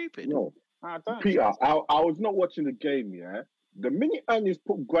actually stupid. No, Peter, I was not watching the game. Yeah. The minute Ernest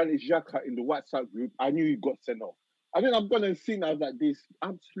put Granit Xhaka in the WhatsApp group, I knew he got sent off. I think I've gone and seen. I was like, this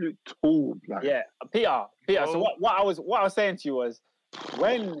absolute tool. Like. Yeah, Peter. So what I was saying to you was,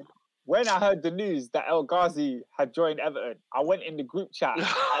 when I heard the news that El Ghazi had joined Everton, I went in the group chat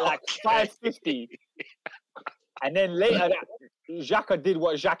at like 5:50, and then later Xhaka did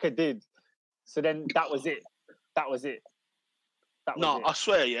what Xhaka did. So then that was it. I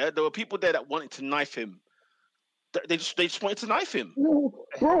swear, yeah, there were people there that wanted to knife him. They just wanted to knife him. No,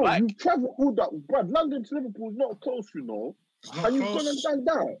 bro, you travel all that. Bro, London to Liverpool is not close, you know. And you've gone and done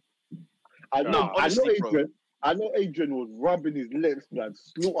that. I know Adrian was rubbing his lips, man.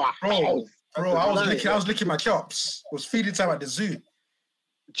 Bro, I was licking my chops. I was feeding time at the zoo.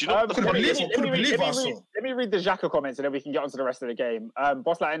 Do you know let me read the Xhaka comments and then we can get on to the rest of the game.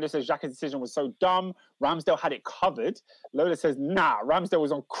 Boss Like Endo says Xhaka's decision was so dumb. Ramsdale had it covered. Lola says, nah, Ramsdale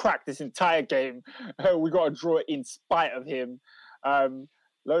was on crack this entire game. We got to draw it in spite of him.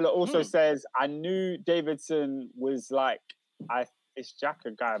 Lola also says, I knew Davidson was like, it's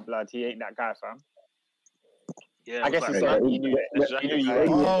Xhaka guy, blood. He ain't that guy, fam. Yeah, I guess it's like you knew it.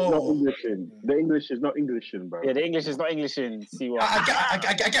 The English is not English, bro. Yeah, the English is not English in CY.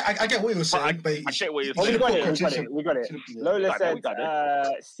 I get what you're saying, but I get what you're saying. We got it. Lola said,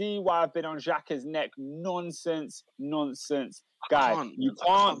 see why I've been on Xhaka's neck. Nonsense. Guy, you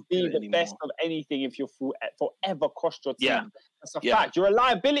can't be the best of anything if you're forever cost your team. Yeah. That's a fact. You're a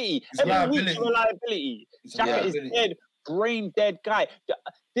liability. Every week you're a liability. Xhaka is dead, brain dead guy.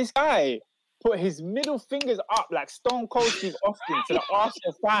 This guy put his middle fingers up like Stone Cold Steve Austin to the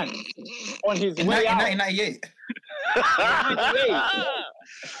Arsenal fans on his way out. In 1998.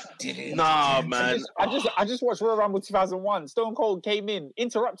 Nah, man. I just watched Royal Rumble 2001. Stone Cold came in,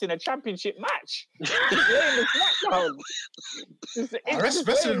 interrupting a championship match.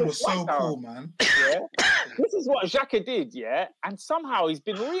 Wrestling was so cool, man. Yeah. This is what Xhaka did, yeah? And somehow he's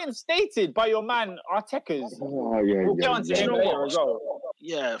been reinstated by your man, Artekas. We'll get on to him later as well.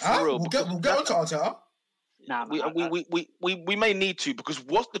 Yeah, for real. We'll get onto Arteta. Nah, we may need to, because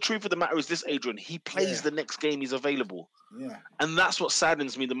what's the truth of the matter is this, Adrian. He plays the next game he's available. Yeah. And that's what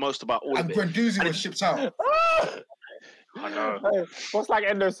saddens me the most about all of it. And Guendouzi was shipped out. I know. Hey, what's like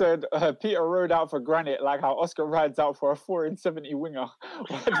Endo said, Peter rode out for Granit like how Oscar rides out for a 4 in 70 winger.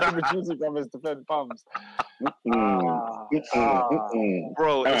 Why did the Juicy Brothers defend Pums?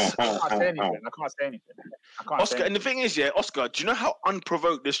 Bro, I can't say anything. Oscar, and the thing is, Oscar, do you know how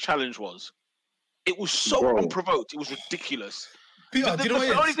unprovoked this challenge was? It was so unprovoked. It was ridiculous. Peter,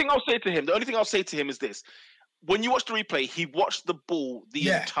 The only thing I'll say to him is this. When you watch the replay, he watched the ball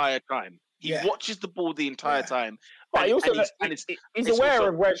the entire time. He watches the ball the entire time. But he also he's aware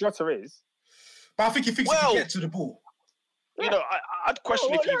of where Jota is. But I think he thinks he can get to the ball. You know, I'd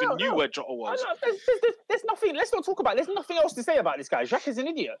question if he even knew where Jota was. There's nothing. Let's not talk about. There's nothing else to say about this guy. Xhaka is an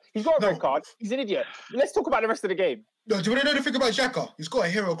idiot. He's got a red card. He's an idiot. Let's talk about the rest of the game. No, do you want to know the thing about Xhaka? He's got a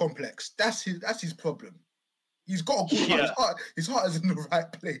hero complex. That's his problem. He's got a good heart. His heart is in the right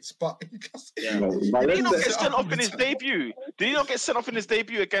place, but he just... Did he not get sent off in his debut? Did he not get sent off in his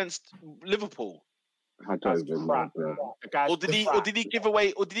debut against Liverpool? I don't know. Or did he give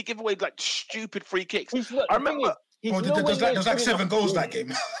away like stupid free kicks? I remember. There's like 7 goals that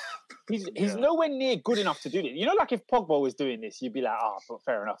game. He's nowhere near good enough to do this. You know, like if Pogba was doing this, you'd be like, but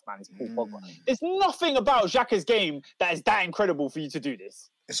fair enough, man. It's Paul Pogba. There's nothing about Xhaka's game that is that incredible for you to do this.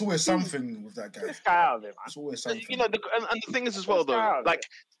 It's always something with that guy. This guy out there, man. It's always something. You know, and the thing is as well, though, like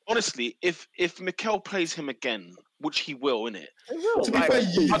honestly, if Mikel plays him again, which he will, innit? He will. To be fair,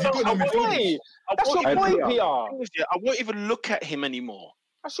 that's your boy, PR. I won't even look at him anymore.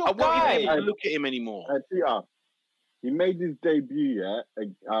 That's your guy. I won't even look at him anymore. PR. He made his debut,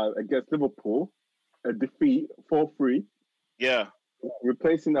 against Liverpool, a defeat 4-3. Yeah.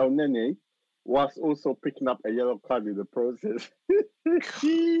 Replacing El Nene, whilst also picking up a yellow card in the process.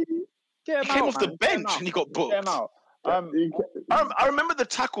 He came off the bench and he got booked. I remember the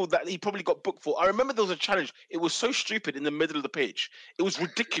tackle that he probably got booked for. I remember there was a challenge. It was so stupid in the middle of the pitch. It was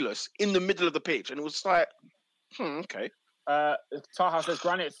ridiculous in the middle of the pitch. And it was like, okay. Taha says,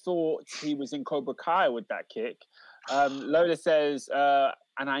 Granit thought he was in Cobra Kai with that kick. Lola says,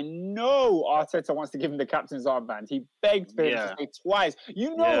 and I know Arteta wants to give him the captain's armband. He begged for him to say twice.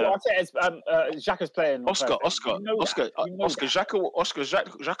 You know Arteta's Xhaka's playing. Oscar, Xhaka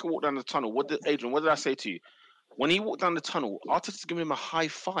walked down the tunnel. What did I say to you? When he walked down the tunnel, Arteta's giving him a high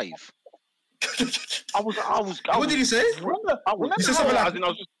five. What did he say? Remember he said something like,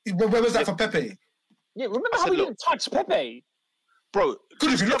 where was that for Pepe? Yeah, remember how he didn't touch Pepe? Bro,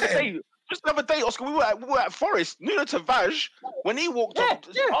 just the other day, Oscar, we were at Forest. Nuno Tavares, when he walked up,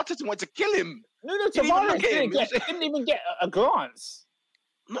 Arteta wanted to kill him. Nuno Tavares didn't even get a glance.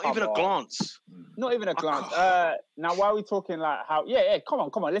 Not even a glance. Not even a glance. Now, why are we talking like how... Yeah, come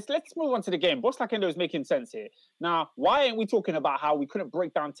on. Let's move on to the game. Boss Lakendo is making sense here. Now, why ain't we talking about how we couldn't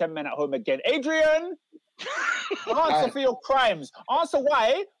break down 10 men at home again? Adrian! Answer for your crimes. Answer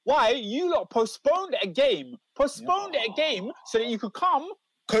why you lot postponed a game. Postponed a game so that you could come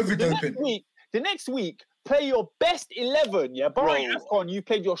the next week, play your best 11. Yeah, barring AFCON, you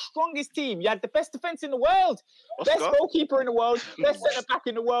played your strongest team. You had the best defense in the world, best goalkeeper in the world, best centre back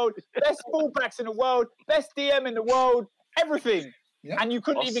in the world, best fullbacks in the world, best DM in the world, everything. Yep. And you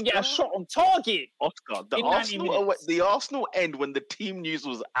couldn't even get a shot on target. Oscar, the Arsenal end when the team news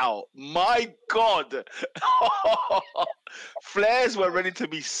was out. My God. Flares were ready to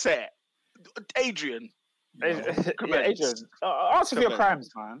be set. Adrian. Adrian, answer for your crimes,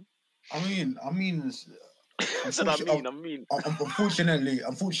 man. I mean.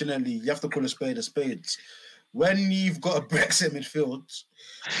 Unfortunately, you have to call a spade a spade. When you've got a Brexit midfield,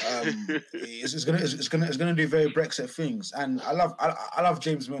 it's gonna do very Brexit things. And I love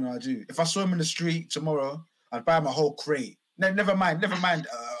James Milner. I do. If I saw him in the street tomorrow, I'd buy him a whole crate. Never mind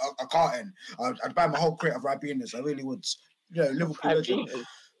a carton. I'd buy him a whole crate of Ribeinas. I really would. You know, Liverpool legend.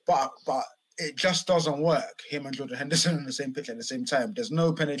 But it just doesn't work. Him and Jordan Henderson on the same pitch at the same time. There's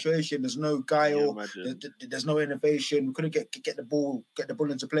no penetration. There's no guile. There's no innovation. We couldn't get the ball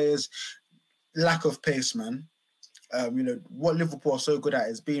into players. Lack of pace, man. You know what Liverpool are so good at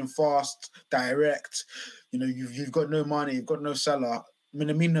is being fast, direct. You know you've got no Mane, you've got no Salah.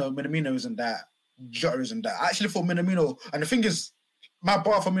 Minamino isn't that. Jota isn't that. I actually thought Minamino, and the thing is, my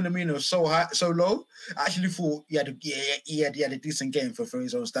bar for Minamino is so high, so low. I actually thought he had a decent game for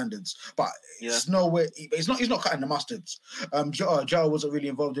his own standards, but it's no way. He's not cutting the mustards. Jota wasn't really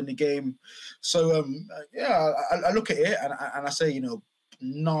involved in the game, so I look at it and I say, you know,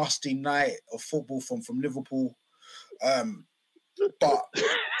 nasty night of football from Liverpool, but.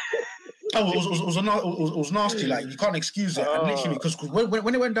 It was nasty. Like you can't excuse it. And literally, because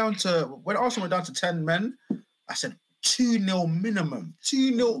when Arsenal went down to 10 men, I said 2-0 minimum.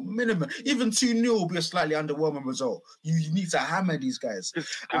 2-0 minimum. Even 2-0 will be a slightly underwhelming result. You need to hammer these guys.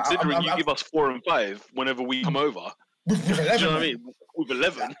 Considering you give us 4 and 5 whenever we come over. Do you know what I mean? with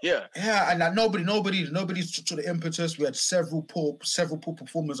 11. Yeah, and like nobody's to the impetus. We had several poor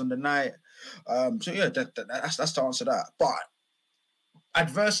performers on the night. So yeah, that's to answer that. But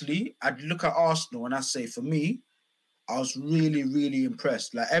adversely, I'd look at Arsenal and I say, for me, I was really, really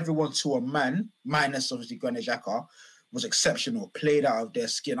impressed. Like everyone to a man, minus obviously Granit Xhaka, was exceptional, played out of their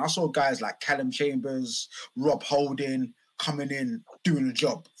skin. I saw guys like Callum Chambers, Rob Holding coming in, doing the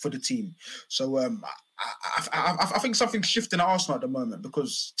job for the team. So I think something's shifting at Arsenal at the moment,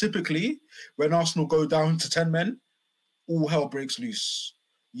 because typically when Arsenal go down to 10 men, all hell breaks loose.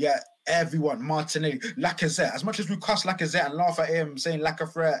 Yeah, everyone, Martinelli, Lacazette, as much as we cuss Lacazette and laugh at him, saying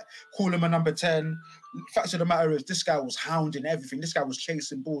Lacazette, call him a number 10, fact of the matter is this guy was hounding everything. This guy was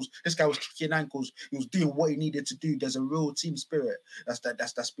chasing balls. This guy was kicking ankles. He was doing what he needed to do. There's a real team spirit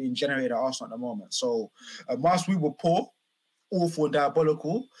that's being generated at Arsenal at the moment. So whilst we were poor, awful and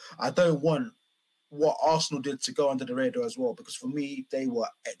diabolical, I don't want what Arsenal did to go under the radar as well, because for me, they were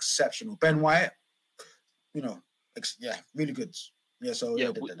exceptional. Ben White, really good. Yeah, so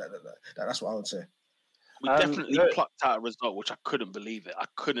that's what I would say. We definitely plucked out a result, which I couldn't believe it. I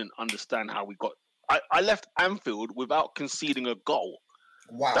couldn't understand how we got. I left Anfield without conceding a goal.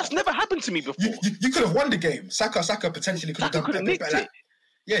 Wow, that's never happened to me before. You could have won the game. Saka potentially could have done a bit better.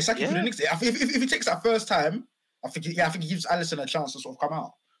 Yeah, Saka could have nicked it. If he takes that first time, I think he gives Alisson a chance to sort of come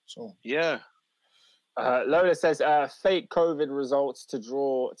out. So yeah. Lola says, fake COVID results to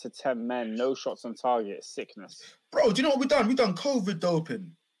draw to 10 men, no shots on target, sickness. Bro, do you know what we've done? We've done COVID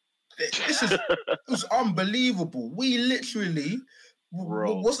doping. It was unbelievable. We literally,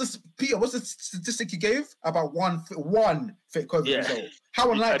 what's the statistic you gave? About one fake COVID result.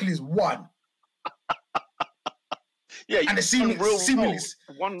 How unlikely is one? Yeah, and it seemingly, all 10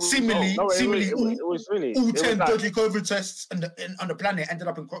 dodgy COVID tests on the planet ended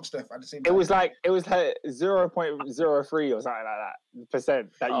up in Crocksteth at the same time. It was like 0.03 or something like that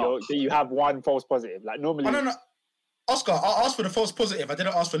percent that you have one false positive. Like normally, no. Oscar, I asked for the false positive. I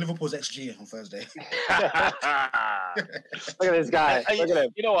didn't ask for Liverpool's XG on Thursday. Look at this guy. Look at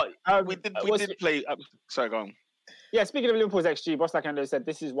him. You know what? We did play. Sorry, go on. Yeah, speaking of Liverpool's XG, Boss Lacando said,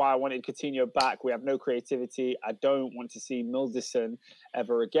 this is why I wanted Coutinho back. We have no creativity. I don't want to see Milderson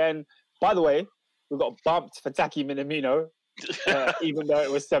ever again. By the way, we got bumped for Taki Minamino, even though it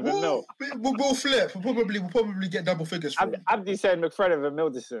was 7-0. We'll flip. We'll probably get double figures for him. Abdi said McFred over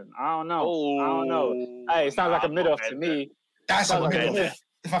Milderson. I don't know. Hey, it sounds like a mid-off to me. That's a mid-off.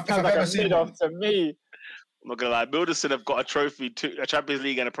 If I've ever seen one. To me. I'm not gonna lie, Milderson have got a trophy, a Champions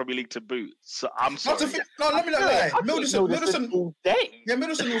League and a Premier League to boot. So I'm sorry. Let me not lie. Milderson all day. Yeah,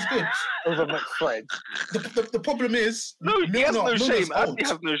 Milderson was good over McFred. The problem is, he has no shame. Abdi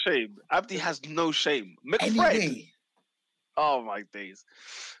has no shame. Abdi has no shame. McFred. Oh my days.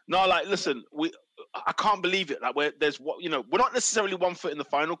 No, like listen, I can't believe it. Like we're not necessarily 1 foot in the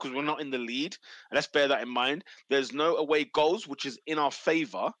final because we're not in the lead, and let's bear that in mind. There's no away goals, which is in our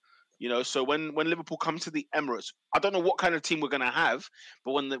favour. So when Liverpool come to the Emirates, I don't know what kind of team we're going to have,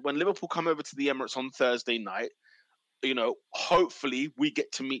 but when Liverpool come over to the Emirates on Thursday night, hopefully we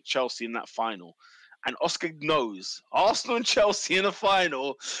get to meet Chelsea in that final. And Oscar knows Arsenal and Chelsea in a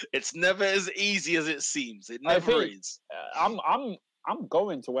final, it's never as easy as it seems. It never is. I'm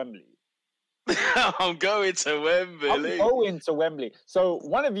going to Wembley. I'm going to Wembley. So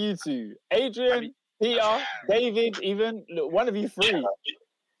one of you two, Adrian, Peter, David, even one of you three.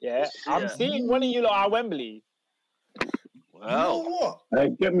 Yeah, I'm seeing one of you lot at Wembley. Well, you know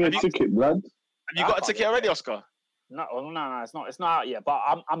what? Get me a ticket, blood. Have you got a ticket already, Oscar? No, it's not out yet. But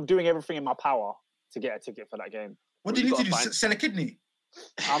I'm doing everything in my power to get a ticket for that game. What do you need to do? Sell a kidney?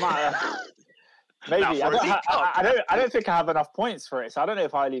 I might. Maybe I don't think I have enough points for it, so I don't know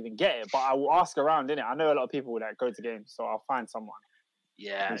if I'll even get it. But I will ask around, innit? I know a lot of people that go to games, so I'll find someone.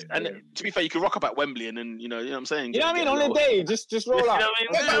 Yeah, and to be fair, you can rock up at Wembley, and then you know what I'm saying. You know what I mean? On the day, just roll up.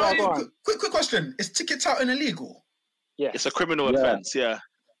 Quick question: is ticket touting illegal? Yeah, it's a criminal offence. Yeah,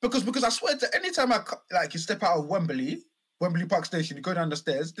 because I swear that anytime you step out of Wembley Park Station, you go down the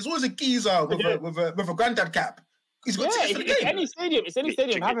stairs. There's always a geezer with a granddad cap. He's got tickets for the game. It's any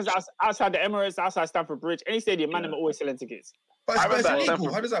stadium. It happens outside the Emirates, outside Stamford Bridge. Any stadium, man, are always selling tickets. But it's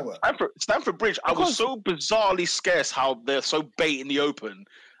illegal. How does that work? Stamford Bridge, I was so bizarrely scarce how they're so bait in the open,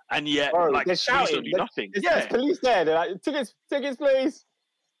 and yet they're shouting. Do nothing. There's police there. They're like, tickets, please.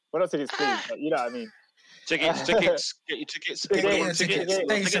 Well, not tickets, please, but you know what I mean. Tickets. Get your tickets.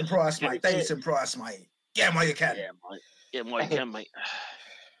 Decent price, mate. Decent price, mate. Get them while you can. Yeah, while you can, mate.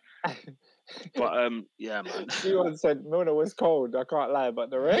 But yeah, man. Someone said Milner was cold. I can't lie, but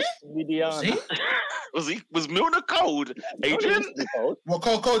the rest, mediana. Was Milner cold? Adrian? Well,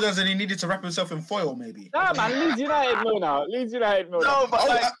 cold as in he needed to wrap himself in foil, maybe. Nah, man, Leeds United Milner. No,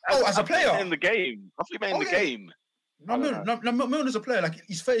 but as a player in the game. I think in the game. No, Milner's a player. Like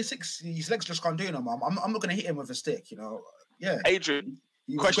he's 36, his legs just can't do it no more. I'm not gonna hit him with a stick, you know. Yeah. Adrian,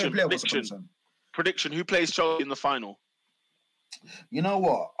 question, prediction. Who plays Chelsea in the final? You know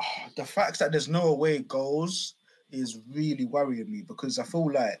what? The fact that there's no away goals is really worrying me because I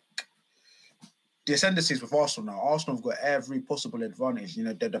feel like the ascendancies with Arsenal now. Arsenal have got every possible advantage. You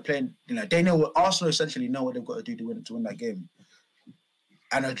know, they're playing. You know, they know what Arsenal essentially know what they've got to do to win that game.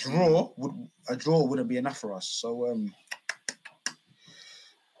 And a draw wouldn't be enough for us. So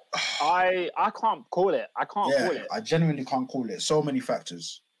I can't call it. Call it. I genuinely can't call it. So many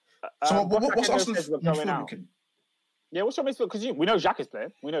factors. So what's Arsenal's midfield looking? Yeah, what's your midfield? Because we know Xhaka is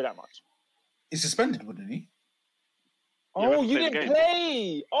playing. We know that much. He's suspended, wouldn't he? Oh, you didn't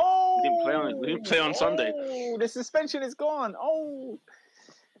play. Oh, we didn't play on Sunday. Oh, the suspension is gone. Oh.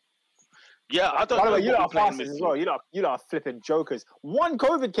 Yeah, I don't know. By the way, you lot are fastest as well. You lot are flipping jokers. One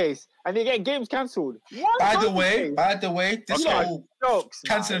COVID case and they get games cancelled. By the way, this whole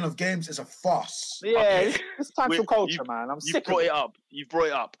cancelling of games is a farce. Yeah, okay. It's cancel culture, man. I'm sick of it. You've brought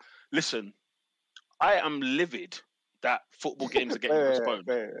it up. Listen, I am livid that football games are getting postponed.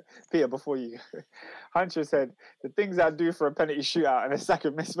 Peter, before you go, Hunter said, the things I do for a penalty shootout and a sack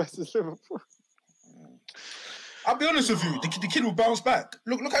of miss versus Liverpool. I'll be honest with you, the kid will bounce back.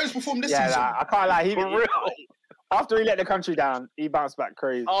 Look how he's performed this season. Nah, I can't lie. After he let the country down, he bounced back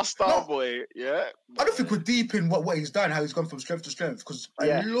crazy. Our star boy, yeah. I don't think we're deep in what he's done, how he's gone from strength to strength, because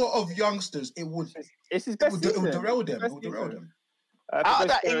a lot of youngsters, it's his best season. It would derail them. Out of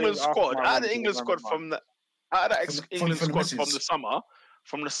that England squad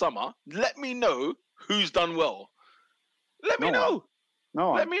from the summer, let me know who's done well. Let me know.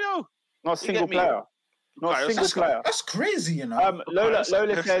 Not a single player. Not a single player. That's crazy, you know. Lola says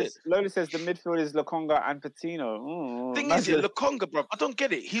the midfield is Lokonga and Patino. Thing is, Lokonga, bro, I don't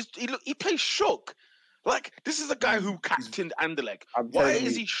get it. He plays shook. Like, this is a guy who captained Anderlecht. Why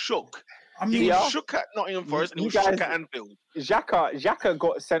is he shook? I mean, he was shook at Nottingham Forest and he was shook at Anfield. Xhaka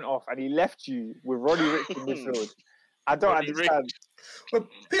got sent off and he left you with Roddy Rich in midfield. I don't understand. But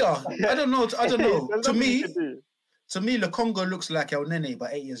Peter, I don't know. To me, Lokonga looks like El Nene,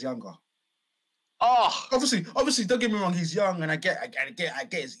 but 8 years younger. Oh, obviously, don't get me wrong. He's young, and I get.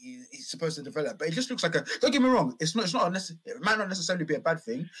 He's supposed to develop, but it just looks like a. Don't get me wrong. It might not necessarily be a bad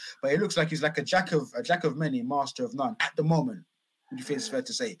thing, but it looks like he's like a jack of many, master of none at the moment. Would you think it's fair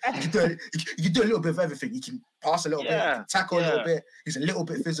to say? He can do a little bit of everything. He can pass a little bit, he can tackle a little bit. He's a little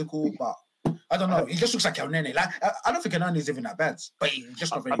bit physical, but I don't know. He just looks like El Nene. Like I don't think El Nene is even that bad, but he's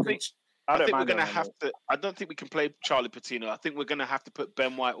just not very good. I think we're gonna have to. I don't think we can play Charlie Patino. I think we're gonna have to put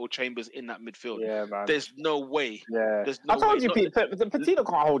Ben White or Chambers in that midfield. Yeah, man. There's no way. Yeah. I told you, Patino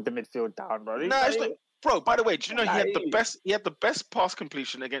can't hold the midfield down, bro. No, it's like, bro. By the way, do you know he had the best pass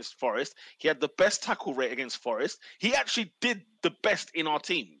completion against Forest. He had the best tackle rate against Forest. He actually did the best in our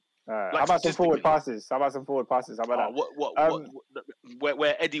team. How about some forward passes? How about that?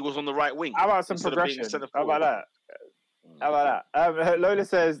 Where Eddie was on the right wing? How about some progression? How about that? Lola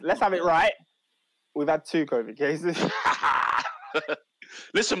says, let's have it right. We've had 2 COVID cases.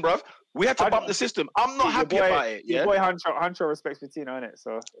 Listen, bruv, we had to bump the system. I'm not happy about it. Your boy Huncho respects Patino, innit?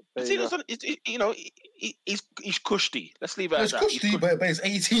 So Patino's he's cushy. Let's leave it at that. He's cushy, but he's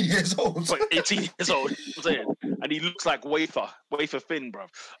 18 years old. 18 years old, I'm saying. And he looks like wafer thin, bruv.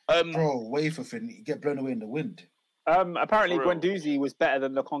 Bro, wafer thin, you get blown away in the wind. Apparently, Guendouzi was better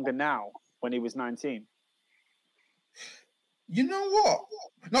than Lokonga now when he was 19. You know what?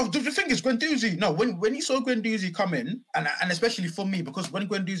 No, the thing is, Guendouzi. No, when you saw Guendouzi come in, and especially for me, because when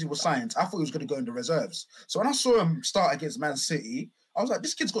Guendouzi was signed, I thought he was going to go in the reserves. So when I saw him start against Man City, I was like,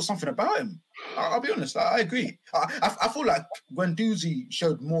 this kid's got something about him. I'll be honest, I agree. I feel like Guendouzi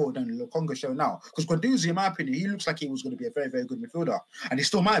showed more than Lokonga show now. Because Guendouzi, in my opinion, he looks like he was going to be a very, very good midfielder, and he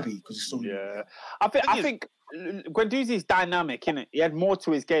still might be because he's still. Yeah, I think Guendouzi's dynamic, innit? He had more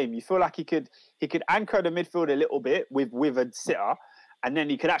to his game. You feel like he could anchor the midfield a little bit with a sitter, and then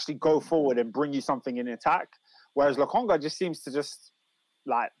he could actually go forward and bring you something in attack. Whereas Lokonga just seems to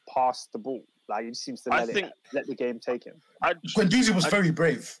like pass the ball. Like he just seems to let the game take him. Guendouzi was very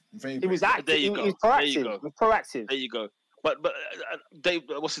brave. He was active. There you go. He was proactive. There you go. But Dave,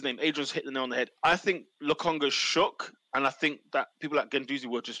 what's his name? Adrian's hit the nail on the head. I think Lokonga shook, and I think that people like Guendouzi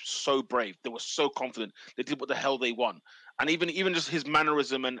were just so brave. They were so confident. They did what the hell they want. And even just his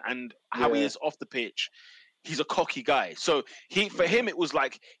mannerism and how he is off the pitch, he's a cocky guy. So for him it was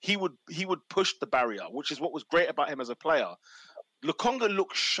like he would push the barrier, which is what was great about him as a player. Lokonga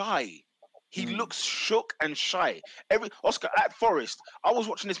looked shy. He looks shook and shy. Oscar at Forest, I was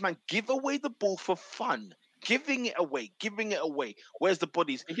watching this man give away the ball for fun, giving it away. Where's the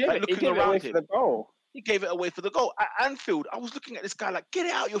bodies? He gave Like, it, looking he gave it around away him. for the goal. He gave it away for the goal. At Anfield, I was looking at this guy like, get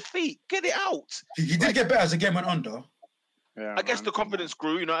it out your feet, get it out. He did get better as the game went on, though. Yeah, I guess the confidence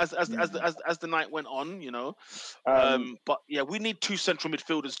grew, as the night went on, But yeah, we need 2 central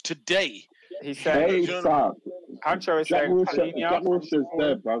midfielders today. He said, Ancho is saying, Jack Wilshere's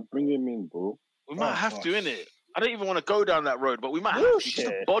there, bro. Bring him in, bro. We might have to, innit? I don't even want to go down that road, but we might have to. Just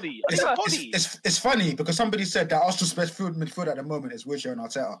a body. It's funny because somebody said that Arsenal's best midfield at the moment is Wilshere and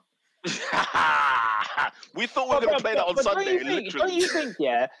Arteta. We thought we were going to play that on Sunday. Don't you think,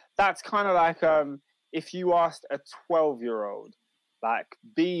 that's kind of like if you asked a 12-year-old, like,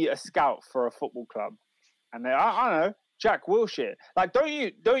 be a scout for a football club, and they, I don't know, Jack Wilshere. Like,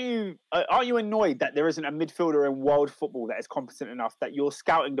 aren't you annoyed that there isn't a midfielder in world football that is competent enough that your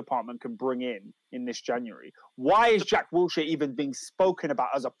scouting department can bring in this January? Why is Jack Wilshere even being spoken about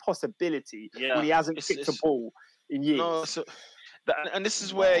as a possibility when he hasn't kicked a ball in years? No, and this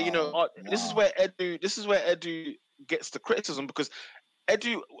is where this is where Edu gets the criticism, because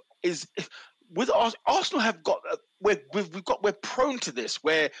Edu is with Arsenal have got we're prone to this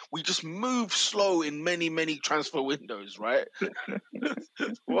where we just move slow in many transfer windows, right?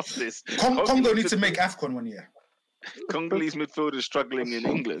 What's this? Congo needs to make AFCON one year. Congolese midfielders struggling in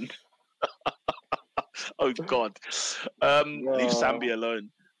England. Oh God! Leave Zambia alone.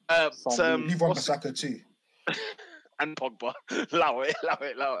 Leave Wan-Bissaka too. And Pogba. Allow it.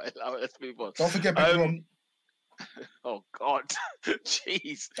 Let's move on. Don't forget oh God,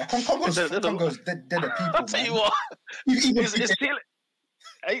 jeez. Congo's dead people. I'll tell you what.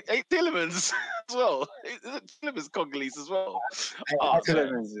 Eight Tielemans as well. Tielemans Congolese as well.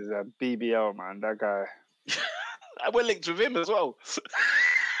 Tielemans is a BBL, man. That guy. We're linked with him as well.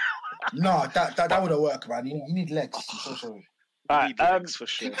 No, that wouldn't work, man. You need legs. I'm so sorry. Legs for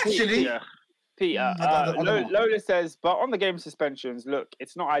sure. Actually, Peter, Lola says, but on the game suspensions, look,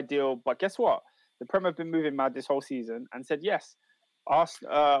 it's not ideal, but guess what? The Prem have been moving mad this whole season and said yes.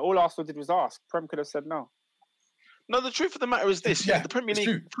 All Arsenal did was ask. Prem could have said no. No, the truth of the matter is this: the Premier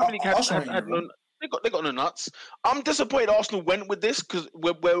League had no. They got no nuts. I'm disappointed Arsenal went with this because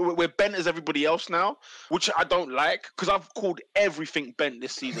we're bent as everybody else now, which I don't like because I've called everything bent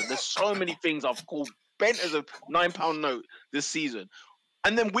this season. There's so many things I've called bent as a £9 note this season,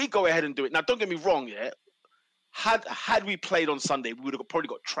 and then we go ahead and do it. Now, don't get me wrong, Had we played on Sunday, we would have probably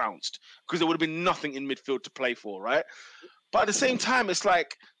got trounced because there would have been nothing in midfield to play for, right? But at the same time, it's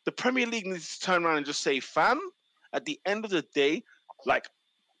like the Premier League needs to turn around and just say, fam, at the end of the day, like,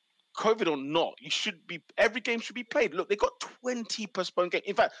 COVID or not, every game should be played. Look, they got 20 postponed games.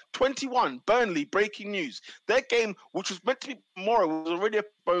 In fact, 21. Burnley, breaking news. Their game, which was meant to be tomorrow, was already a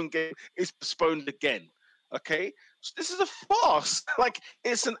postponed game, is postponed again. Okay? So this is a farce. Like,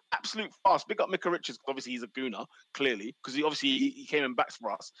 it's an absolute farce. Big up Micah Richards, because obviously he's a gooner, clearly, because he came and backs for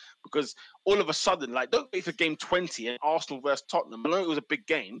us. Because all of a sudden, like, don't wait for game 20 and Arsenal versus Tottenham. I know it was a big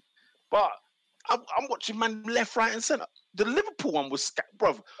game, but I'm watching man left, right, and centre. The Liverpool one was,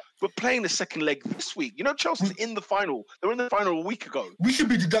 bruv, we're playing the second leg this week. You know, Chelsea's in the final. They were in the final a week ago. We should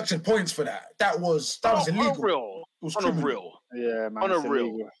be deducting points for that. That was illegal. Unreal. It was unreal. Yeah, man.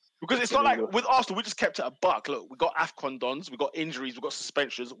 Unreal. Because it's not like with Arsenal, we just kept it a buck. Look, we got AFCON dons, we got injuries, we got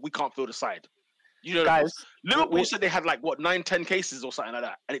suspensions. We can't fill the side. You know, guys, Liverpool said they had 9-10 cases or something like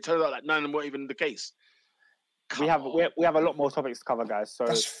that, and it turns out like 9 of them weren't even the case. We have a lot more topics to cover, guys. So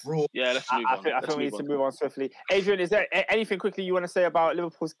that's fraud. Yeah, let's move on. I think we need to move on swiftly. Adrian, is there anything quickly you want to say about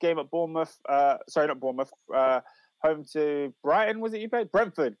Liverpool's game at Bournemouth? Sorry, not Bournemouth. Home to Brighton, was it you played?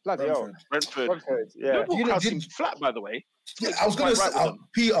 Brentford. Bloody hell. Brentford. Yeah. Liverpool crowd seems flat, by the way. Yeah, I was going to say,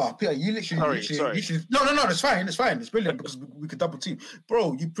 Peter, you literally. No, it's fine. It's brilliant because we could double team.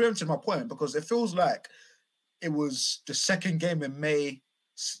 Bro, you preempted my point because it feels like it was the second game in May.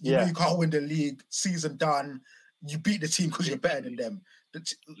 You know you can't win the league, season done. You beat the team because you're better than them.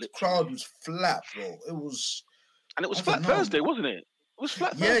 The crowd was flat, bro. It was... And it was flat Thursday, wasn't it? It was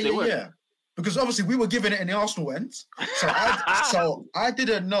flat Thursday, yeah. Because obviously we were giving it in the Arsenal end. So I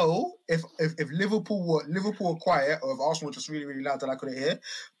didn't know if Liverpool were quiet or if Arsenal were just really, really loud that I couldn't hear.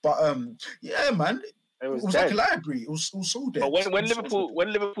 But yeah, man. It was like a library. It was so dead. But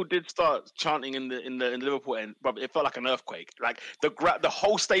when Liverpool did start chanting in the Liverpool end, it felt like an earthquake. Like the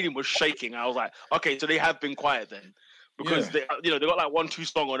whole stadium was shaking. I was like, okay, so they have been quiet then, because they got like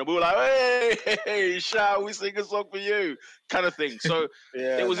 1-2 song on, and we were like, hey, shall we sing a song for you? kind of thing. So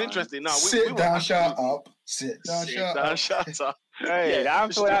it was interesting. Now sit down, shut up. Sit down, shut up. Hey, the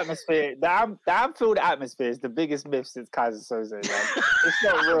Anfield atmosphere. The Anfield atmosphere is the biggest myth since Kaiser Soze. Man. It's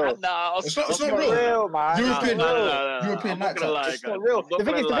not real. No, it's not real, man. European nightclub. It's not real.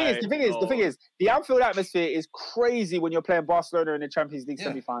 The thing is, the Anfield atmosphere is crazy when you're playing Barcelona in the Champions League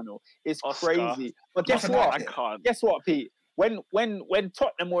semi-final. It's crazy. But guess what? Guess what, Pete? When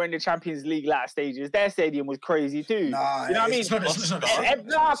Tottenham were in the Champions League latter stages, their stadium was crazy too. Nah, you know what I mean?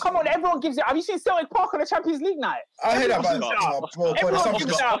 Nah, come on, everyone gives it. Have you seen Celtic Park on the Champions League night? I hear that, bro.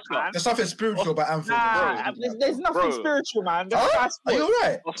 There's something spiritual about Anfield. Nah, there's nothing spiritual, man. Are you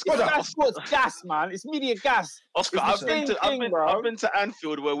right? It's sports gas, man. It's media gas. Oscar, I've been to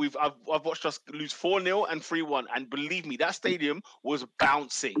Anfield where I've watched us lose 4-0 and 3-1, and believe me, that stadium was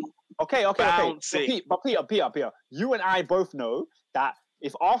bouncing. Okay. But Peter, you and I both know that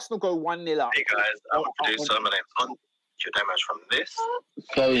if Arsenal go 1-0 up... Hey guys, I'm a producer. My name's Hunt. Your damage from this.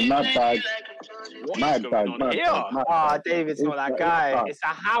 Sorry, my bad. Ah, David's not that guy. It's a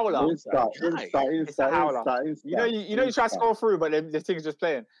howler. It's a howler. You know you try to scroll through, but the thing's just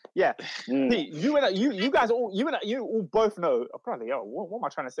playing. Yeah. Pete, you guys all both know. Oh, probably, what am I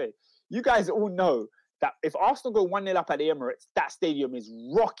trying to say? You guys all know that if Arsenal go 1-0 up at the Emirates, that stadium is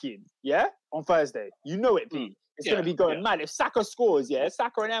rocking, on Thursday. You know it, Pete. It's going to be going mad. If Saka scores,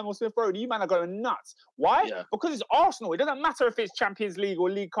 Saka and Emil Smith-Rowe, you man are going nuts. Why? Yeah. Because it's Arsenal. It doesn't matter if it's Champions League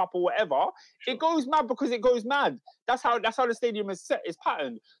or League Cup or whatever. Sure. It goes mad because it goes mad. That's how the stadium is set, is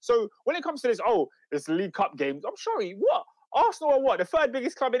patterned. So when it comes to this, it's League Cup games, I'm sorry, what? Arsenal are what? The third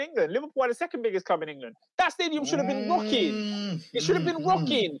biggest club in England. Liverpool are the second biggest club in England. That stadium should have been rocking. It should have been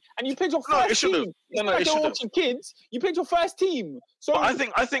rocking. And you played your first team. It should have. Kids, you played your first team. So but I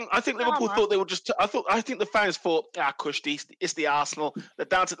think Liverpool thought they were just. I think the fans thought, Kush, it's the Arsenal. They're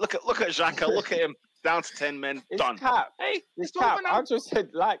down to look at Xhaka, look at him, down to 10 men, done. Cap. Hey, it's cap. I just said,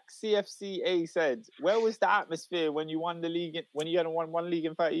 like CFCA said, where was the atmosphere when you won the league? When you hadn't won one league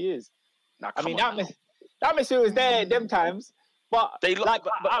in 30 years? Nah, that atmosphere was there at them times, but they lost.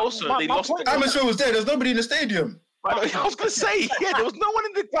 The atmosphere was there. There's nobody in the stadium. I was gonna say, there was no one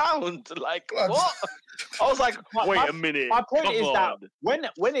in the ground. Like what? I was like, wait a minute. My point is that when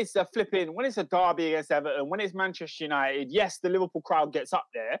it's a derby against Everton, when it's Manchester United, yes, the Liverpool crowd gets up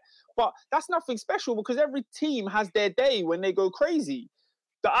there, but that's nothing special because every team has their day when they go crazy.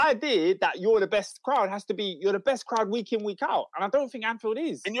 The idea that you're the best crowd has to be you're the best crowd week in, week out. And I don't think Anfield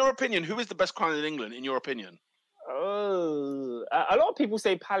is. In your opinion, who is the best crowd in England, in your opinion? Oh, a lot of people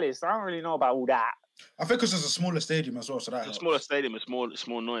say Palace. I don't really know about all that. I think because it's a smaller stadium as well, so that helps. Smaller stadium, it's more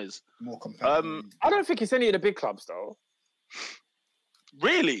noise. More compact. I don't think it's any of the big clubs, though.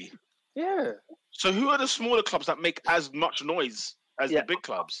 Really? Yeah. So who are the smaller clubs that make as much noise as the big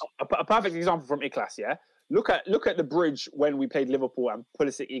clubs? A perfect example from Iklas, Look at the Bridge when we played Liverpool and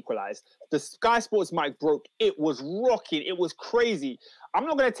Pulisic equalised. The Sky Sports mic broke. It was rocking. It was crazy. I'm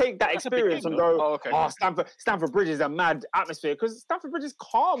not going to take that experience and go, Stamford Bridge is a mad atmosphere because Stamford Bridge is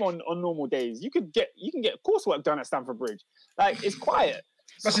calm on normal days. You can get coursework done at Stamford Bridge. Like it's quiet.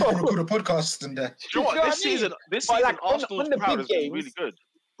 That's even a good podcast than that. You know what? This season, Arsenal's crowd has been really good.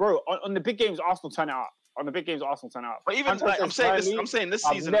 Bro, on the big games, Arsenal turn it up. On the big games, Arsenal turn out. But even I'm saying this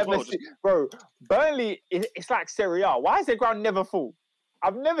season as well. Bro, Burnley, it's like Serie A. Why is their ground never full?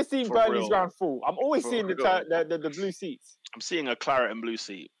 I've never seen Burnley's ground full. I'm always seeing the blue seats. I'm seeing a claret and blue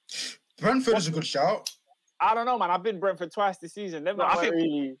seat. Brentford is a good shout. I don't know, man. I've been Brentford twice this season. I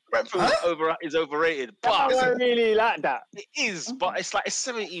think Brentford is overrated. But I don't really like that. It is, but it's like it's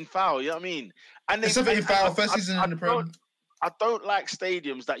 17 foul. You know what I mean? And it's 17 foul first season in the Prem. I don't like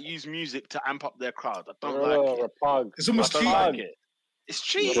stadiums that use music to amp up their crowd. I don't like it. Pug. It's almost cheap. Like it. It's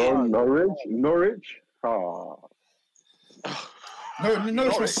cheap. Norwich. Oh.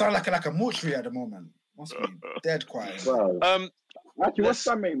 Norwich must sound like a mortuary at the moment. Must be dead quiet. Well, actually, West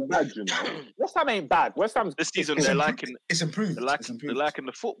Ham ain't bad, you know. West Ham ain't bad. West Ham's this season they're liking. It's improved. They're liking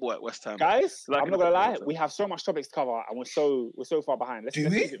the football at West Ham. Guys, I'm not gonna lie. We have so much topics to cover, and we're so far behind. Let's keep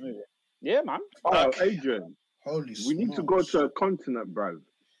it moving. Yeah, man. Oh, Adrian. Holy we need to go to a continent, bro.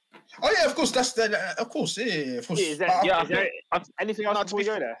 Oh yeah, of course. Of course. Anything else before we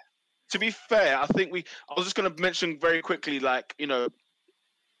go there? To be fair, I think I was just going to mention very quickly, like I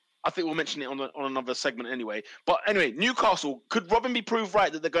think we'll mention it on another segment anyway. But anyway, Newcastle, could Robin be proved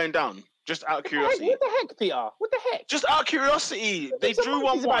right that they're going down? Just out of curiosity. What the heck, Peter? What the heck? Just out of curiosity, they drew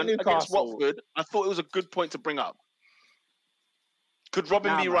 1-1 against Watford. I thought it was a good point to bring up. Could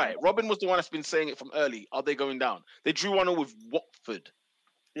Robin be right? Robin was the one that's been saying it from early. Are they going down? They drew 1-0 with Watford.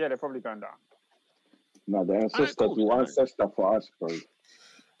 Yeah, they're probably going down. No, the ancestor for us, bro.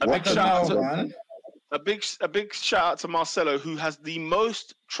 A big shout out to A big shout out to Marcelo, who has the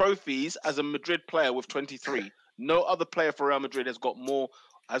most trophies as a Madrid player with 23. No other player for Real Madrid has got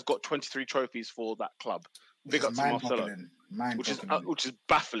 23 trophies for that club. Big up to Marcelo, which is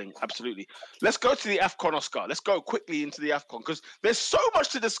baffling. Absolutely. Let's go to the AFCON, Oscar. Let's go quickly into the AFCON because there's so much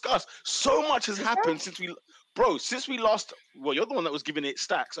to discuss. So much has happened since we last. Well, you're the one that was giving it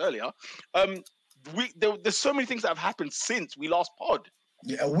stacks earlier. There's so many things that have happened since we last pod.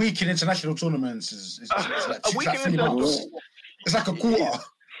 Yeah, a week in international tournaments is like a week in 3 months. It's like a quarter.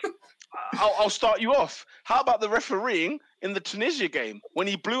 I'll start you off. How about the refereeing in the Tunisia game when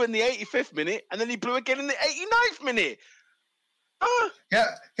he blew in the 85th minute and then he blew again in the 89th minute?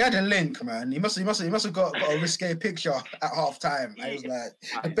 Yeah, he had a link, man. He must have got a risque picture at half time. I was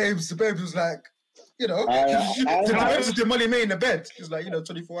like, the babes was like, you know, the money made in the bed. It was like,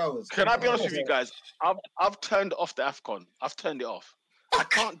 24 hours. Can I be honest with you guys? I've turned off the AFCON. I've turned it off. I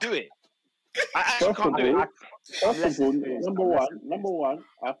can't do it. I actually can't do it. First of all, number one,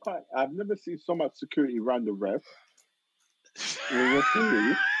 I've never seen so much security around the ref.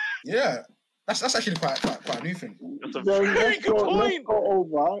 Yeah, that's actually quite a new thing. That's a very good point.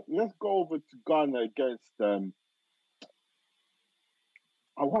 Let's go over to Ghana against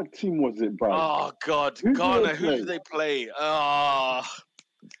what team was it, bro? Oh God, Ghana. Who did they play?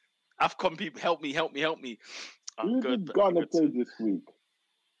 AFCON people, help me. Who did Ghana play this week?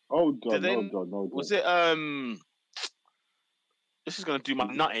 Hold on. Was it this is gonna do my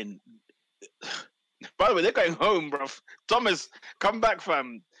nutting. By the way, they're going home, bro. Thomas, come back,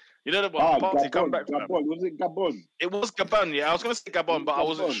 fam. You know the party, Gabon, come back, fam. Gabon. Was it Gabon? It was Gabon, yeah. I was gonna say Gabon, but I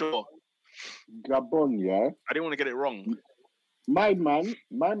wasn't sure. Gabon, yeah. I didn't want to get it wrong. My man,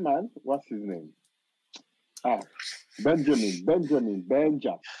 what's his name? Benjamin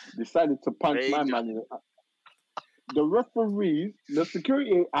decided to punch my man. The referees, the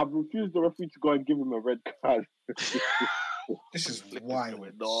security have refused the referee to go and give him a red card. This is wild.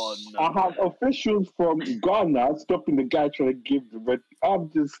 I have officials from Ghana stopping the guy trying to give the red. I'm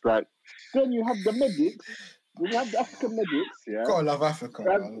just like, then you have the medics. We have the African medics, yeah. Gotta love Africa.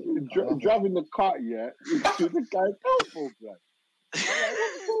 Driving the car, yeah. To the guy's helpful, bro.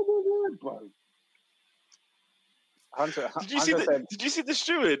 What's going on, bro? Did you see the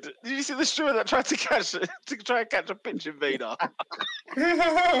steward? Did you see the steward that tried to catch a pitch invader?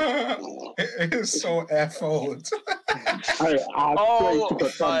 It is so airfold. Oh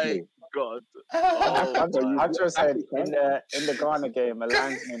my God! I just said in the Ghana game, a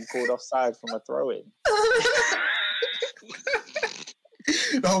linesman called offside from a throw-in.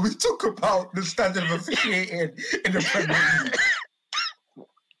 No, we talk about the standard of officiating in the Premier League.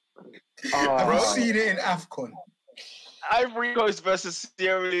 Have you seen it in AFCON? Ivory Coast versus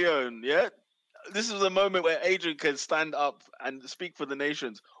Sierra Leone, yeah? This is a moment where Adrian can stand up and speak for the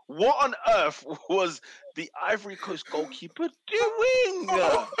nations. What on earth was the Ivory Coast goalkeeper doing?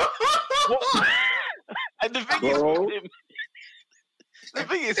 And the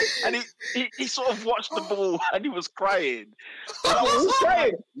thing is, and he sort of watched the ball and he was crying. He was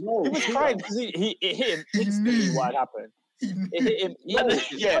crying. No, he was crying because it hit him instantly what happened. It hit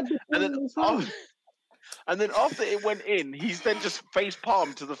him. And then after it went in, he's then just face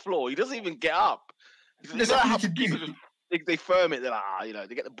palm to the floor. He doesn't even get up. They firm it. They're like,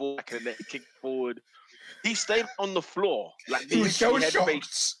 they get the ball back and then they kick forward. He stayed on the floor. Like he was so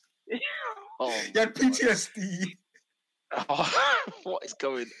shocked. He had PTSD. What is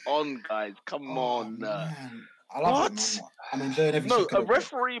going on, guys? Come on. Man. I love it, man. I'm enjoying every second. A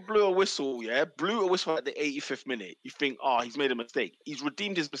referee blew a whistle, yeah? Blew a whistle at the 85th minute. You think, he's made a mistake. He's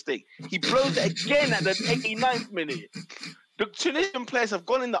redeemed his mistake. He blows it again at the 89th minute. The Tunisian players have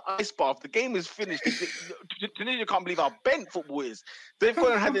gone in the ice bath. The game is finished. Tunisia can't believe how bent football is. They've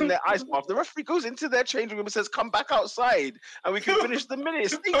gone and had in their ice bath. The referee goes into their changing room and says, come back outside and we can finish the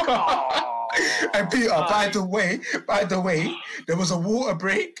minutes. And Peter, by the way, there was a water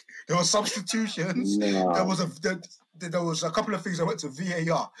break. There were substitutions. No. There was a couple of things I went to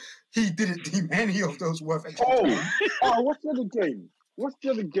VAR. He didn't deem any of those worth extra time. What's the other game? What's the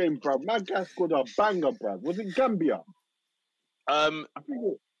other game, bro? My guy scored a banger, bro. Was it Gambia? I think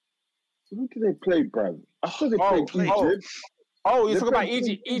who did they play, bro? I thought they played Egypt. You're talking about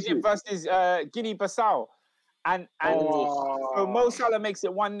Egypt versus Guinea-Bissau. And so Mo Salah makes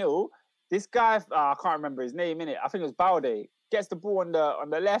it 1-0. This guy, I can't remember his name, innit? I think it was Balde. Gets the ball on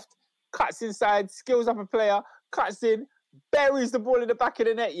the left, cuts inside, skills up a player, cuts in, buries the ball in the back of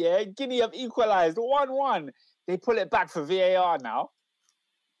the net, yeah? Guinea have equalised, 1-1. They pull it back for VAR now.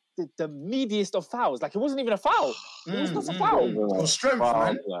 The meatiest of fouls. Like, it wasn't even a foul. It was not a foul. It was strength,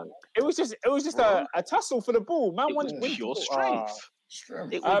 man. It was just a tussle for the ball. Man, it was pure strength.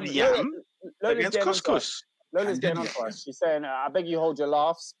 Strength. It was Lola's against getting on to us. Couscous. Lola's getting on to us. She's saying, I beg you hold your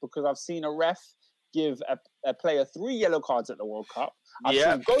laughs because I've seen a ref give a player 3 yellow cards at the World Cup. I've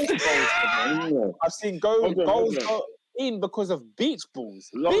seen goals for them. I've seen goals in because of beach balls.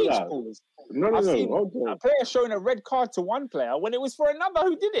 Beach balls. I've seen a player showing a red card to one player when it was for another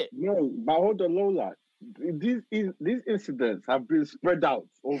who did it. No, but hold on, Lola. These incidents have been spread out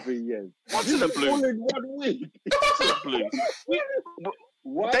over years. What's in the blue? All in 1 week. What's in the blue?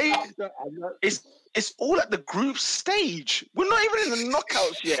 It's all at the group stage. We're not even in the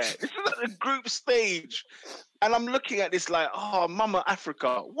knockouts yet. This is at the group stage. And I'm looking at this like, oh, Mama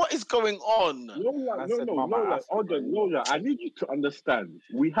Africa, what is going on? Lola, hold on, Lola. I need you to understand.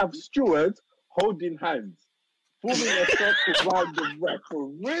 We have stewards holding hands, forming a circle around the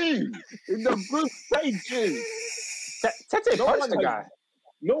referee in the group stages. Tete punched the guy.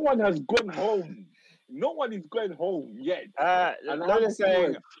 No one has gone home. No one is going home yet. Lola's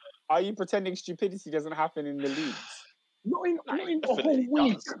saying, are you pretending stupidity doesn't happen in the leagues? Not in a whole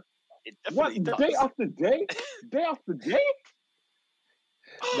week. What, day after day? Day after day?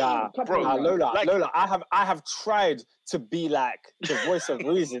 Nah, bro, Lola, I have tried to be like the voice of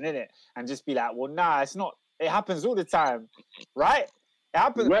reason, innit? And just be like, well, nah, it's not. It happens all the time, right? It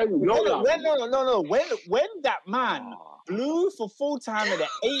happens. When that man blew for full time at the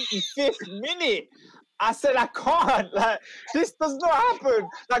 85th minute, I said I can't. Like, this does not happen.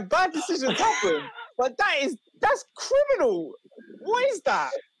 Like, bad decisions happen, but that's criminal. What is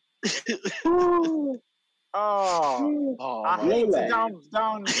that? I hate to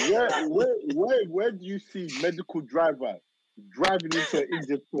down. Where do you see medical driver driving into an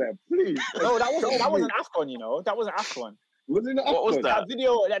injured player? Please. No, that wasn't AFCON. You know, that wasn't AFCON. Wasn't it? What was that? That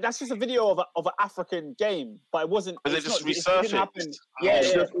video? That's just a video of an African game, but it wasn't. Was it just resurfaced? Yeah.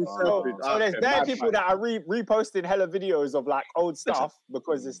 So there's there people that are reposting hella videos of like old stuff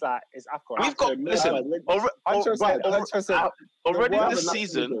because it's like it's AFCON. We've got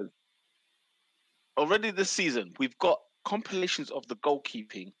Already this season, we've got compilations of the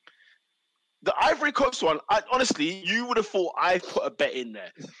goalkeeping. The Ivory Coast one, honestly, you would have thought I put a bet in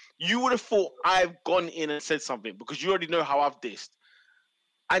there. You would have thought I've gone in and said something because you already know how I've dissed.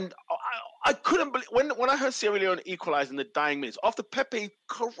 And I couldn't believe when I heard Sierra Leone equalize in the dying minutes after Pepe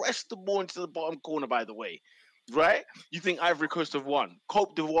caressed the ball into the bottom corner. By the way, right? You think Ivory Coast have won?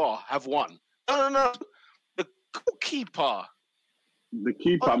 Cote d'Ivoire have won? No. The goalkeeper. The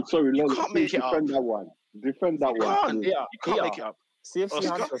keeper. I'm sorry, you can't make it up. Defend that one. You can't make it up. CFC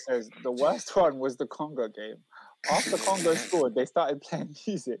Hunter says the worst one was the Congo game. After Congo scored, they started playing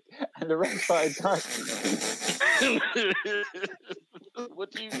music and the ref started dancing. What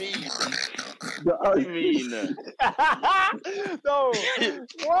do you mean? What do you mean? No.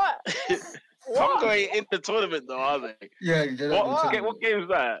 What? Congo ain't in the tournament though, are they? Yeah. What game is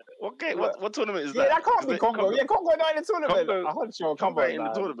that? What tournament is that? Yeah, that can't be Congo. Yeah, Congo not in the tournament. Congo ain't in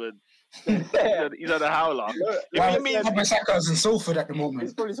the tournament. He's at a howler. Saka's in Salford at the moment.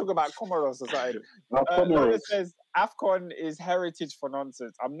 He's probably talking about Comoros or something. It says AFCON is heritage for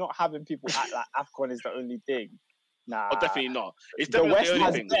nonsense. I'm not having people act like AFCON is the only thing. Nah, definitely not. It's definitely the West the only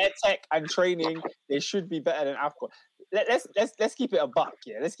has thing. better tech and training. They should be better than AFCON. Let's keep it a buck.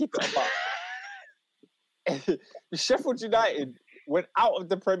 Yeah, let's keep it a buck. Sheffield United went out of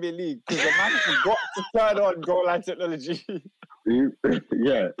the Premier League because the man forgot to turn on goal line technology.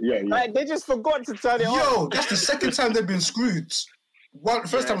 Yeah. Like, they just forgot to turn it on. Yo, that's the second time they've been screwed.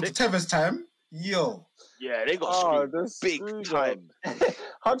 First time was Tevez's time. Yo. Yeah, they got screwed big time.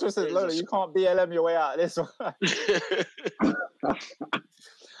 Hunter says, Lola, you can't BLM your way out of this one.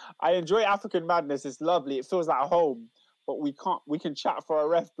 I enjoy African madness. It's lovely. It feels like home. But we can chat for a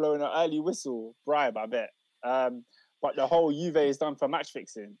ref blowing an early whistle bribe, I bet. But the whole Juve is done for match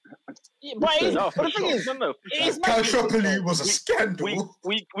fixing. Yeah, but the thing is, it is match fixing. Was a scandal.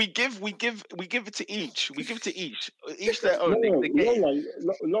 We give it to each. We give it to each. Each their own.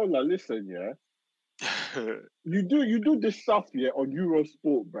 Lola, listen, yeah. You do this stuff here on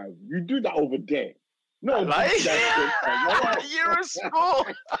Eurosport, bro. You do that over there. No, like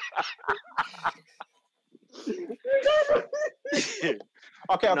Eurosport.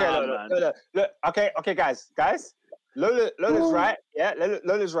 Okay, look, guys. Lola's right. Yeah,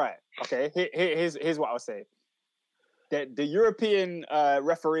 Lola's right. Okay, here's what I'll say. The European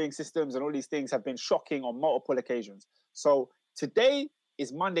refereeing systems and all these things have been shocking on multiple occasions. So today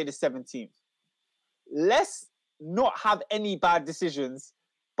is Monday the 17th. Let's not have any bad decisions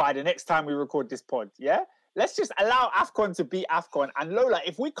by the next time we record this pod, yeah? Let's just allow AFCON to be AFCON. And Lola,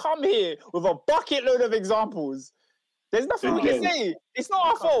 if we come here with a bucket load of examples, there's nothing we can say. It's not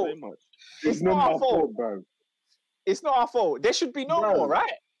our fault. It's not our fault, bro. It's not our fault. There should be no more,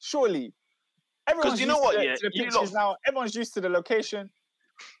 right? Surely. Everyone's you know used what, to the- yeah, to the you pitches lot- now. Everyone's used to the location.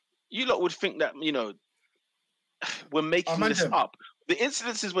 You lot would think that, we're making this Imagine. up. The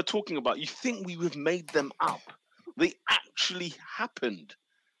incidences we're talking about, you think we have made them up. They actually happened.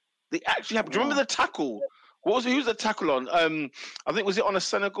 They actually happened. Do you remember the tackle? Who's the tackle on? I think, was it on a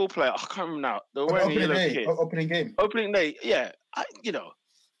Senegal player? I can't remember now. They were On the wearing a opening yellow day. kit. Opening game. Opening day, yeah.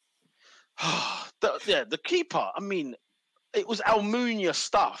 The keeper. I mean, it was Almunia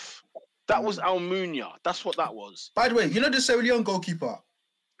stuff. That was Almunia. That's what that was. By the way, you know the Sierra Leone goalkeeper?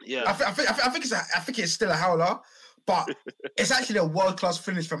 Yeah. I think it's still a howler, but it's actually a world-class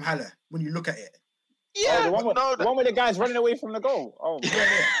finish from Halle when you look at it. Yeah. the one with the guys running away from the goal. Oh,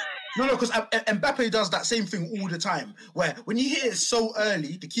 Yeah. No, because Mbappe does that same thing all the time. Where when you hit it so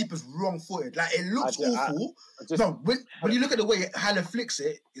early, the keeper's wrong-footed. Like it looks awful. No, when you look at the way Halle flicks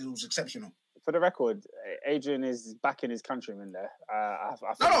it, it was exceptional. For the record, Adrian is backing his countryman there.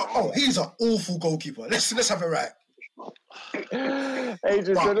 He's an awful goalkeeper. Let's have it right.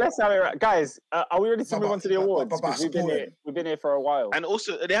 Adrian, so let's have it right, guys. Are we ready to move on to the awards? but We've been here for a while. And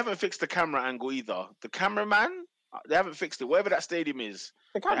also, they haven't fixed the camera angle either. The cameraman, they haven't fixed it. Wherever that stadium is,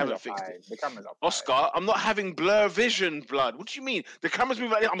 The they haven't camera's fixed up. it. The camera's up. Oscar, I'm not having blur vision, blood. What do you mean? The camera's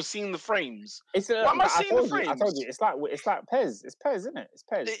moving like this. I'm seeing the frames. It's Why am I seeing the I frames? told you. It's like Pez. It's Pez, isn't it? It's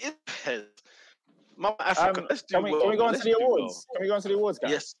Pez. It is Pez. Mama Africa, let's do Can we go on to the awards? Can we go on to the awards,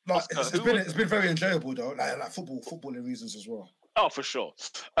 guys? Yes. Like, Oscar, it's been very enjoyable though, like footballing reasons as well. Oh, for sure.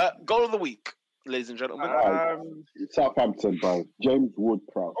 Goal of the week, ladies and gentlemen. Southampton, bro. James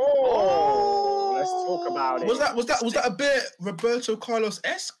Ward-Prowse. Oh, let's talk about it. Was that a bit Roberto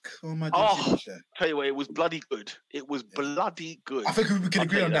Carlos-esque? Or am I doing too much there? Tell you what, it was bloody good. It was bloody good. I think we can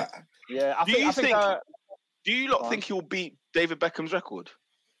agree on that. Yeah, Do you lot think he'll beat David Beckham's record?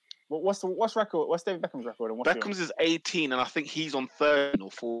 What's record? What's David Beckham's record? And what's Beckham's is 18, and I think he's on 13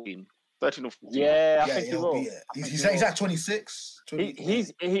 or 14. 13 or 14. Yeah, I think he will. He's at 26. He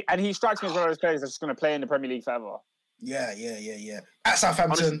strikes me as one of those players that's just going to play in the Premier League forever. Yeah. At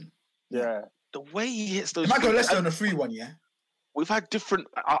Southampton. Yeah. The way he hits those. He might go Leicester on a 3-1, yeah? We've had different.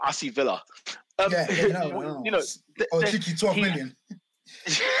 I see Villa. Cheeky 12 million.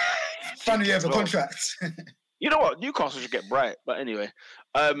 Final year of a contract. You know what? Newcastle should get bright. But anyway.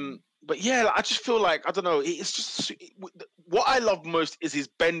 But yeah, I just feel like, I don't know. It's just what I love most is his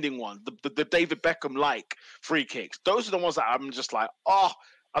bending one, the David Beckham like free kicks. Those are the ones that I'm just like, I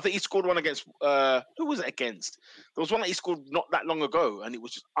think he scored one against. Who was it against? There was one that he scored not that long ago, and it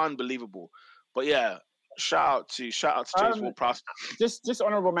was just unbelievable. But yeah, shout out to James Ward-Prowse. Just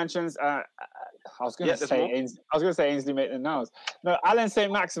honourable mentions. I was going to say Ainsley Maitland-Niles. No, Alan St.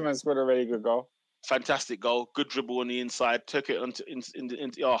 Maximin scored a really good goal. Fantastic goal, good dribble on the inside, took it into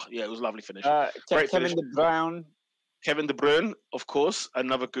it was a lovely finish. Kevin De Bruyne, of course,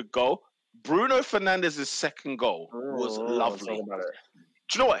 another good goal. Bruno Fernandes' second goal was lovely. Do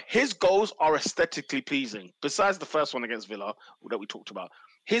you know what? His goals are aesthetically pleasing. Besides the first one against Villa that we talked about,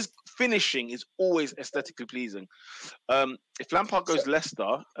 his finishing is always aesthetically pleasing. If Lampard goes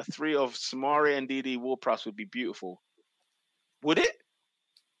Leicester, a 3 of Samari and Didi Ward-Prowse would be beautiful. Would it?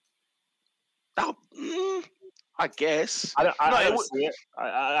 I guess. I don't see it.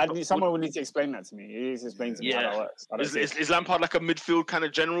 Someone would need to explain that to me. He needs to explain to me how that works. Is Lampard like a midfield kind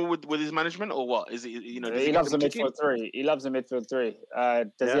of general with his management, or what? Is he? He loves the midfield three. He loves the midfield three.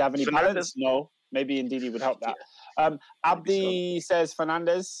 Does he have any balance? No. Maybe Ndidi would help that. Abdi says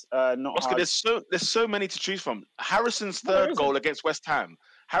Fernandes. Not Oscar, hard. there's so many to choose from. Harrison's third goal against West Ham.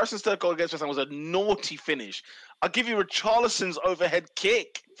 Harrison's third goal against West Ham was a naughty finish. I'll give you Richarlison's overhead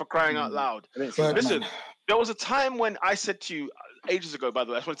kick for crying out loud. Listen, there was a time when I said to you ages ago, by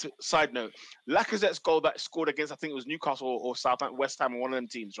the way, I just wanted to side note, Lacazette's goal that scored against, I think it was Newcastle or Southampton, West Ham, or one of them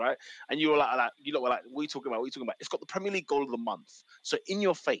teams, right? And you were like, what are you talking about? What are you talking about? It's got the Premier League goal of the month. So in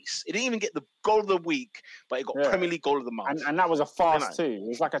your face. It didn't even get the goal of the week, but it got Premier League goal of the month. And that was a fast too. It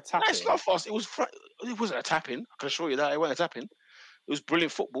was like a tap. No, it's not fast. It wasn't a tap-in. I can assure you that. It wasn't a tap-in. It was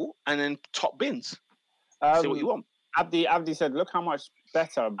brilliant football and then top bins. See what you want. Abdi said, "Look how much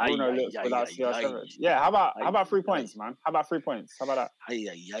better Bruno looks without CR7." Yeah, how about 3 points, man? How about 3 points? How about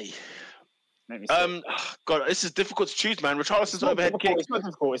that? God, this is difficult to choose, man. Richarlison's overhead kick. It's not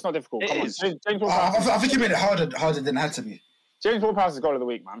difficult. Come on. James I think you made it harder than it had to be. James Ward-Prowse's goal of the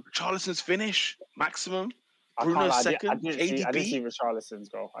week, man. Richarlison's finish, maximum. Bruno's second. I didn't see Richarlison's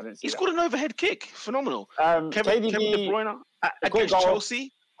goal. He scored an overhead kick. Phenomenal. Kevin De Bruyne against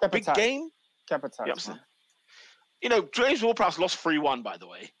Chelsea. Big game. Capital. James Ward-Prowse lost 3-1, by the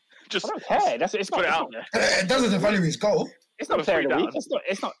way. I don't care. It's not out. It doesn't value his goal. It's not player of the week.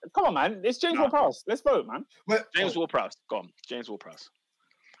 It's not. Come on, man. It's James Ward-Prowse. Let's vote, man. James Ward-Prowse. Go on. James Ward-Prowse.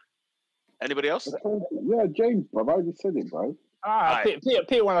 Anybody else? Yeah, James, bro. I just said it, bro. Right.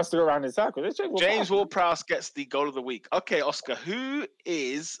 Peter wants us to go around in circles. James Ward-Prowse ggets the goal of the week. Okay, Oscar, who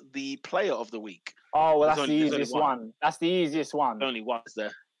is the player of the week? Oh, well, that's the easiest one. That's the easiest one. There's only one, is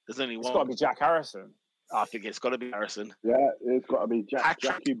there? There's only one. It's got to be Jack Harrison. I think it's got to be Harrison. Yeah, it's got to be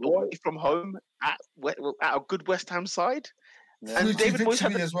Jackie boy from home at a good West Ham side. Yeah. And David Moyes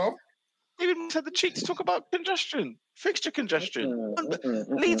had as well. David Moyes had the cheek to talk about congestion, fixture congestion.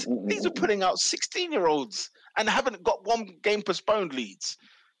 Leeds are putting out 16-year-olds and haven't got one game postponed. Leeds,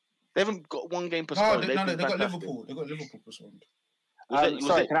 they haven't got one game postponed. No, they got Liverpool. They got Liverpool postponed.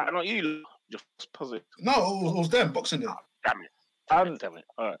 Sorry, not you? Just puzzle. No, it was them Boxing Day. Damn it. Damn it.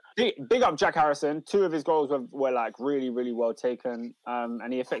 All right. Big up Jack Harrison. 2 of his goals were like really, really well taken,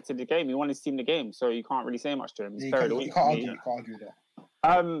 and he affected the game. He won his team the game, so you can't really say much to him. You can't argue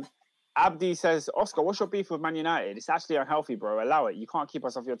that. Abdi says, Oscar, what's your beef with Man United? It's actually unhealthy, bro. Allow it. You can't keep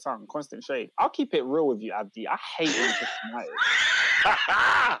us off your tongue. Constant shade. I'll keep it real with you, Abdi. I hate Manchester United.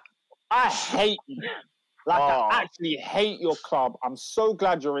 I hate you. I actually hate your club. I'm so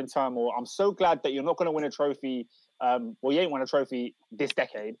glad you're in turmoil. I'm so glad that you're not going to win a trophy. Well, you ain't won a trophy this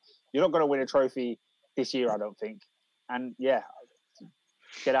decade. You're not going to win a trophy this year, I don't think. And yeah,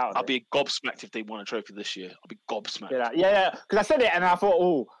 get out. I'll be gobsmacked if they won a trophy this year. I'll be gobsmacked. Yeah. Because I said it and I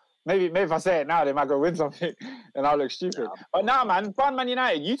thought, maybe if I say it now, they might go win something, and I'll look stupid. Yeah. But now, man, Man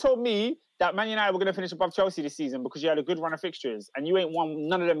United. You told me that Man United were going to finish above Chelsea this season because you had a good run of fixtures, and you ain't won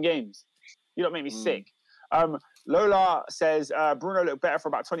none of them games. You don't make me sick. Lola says Bruno looked better for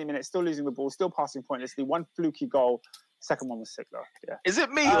about 20 minutes, still losing the ball, still passing pointlessly. One fluky goal. Second one was sick, though. Yeah. Is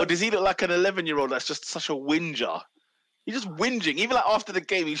it me, or does he look like an 11-year-old that's just such a whinger? He's just whinging. Even like after the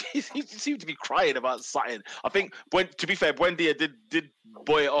game, he seemed to be crying about something. I think, to be fair, Buendia did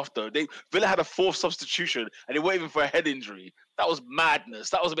buoy it off, though. Villa had a 4th substitution, and they weren't even for a head injury. That was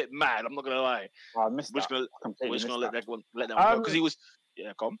madness. That was a bit mad, I'm not going to lie. I missed that. We're just going to let that one go. Because he was...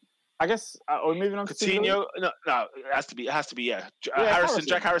 Yeah, come. I guess we're moving on to Coutinho. No, it has to be. Yeah. Harrison.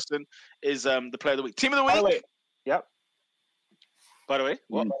 Jack Harrison is the player of the week. Team of the week. By the way, yep. By the way,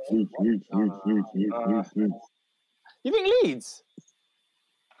 what? You think Leeds?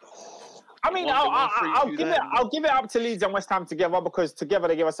 I mean, I'll give it up to Leeds and West Ham together because together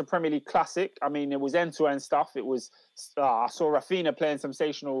they gave us a Premier League classic. I mean, it was end-to-end stuff. It was. I saw Rafinha playing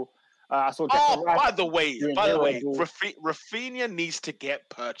sensational. I saw. By the way, Rafinha needs to get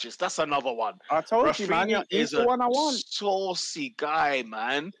purchased. That's another one. I told you, man. He's the one I want. Saucy guy,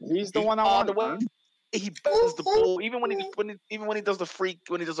 man. He's the one I want. Man. He bends the ball. Even when he does the freak,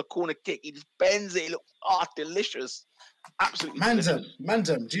 when he does a corner kick, he just bends it. It looks delicious. Absolutely.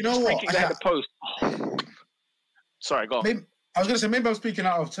 Mandem. Do you know what? The post. Sorry, go on. I was going to say maybe I'm speaking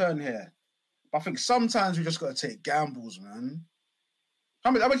out of turn here, but I think sometimes we just got to take gambles, man. How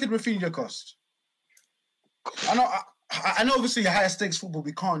much did Rafinha cost? I know. Obviously, higher stakes football,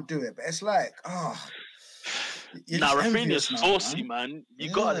 we can't do it, but it's like, Rafinha's saucy, man. You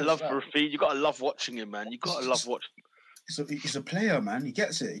gotta love Rafinha. You gotta love watching him, man. You gotta love watching. He's a player, man. He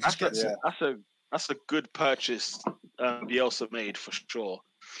gets it. He just gets it. That's a good purchase. Bielsa made for sure.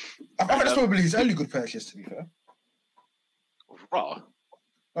 I think that's probably his only good purchase, to be fair. Raw.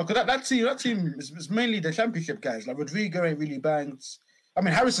 Because that team is mainly the Championship guys. Like Rodrigo ain't really banged. I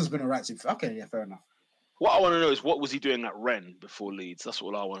mean, Harrison's been alright. Okay, yeah, fair enough. What I want to know is what was he doing at Rennes before Leeds? That's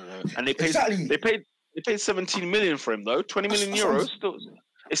all I want to know. And they paid they paid 17 million for him though, 20 million euros.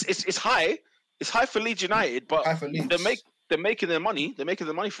 It's high. It's high for Leeds United, but they're making their money. They're making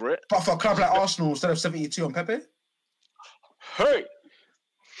the money for it. But for a club like Arsenal, instead of 72 on Pepe. Hey.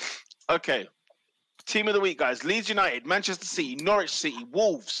 Okay. Team of the week, guys. Leeds United, Manchester City, Norwich City,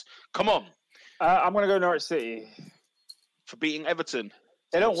 Wolves. Come on. I'm gonna go Norwich City for beating Everton.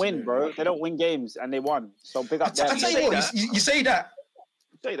 They don't win, bro. They don't win games, and they won. So big up them. I tell you what, you say that.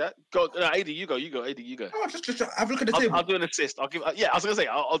 Say that. Go, AD, you go. AD, you go. Oh, just have a look at the table. I'll do an assist. I was gonna say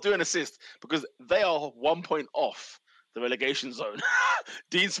I'll do an assist because they are 1 point off the relegation zone.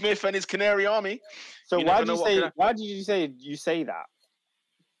 Dean Smith and his Canary Army. So why did you say that?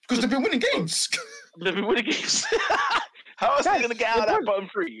 Because they've been winning games. They've been winning games. How else are they gonna get out of that bottom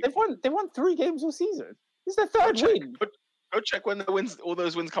 3? They won 3 games all season. This is their third win. Go check when all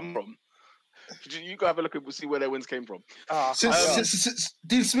those wins come from. You go have a look and see where their wins came from. Since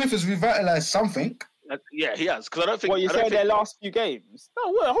Dean Smith has revitalized something. Yeah, he has. Because I don't think. What you said their last few games?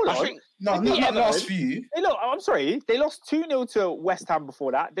 No, hold on. Not last few. I'm sorry. They lost 2-0 to West Ham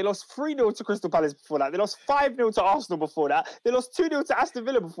before that. They lost 3-0 to Crystal Palace before that. They lost 5-0 to Arsenal before that. They lost 2-0 to Aston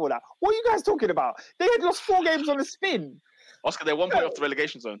Villa before that. What are you guys talking about? They had lost 4 games on the spin. Oscar, they're 1 point off the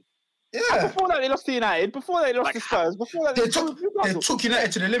relegation zone. Yeah. Before that, they lost to United. Before that, they lost to Spurs. Before that, they took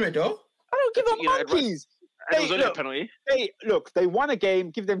United to the limit, though. I don't give a United monkeys. And it was only a penalty. They won a game.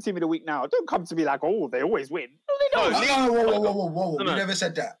 Give them team of the week now. Don't come to me like, oh, they always win. No, they don't. Whoa. We never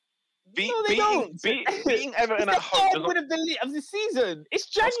said that. Beating Everton at home. It's the win of the season. It's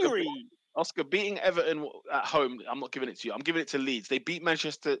January. Oscar, beating Everton at home, I'm not giving it to you. I'm giving it to Leeds. They beat they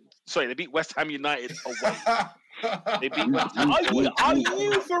beat West Ham United away. They beat West Ham. Are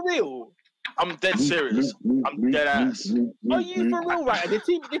you for real? I'm dead serious. I'm dead ass. Are you for real, right? The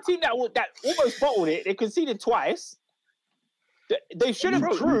team that almost bottled it, they conceded twice. They should have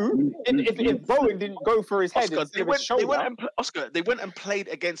drew if Bowen didn't go for his head. Oscar, they went and played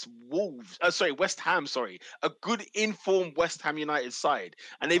against West Ham. A good informed West Ham United side,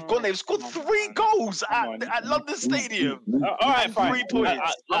 and they've scored 3 goals at London Stadium. All right, fine. 3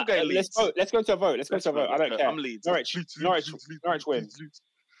 points. I'm going Leeds. Let's go to a vote. I don't care. I'm Leeds. Norwich wins.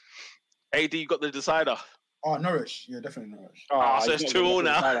 AD, you got the decider. Oh, Norwich. Yeah, definitely Norwich. So it's 2-2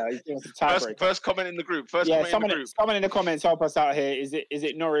 now. First comment in the group. Someone in the comments help us out here. Is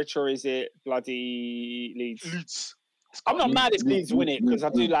it Norwich or is it bloody Leeds? I'm not mad if Leeds win it because I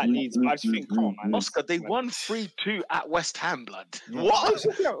do like Leeds, but I just think, come on, man. Oscar, they won 3-2 at West Ham, blood. Yeah. What?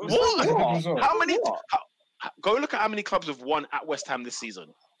 How many? Go look at how many clubs have won at West Ham this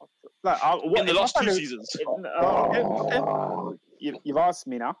season. In the last 2 seasons. Okay. You've asked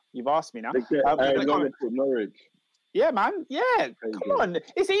me now. Norwich. Yeah, man. Yeah. Come on.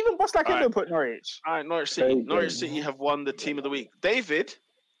 It's even boss like Endo put Norwich. All right, Norwich City. Norwich City have won the team of the week. David,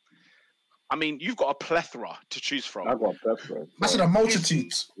 I mean, you've got a plethora to choose from. I've got a plethora. That's a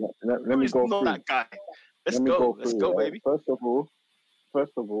multitude. Let me go through. That guy. Let's go, baby. First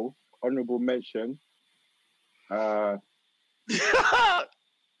of all, honorable mention.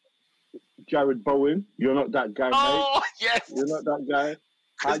 Jared Bowen, you're not that guy, mate. Yes. You're not that guy.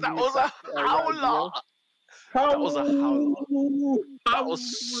 That was a howler. That was a howler. That was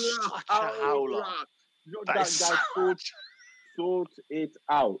such a howler. You're not that guy. Sort it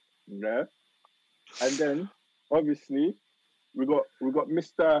out, yeah. And then, obviously, we got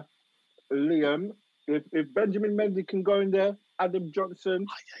Mr. Liam. If Benjamin Mendy can go in there, Adam Johnson,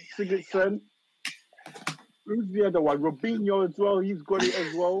 Sigurdsson. Who's the other one? Robinho as well. He's got it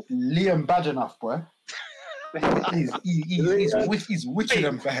as well. Liam bad enough, boy. He's wicked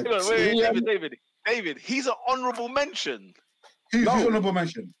and bad. David, he's an honourable mention. Who's honourable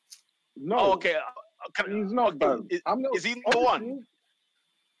mention? No. Oh, okay. He's not bad. Is he number one?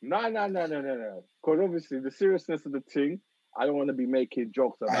 No. Because obviously the seriousness of the thing, I don't want to be making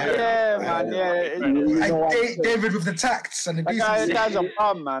jokes about it. Yeah, man. Yeah. David with the tacts and the decency. That guy's a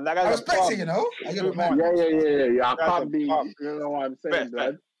bum, man. I respect it, you know. Yeah. I can't be. You know what I'm saying,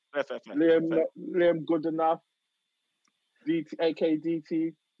 blood. Liam, good enough. DT, aka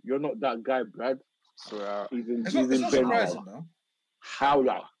DT, you're not that guy, Brad. He's in surprising, though.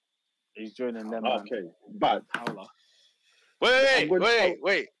 Howler. He's joining them. Okay, but Howler.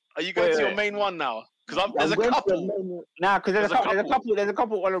 Wait. Are you going to your main one now? Because there's a couple. Nah, because there's a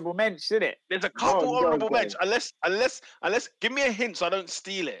couple honourable mentions, isn't it? There's a couple honourable mentions. Unless, give me a hint so I don't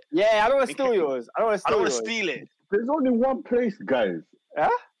steal it. Yeah, I don't want to steal yours. I don't want to steal it. There's only one place, guys. Huh?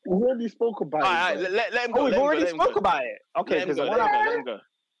 We already spoke about it. Let him go. We've already spoke about it. Okay, because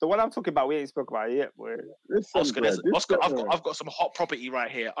the one I'm talking about, we ain't spoke about it yet. Oscar, I've got some hot property right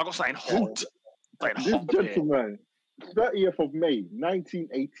here. I've got something hot. This gentleman, 30th of May,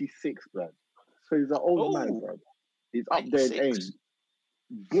 1986, man. So he's an old man, bro. He's up there in age.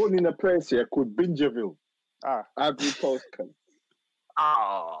 Born in a place here called Bingerville. Ivory Coast.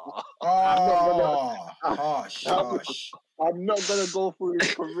 Harsh. I'm not gonna go through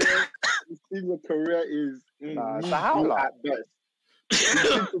his career. His senior career is at best.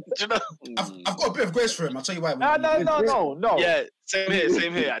 I've got a bit of grace for him. I'll tell you why. No. Yeah,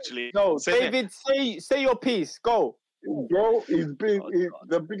 same here actually. No, David, say your piece. Go. Bro,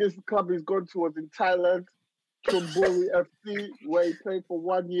 the biggest club he's gone to was in Thailand, Chonburi FC, where he played for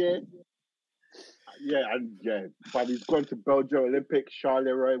 1 year. But he's gone to Belgium Olympic,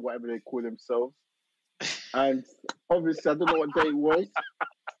 Charleroi, whatever they call themselves. And obviously, I don't know what day it was.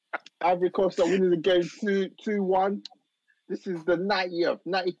 Ivory Coast are winning the game 2-1. This is the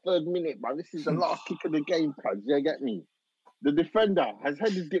 93rd minute, man. This is the last kick of the game, cuz. You get me? The defender has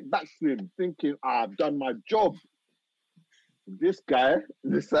headed it back to him, thinking, I've done my job. This guy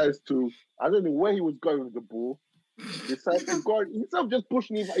decides to, I don't know where he was going with the ball, decides to go, instead of just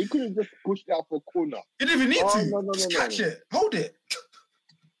pushing it, he could have just pushed it out for a corner. You didn't even need to. No. Catch it. Hold it.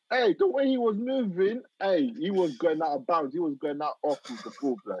 Hey, the way he was moving, he was going out of bounds. He was going out off with the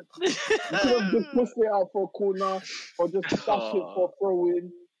ball, blood. He could have just pushed it out for a corner or just dash it for a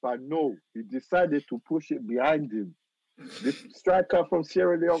throw-in. But no, he decided to push it behind him. This striker from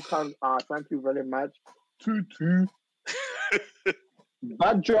Sierra Leone comes. Thank you very much. 2-2.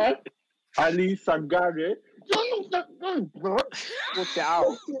 Badra Ali Sangare. What's it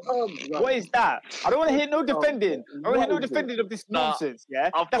out? What is that? I don't want to hear no defending. I don't want to hear no defending of this nonsense. Yeah,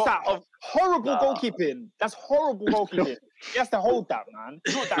 that's horrible goalkeeping. That's horrible goalkeeping. He has to hold that, man.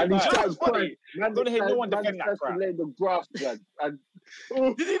 It's not that And he bad. starts That's funny. crying. I don't want to hear no one defend that to crap. lay the grass, man. And,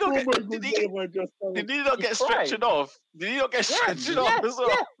 Did he not get? Did he not get stretched off? Did he not get stretched off as well?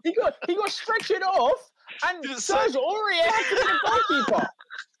 Yeah, he got stretched off, and Did it Serge say- Aurier had to be the goalkeeper.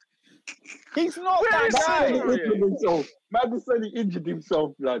 He's not Where that is guy. Serge Aurier? Man said he injured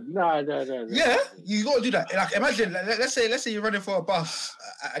himself, blood. Nah. Yeah, you gotta do that. Like, imagine, let's say you're running for a bus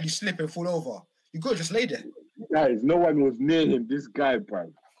and you slip and fall over. You gotta just lay there. Guys, no one was near him. This guy,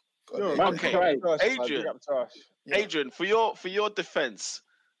 bro. Okay, Adrian. Adrian, for your defense,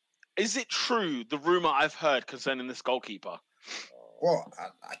 is it true the rumor I've heard concerning this goalkeeper? Well,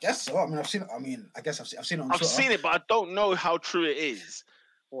 I guess so. I mean, I've seen it on I've Twitter. seen it, but I don't know how true it is.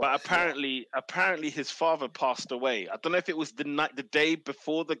 But apparently, his father passed away. I don't know if it was the day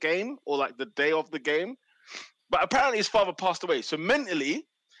before the game or like the day of the game. But apparently, his father passed away. So mentally,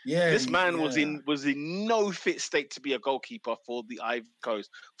 this man was in no fit state to be a goalkeeper for the Ivory Coast,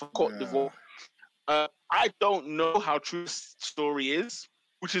 for Côte d'Ivoire. I don't know how true this story is,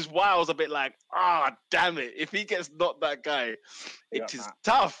 which is why I was a bit like, damn it! If he gets not that guy, it is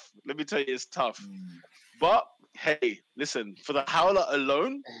tough. Let me tell you, it's tough. But hey, listen, for the howler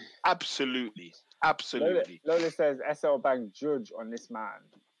alone, absolutely. Lola says SL Bank judge on this man.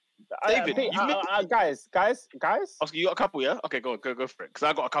 David, guys. Oscar, you got a couple, yeah? Okay, go for it. Because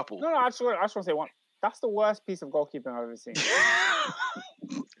I got a couple. No, I just want to say one. That's the worst piece of goalkeeping I've ever seen.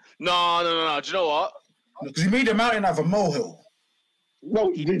 No. Do you know what? Because he made a mountain out of a molehill.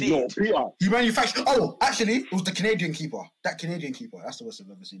 No, he did not. Peter. He manufactured. Oh, actually, it was the Canadian keeper. That Canadian keeper. That's the worst I've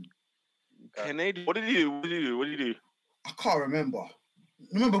ever seen. Canadian. What did he do? I can't remember.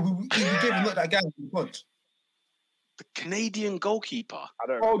 Remember, we gave him that guy in the pod. The Canadian goalkeeper. I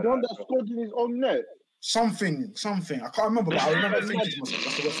don't Oh, the one that scored in his own net. Something. I can't remember, but I remember thinking to myself,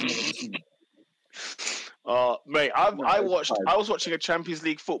 that's the worst thing I've ever seen. Mate, I was watching a Champions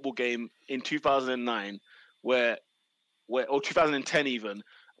League football game in 2009 or 2010 even.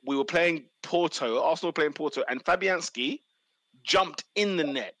 We were playing Porto, Arsenal were playing Porto, and Fabianski jumped in the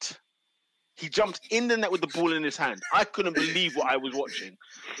net. He jumped in the net with the ball in his hand. I couldn't believe what I was watching.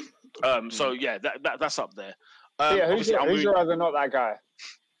 So yeah, that's up there. Who's your other not that guy?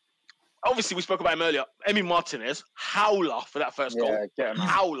 Obviously, we spoke about him earlier. Emi Martinez, howler for that first goal.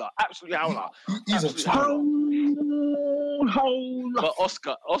 Howler, absolutely howler. He's absolutely a howler. But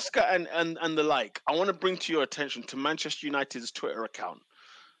Oscar and the like, I want to bring to your attention to Manchester United's Twitter account.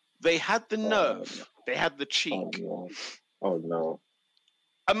 They had the nerve, they had the cheek. Oh no.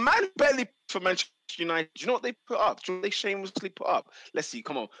 A man barely for Manchester United. Do you know what they put up? Do you know what they shamelessly put up? Let's see.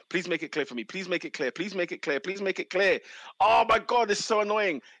 Come on. Please make it clear for me. Please make it clear. Please make it clear. Please make it clear. Oh my God, it's so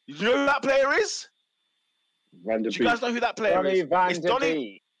annoying. You know who that player is? Do you guys know who that player is?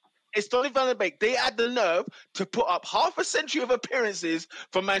 It's Donny van der Beek. They had the nerve to put up half a century of appearances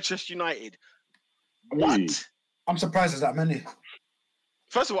for Manchester United. What? I'm surprised there's that many.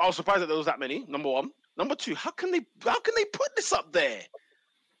 First of all, I was surprised that there was that many. Number one. Number two, how can they put this up there?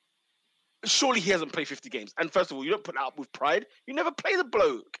 Surely he hasn't played 50 games. And first of all, you don't put that up with pride. You never play the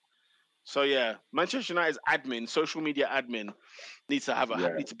bloke. So yeah, Manchester United's admin, social media admin, needs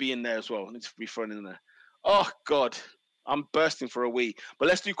to be in there as well. Needs to be thrown in there. Oh God, I'm bursting for a wee. But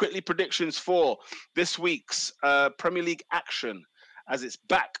let's do quickly predictions for this week's Premier League action, as it's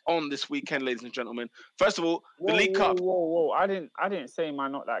back on this weekend, ladies and gentlemen. First of all, the League Cup. Whoa! I didn't say my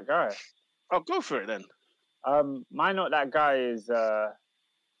not that guy. Oh, go for it then. My not that guy is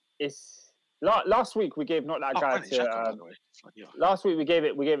last week we gave not that guy to. Last week we gave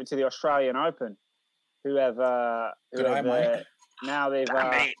it to the Australian Open, who have now they've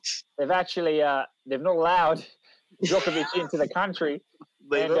actually they've not allowed Djokovic into the country,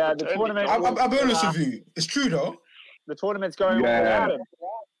 and the tournament. I'll be honest with you, it's true though. The tournament's going on without him.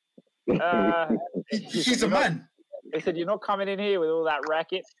 He's a man. They said you're not coming in here with all that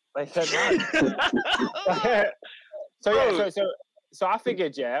racket. They said no. So I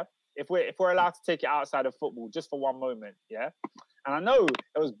figured, if we're allowed to take it outside of football just for one moment, and I know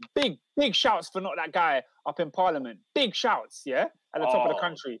there was big shouts for not that guy up in Parliament, big shouts, at the top of the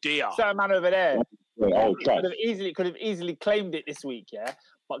country. Certain man over there could have easily claimed it this week,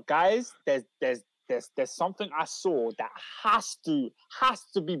 But guys, there's something I saw that has to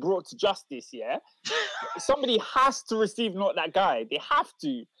be brought to justice, Somebody has to receive not that guy. They have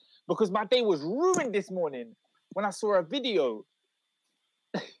to, because my day was ruined this morning. when I saw a video.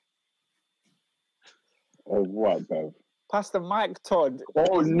 Oh, what, bruv? Pastor Mike Todd.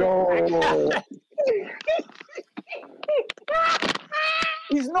 Oh, no.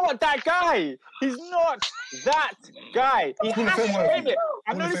 He's not that guy. He's not that guy. He has to frame it.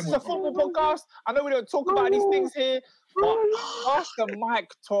 I know this is a football podcast. I know we don't talk about these things here, but Pastor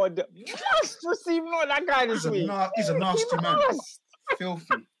Mike Todd must receive not that guy this week. He's a nasty man.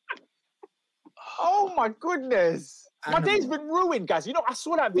 Filthy. Oh my goodness. My day's been ruined, guys. You know, I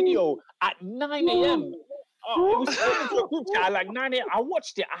saw that video at 9 a.m. Oh, it was into a group chat at like 9 a.m. I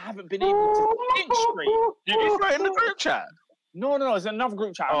watched it. I haven't been able to think straight. Did you throw it in the group chat? No, it's another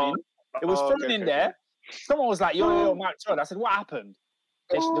group chat. I mean, it was thrown in there. Someone was like, yo, Mike Todd. I said, what happened?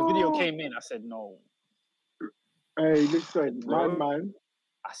 The video came in. I said, no. Hey, listen, man.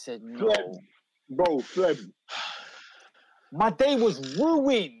 I said, no. Fleb. My day was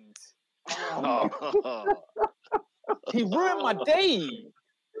ruined. He ruined my day.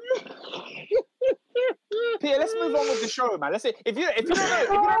 Peter, let's move on with the show, man. Let's say if you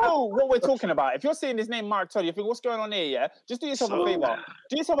don't know what we're talking about, if you're seeing his name Mike Todd, you think what's going on here? Yeah, just do yourself a favor.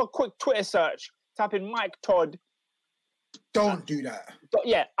 Do yourself a quick Twitter search. Type in Mike Todd. Don't do that.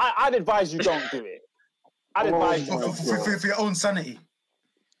 Yeah, I'd advise you don't do it. I'd advise you for your own sanity.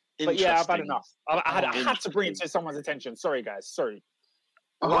 But yeah, I've had enough. I had to bring it to someone's attention. Sorry, guys. Sorry.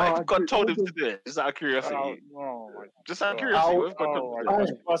 What God told him to do it? Just out of curiosity. Just out of curiosity.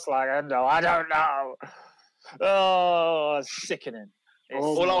 What's like? I don't know. Oh, sickening.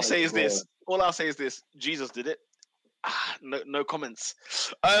 All I'll say is this. Jesus did it. No comments.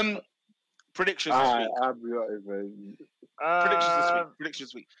 Predictions this week. Predictions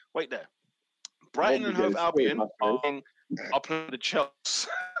this week. Wait there. Brighton and Hove Albion are playing the Chelsea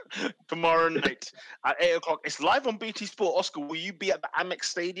tomorrow night at 8 o'clock. It's live on BT Sport. Oscar, will you be at the Amex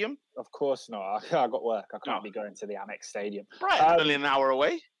Stadium? Of course not. I got work. I can't be going to the Amex Stadium. Brighton's only an hour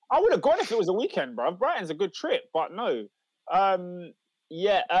away. I would have gone if it was a weekend, bro. Brighton's a good trip, but no. I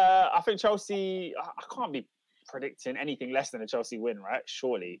think Chelsea. I can't be predicting anything less than a Chelsea win, right?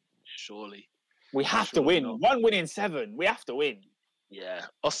 Surely. We have to win. Not. 1 win in 7. We have to win. Yeah.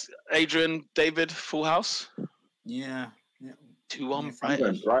 Adrian, David, full house? Yeah. 2-1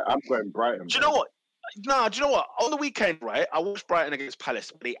 Brighton. I'm going Brighton. Do you know what? Do you know what? On the weekend, right, I watched Brighton against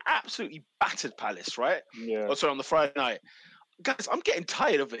Palace. They absolutely battered Palace, right? Yeah. Oh, sorry, on the Friday night. Guys, I'm getting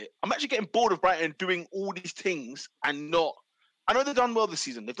tired of it. I'm actually getting bored of Brighton doing all these things and not... I know they've done well this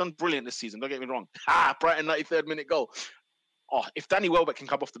season. They've done brilliant this season. Don't get me wrong. Brighton 93rd minute goal. Oh, if Danny Welbeck can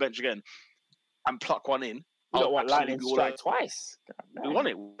come off the bench again and pluck one in... lightning strike twice. We won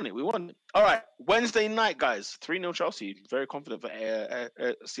it. All right. Wednesday night, guys. 3-0 Chelsea. Very confident for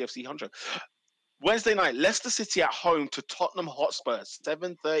CFC 100. Wednesday night, Leicester City at home to Tottenham Hotspur.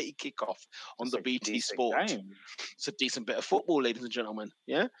 7:30 kickoff on the BT Sport. Game. It's a decent bit of football, ladies and gentlemen.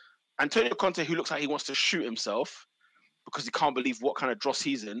 Yeah. Antonio Conte, who looks like he wants to shoot himself because he can't believe what kind of dross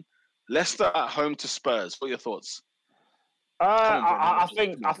he's in. Leicester at home to Spurs. What are your thoughts? I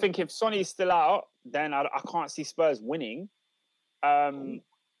think if Sonny's still out, then I can't see Spurs winning. I'm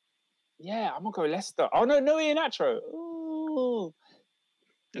gonna go Leicester. Oh no, Iheanacho. Ooh.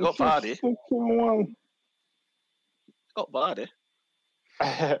 They got Vardy.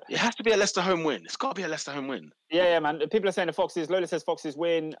 It has to be a Leicester home win. It's got to be a Leicester home win. Yeah, man. People are saying the Foxes. Lola says Foxes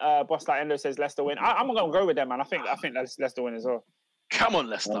win. Boss like Endo says Leicester win. I'm gonna go with them, man. I think that's Leicester win as well. Come on,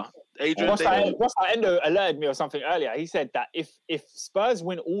 Leicester. Adrian, Boss like Endo alerted me or something earlier. He said that if Spurs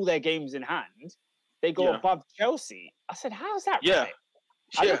win all their games in hand, they go above Chelsea. I said, how's that? Yeah. Right?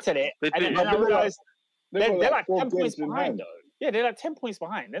 I looked at it and I realized they're like 10 points behind, though. Yeah, they're like 10 points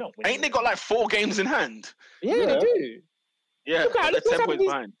behind. They don't win. Ain't they got like 4 games in hand? Yeah, they do. Yeah, they're 10 points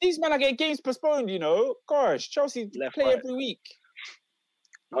behind. These men are getting games postponed, you know. Gosh, Chelsea play every week.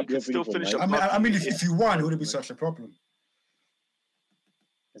 You can still finish up. I mean, if you won, it wouldn't be such a problem.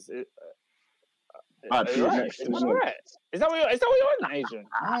 Is it? Right? Is that what you're on, Adrian?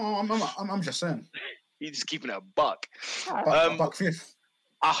 I'm just saying. He's just keeping it a buck. Buck fifth.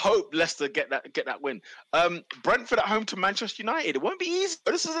 I hope Leicester get that win. Brentford at home to Manchester United. It won't be easy.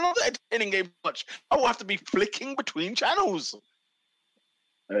 This is another entertaining game to watch. I will have to be flicking between channels.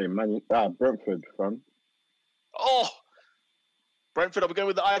 Hey, man. Brentford, fam. Oh. Brentford, are we going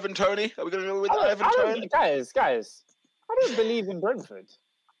with the Ivan Toney? Are we going to go with the Ivan Toney? Guys, I don't believe in Brentford.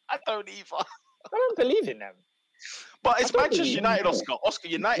 I don't either. I don't believe in them. But it's Manchester United, Oscar.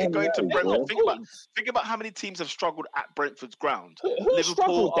 United going to Brentford. Think about how many teams have struggled at Brentford's ground.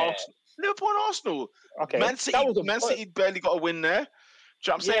 Liverpool and Arsenal. Okay. Man City barely got a win there.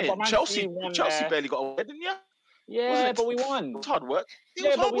 Do you know what I'm saying? Chelsea barely got a win, didn't you? Yeah, but we won. It was hard work.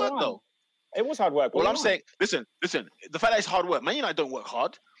 Though. It was hard work. Well, I'm saying, listen. The fact that it's hard work, Man United don't work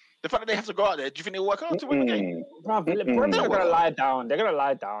hard. The fact that they have to go out there, do you think they'll work hard to win the game? Brentford are gonna lie down. They're gonna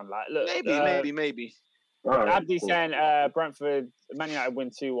lie down. Like, look, Maybe. Abdi saying Brentford, Man United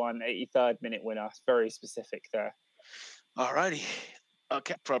win 2-1, 83rd minute winner. It's very specific there. Alrighty.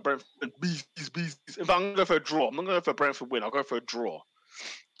 Okay, for Brentford, bees. If I'm gonna go for a draw, I'm not gonna go for a Brentford win. I'll go for a draw.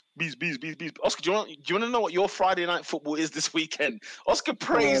 Bees. Oscar, do you want to know what your Friday night football is this weekend? Oscar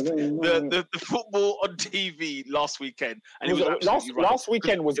praised the football on TV last weekend, and last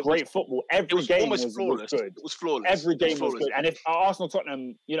weekend was great football. Every game was flawless. Good. It was flawless. Every game was good. And if Arsenal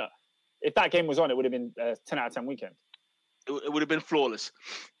Tottenham, if that game was on, it would have been a 10 out of 10 weekend. It would have been flawless.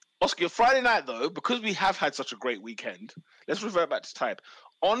 Oscar, your Friday night though, because we have had such a great weekend, let's revert back to type.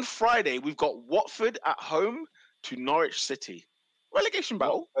 On Friday, we've got Watford at home to Norwich City. Relegation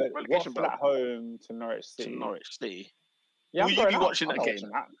battle. Watford at home to Norwich City. Yeah, Will you be watching that game?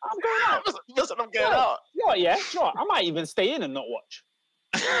 I'm going out. I'm going out. Yeah. Sure. I might even stay in and not watch.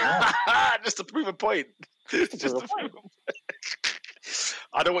 Just to prove a point.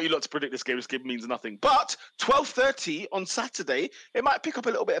 I don't want you lot to predict this game. This game means nothing. But 12:30 on Saturday, it might pick up a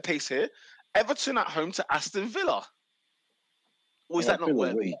little bit of pace here. Everton at home to Aston Villa. Or is that not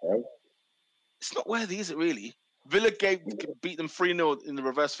worthy? It's not worthy, is it really? Villa beat them 3-0 in the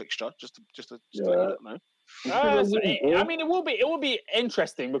reverse fixture. Just to let you know. I mean, it will be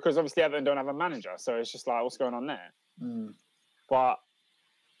interesting because obviously Everton don't have a manager, so it's just like what's going on there. But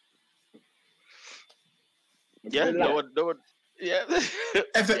no one. Yeah,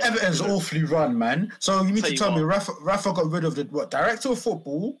 Everton's awfully run, man. So you need to tell me, Rafa got rid of the director of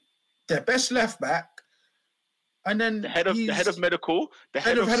football, their best left back, and then the head of medical, the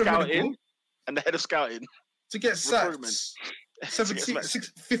head of scouting, and the head of scouting to get sacked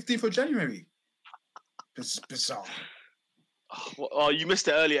 15th of January. It's bizarre. Oh, you missed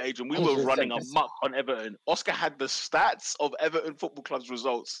it earlier, Adrian. We were running amok on Everton. Oscar had the stats of Everton Football Club's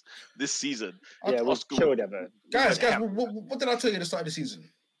results this season. Yeah, we killed Everton. Guys, what did I tell you at the start of the season?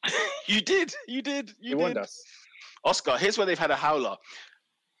 You did. You won us. Oscar, here's where they've had a howler.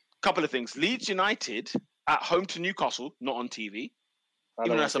 Couple of things. Leeds United at home to Newcastle, not on TV.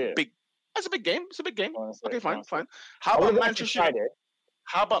 Even though that's a big game. It's a big game. Okay, fine. How about Manchester United?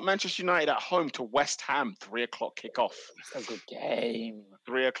 How about Manchester United at home to West Ham, 3:00 kickoff? That's a good game.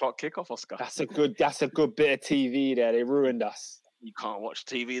 3:00 kickoff, Oscar. That's a good bit of TV there. They ruined us. You can't watch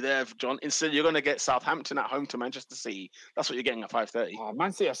TV there, John. Instead, you're going to get Southampton at home to Manchester City. That's what you're getting at 5:30. Oh,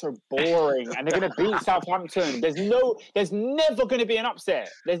 Man City are so boring, and they're going to beat Southampton. There's never going to be an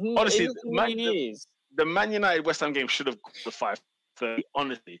upset. Honestly, the Man United West Ham game should have got the 5:30.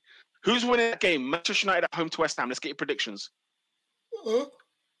 Honestly, who's winning that game? Manchester United at home to West Ham. Let's get your predictions.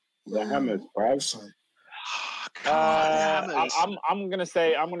 The Hammers, bro. I'm gonna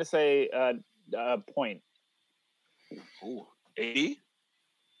say point. Oh, 80?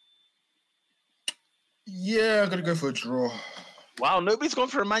 Yeah, I'm gonna go for a draw. Wow, nobody's gone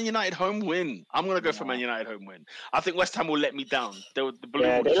for a Man United home win. I'm gonna go for Man United home win. I think West Ham will let me down. West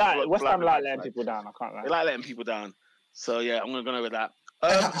Ham like letting people down. I can't lie. They like letting people down. So yeah, I'm gonna go with that.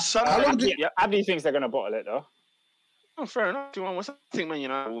 Abdi thinks they're gonna bottle it though. Oh, fair enough. I think Man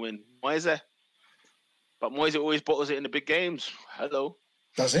United will win. Moise. But Moise always bottles it in the big games. Hello.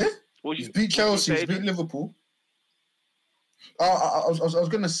 Does it? He's beat Chelsea, he's beat Liverpool. I was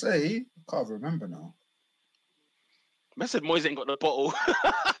going to say, I can't remember now. I said Moise ain't got the bottle.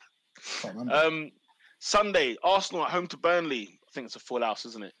 Can't remember. Sunday, Arsenal at home to Burnley. I think it's a full house,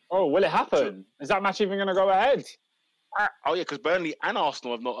 isn't it? Oh, will it happen? Is that match even going to go ahead? Oh, yeah, because Burnley and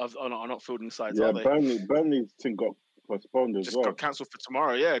Arsenal are not fielding sides, yeah, are they? Burnley's thing got postponed as well. Got cancelled for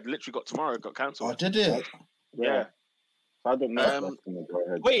tomorrow. Yeah, literally got tomorrow. Got cancelled. Oh, did it? Yeah. I don't know if that's going to go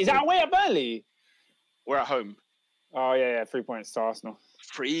ahead. Wait, is that away at Burnley? We're at home. Oh, yeah. 3 points to Arsenal.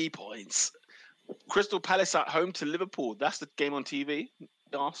 3 points. Crystal Palace at home to Liverpool. That's the game on TV.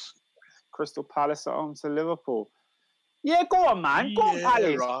 Yes. Crystal Palace at home to Liverpool. Yeah, go on, man. Go on,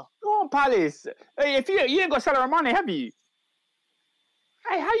 Palace. Go on, Palace. Hey, if you ain't got Salah money, have you?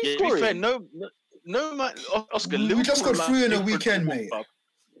 Hey, how you scoring? To be fair, no, man. Oscar, we just got 3 in a weekend, mate.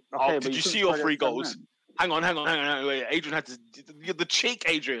 Okay, did you see your 3 goals? Hang on. Wait, Adrian had to. The cheek,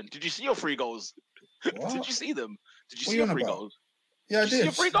 Adrian. Did you see your 3 goals? Did you see them? Did you see your 3 goals? Yeah, I did. Did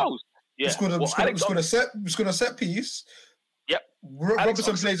you see your 3 goals? Yeah. We scored a set piece. Yep.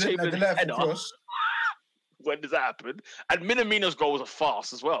 Robertson plays it at the left cross. When does that happen? And Minamino's goal was a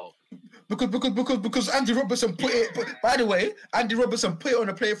farce as well. Because Andy Robertson put it. By the way, Andy Robertson put it on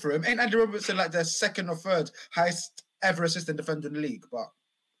a play for him. Ain't Andy Robertson like the second or third highest ever assistant defender in the league? But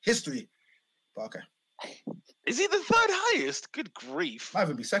history. But okay. Is he the 3rd highest? Good grief. Might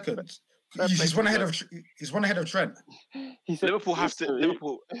even be second. He's one ahead of Trent. Liverpool have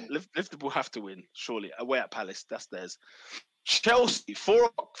to win, surely. Away at Palace, that's theirs. Chelsea,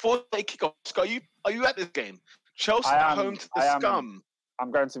 4:30 kickoff. Are you at this game? Chelsea at home to the scum.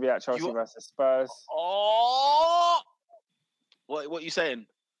 I'm going to be at Chelsea versus Spurs. Oh, what are you saying?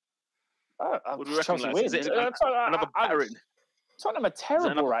 What do you reckon, Chelsea Is it another battering? Tottenham are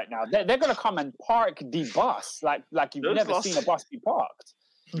terrible right now. They're going to come and park the bus like you've never seen a bus be parked.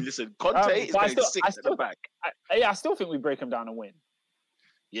 Listen, Conte is going 6 at the back. I still think we break them down and win.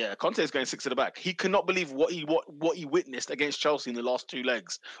 Yeah, Conte is going 6 at the back. He cannot believe what he witnessed against Chelsea in the last 2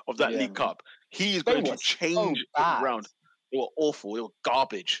 legs of that League Cup. He is going to change it around. They were awful. They were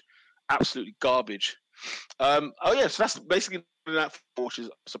garbage. Absolutely garbage. So that's basically that, which is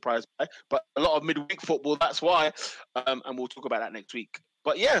surprised by. But a lot of midweek football, that's why. And we'll talk about that next week.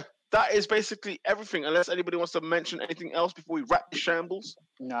 But yeah, that is basically everything. Unless anybody wants to mention anything else before we wrap the shambles.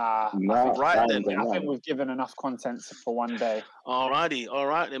 Nah. I think we've given enough content for one day. Alrighty. All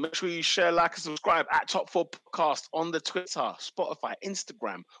right. Then make sure you share, like, and subscribe at Top 4 Podcast on the Twitter, Spotify,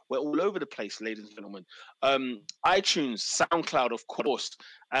 Instagram. We're all over the place, ladies and gentlemen. iTunes, SoundCloud, of course.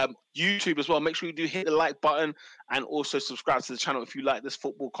 YouTube as well. Make sure you do hit the like button and also subscribe to the channel if you like this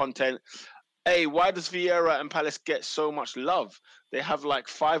football content. Hey, why does Vieira and Palace get so much love? They have like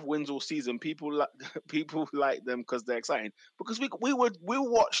 5 wins all season. People like them because they're exciting. Because we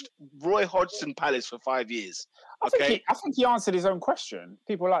watched Roy Hodgson Palace for 5 years. Okay, I think he answered his own question.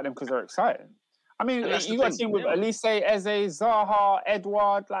 People like them because they're exciting. I mean, you got a team with Elise, Eze, Zaha,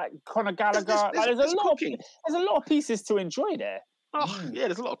 Edward, like Conor Gallagher. There's a lot of pieces to enjoy there. Oh yeah,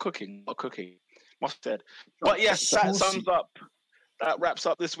 there's a lot of cooking. Must have said. But yes, that sums up. That wraps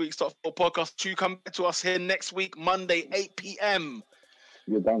up this week's Top 4 Podcast. You come back to us here next week, Monday, 8 p.m.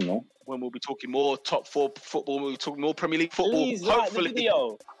 You're done, no? When we'll be talking more Top 4 football. We'll be talking more Premier League football. Please hopefully, like the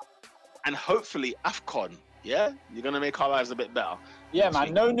video. And hopefully AFCON. Yeah? You're going to make our lives a bit better. Yeah,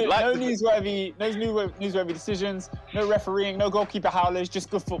 man. No newsworthy decisions. No refereeing. No goalkeeper howlers. Just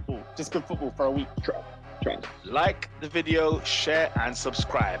good football. Just good football for a week. Try. Like the video, share, and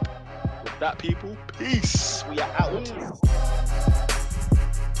subscribe. With that, people, peace. We are out. Peace.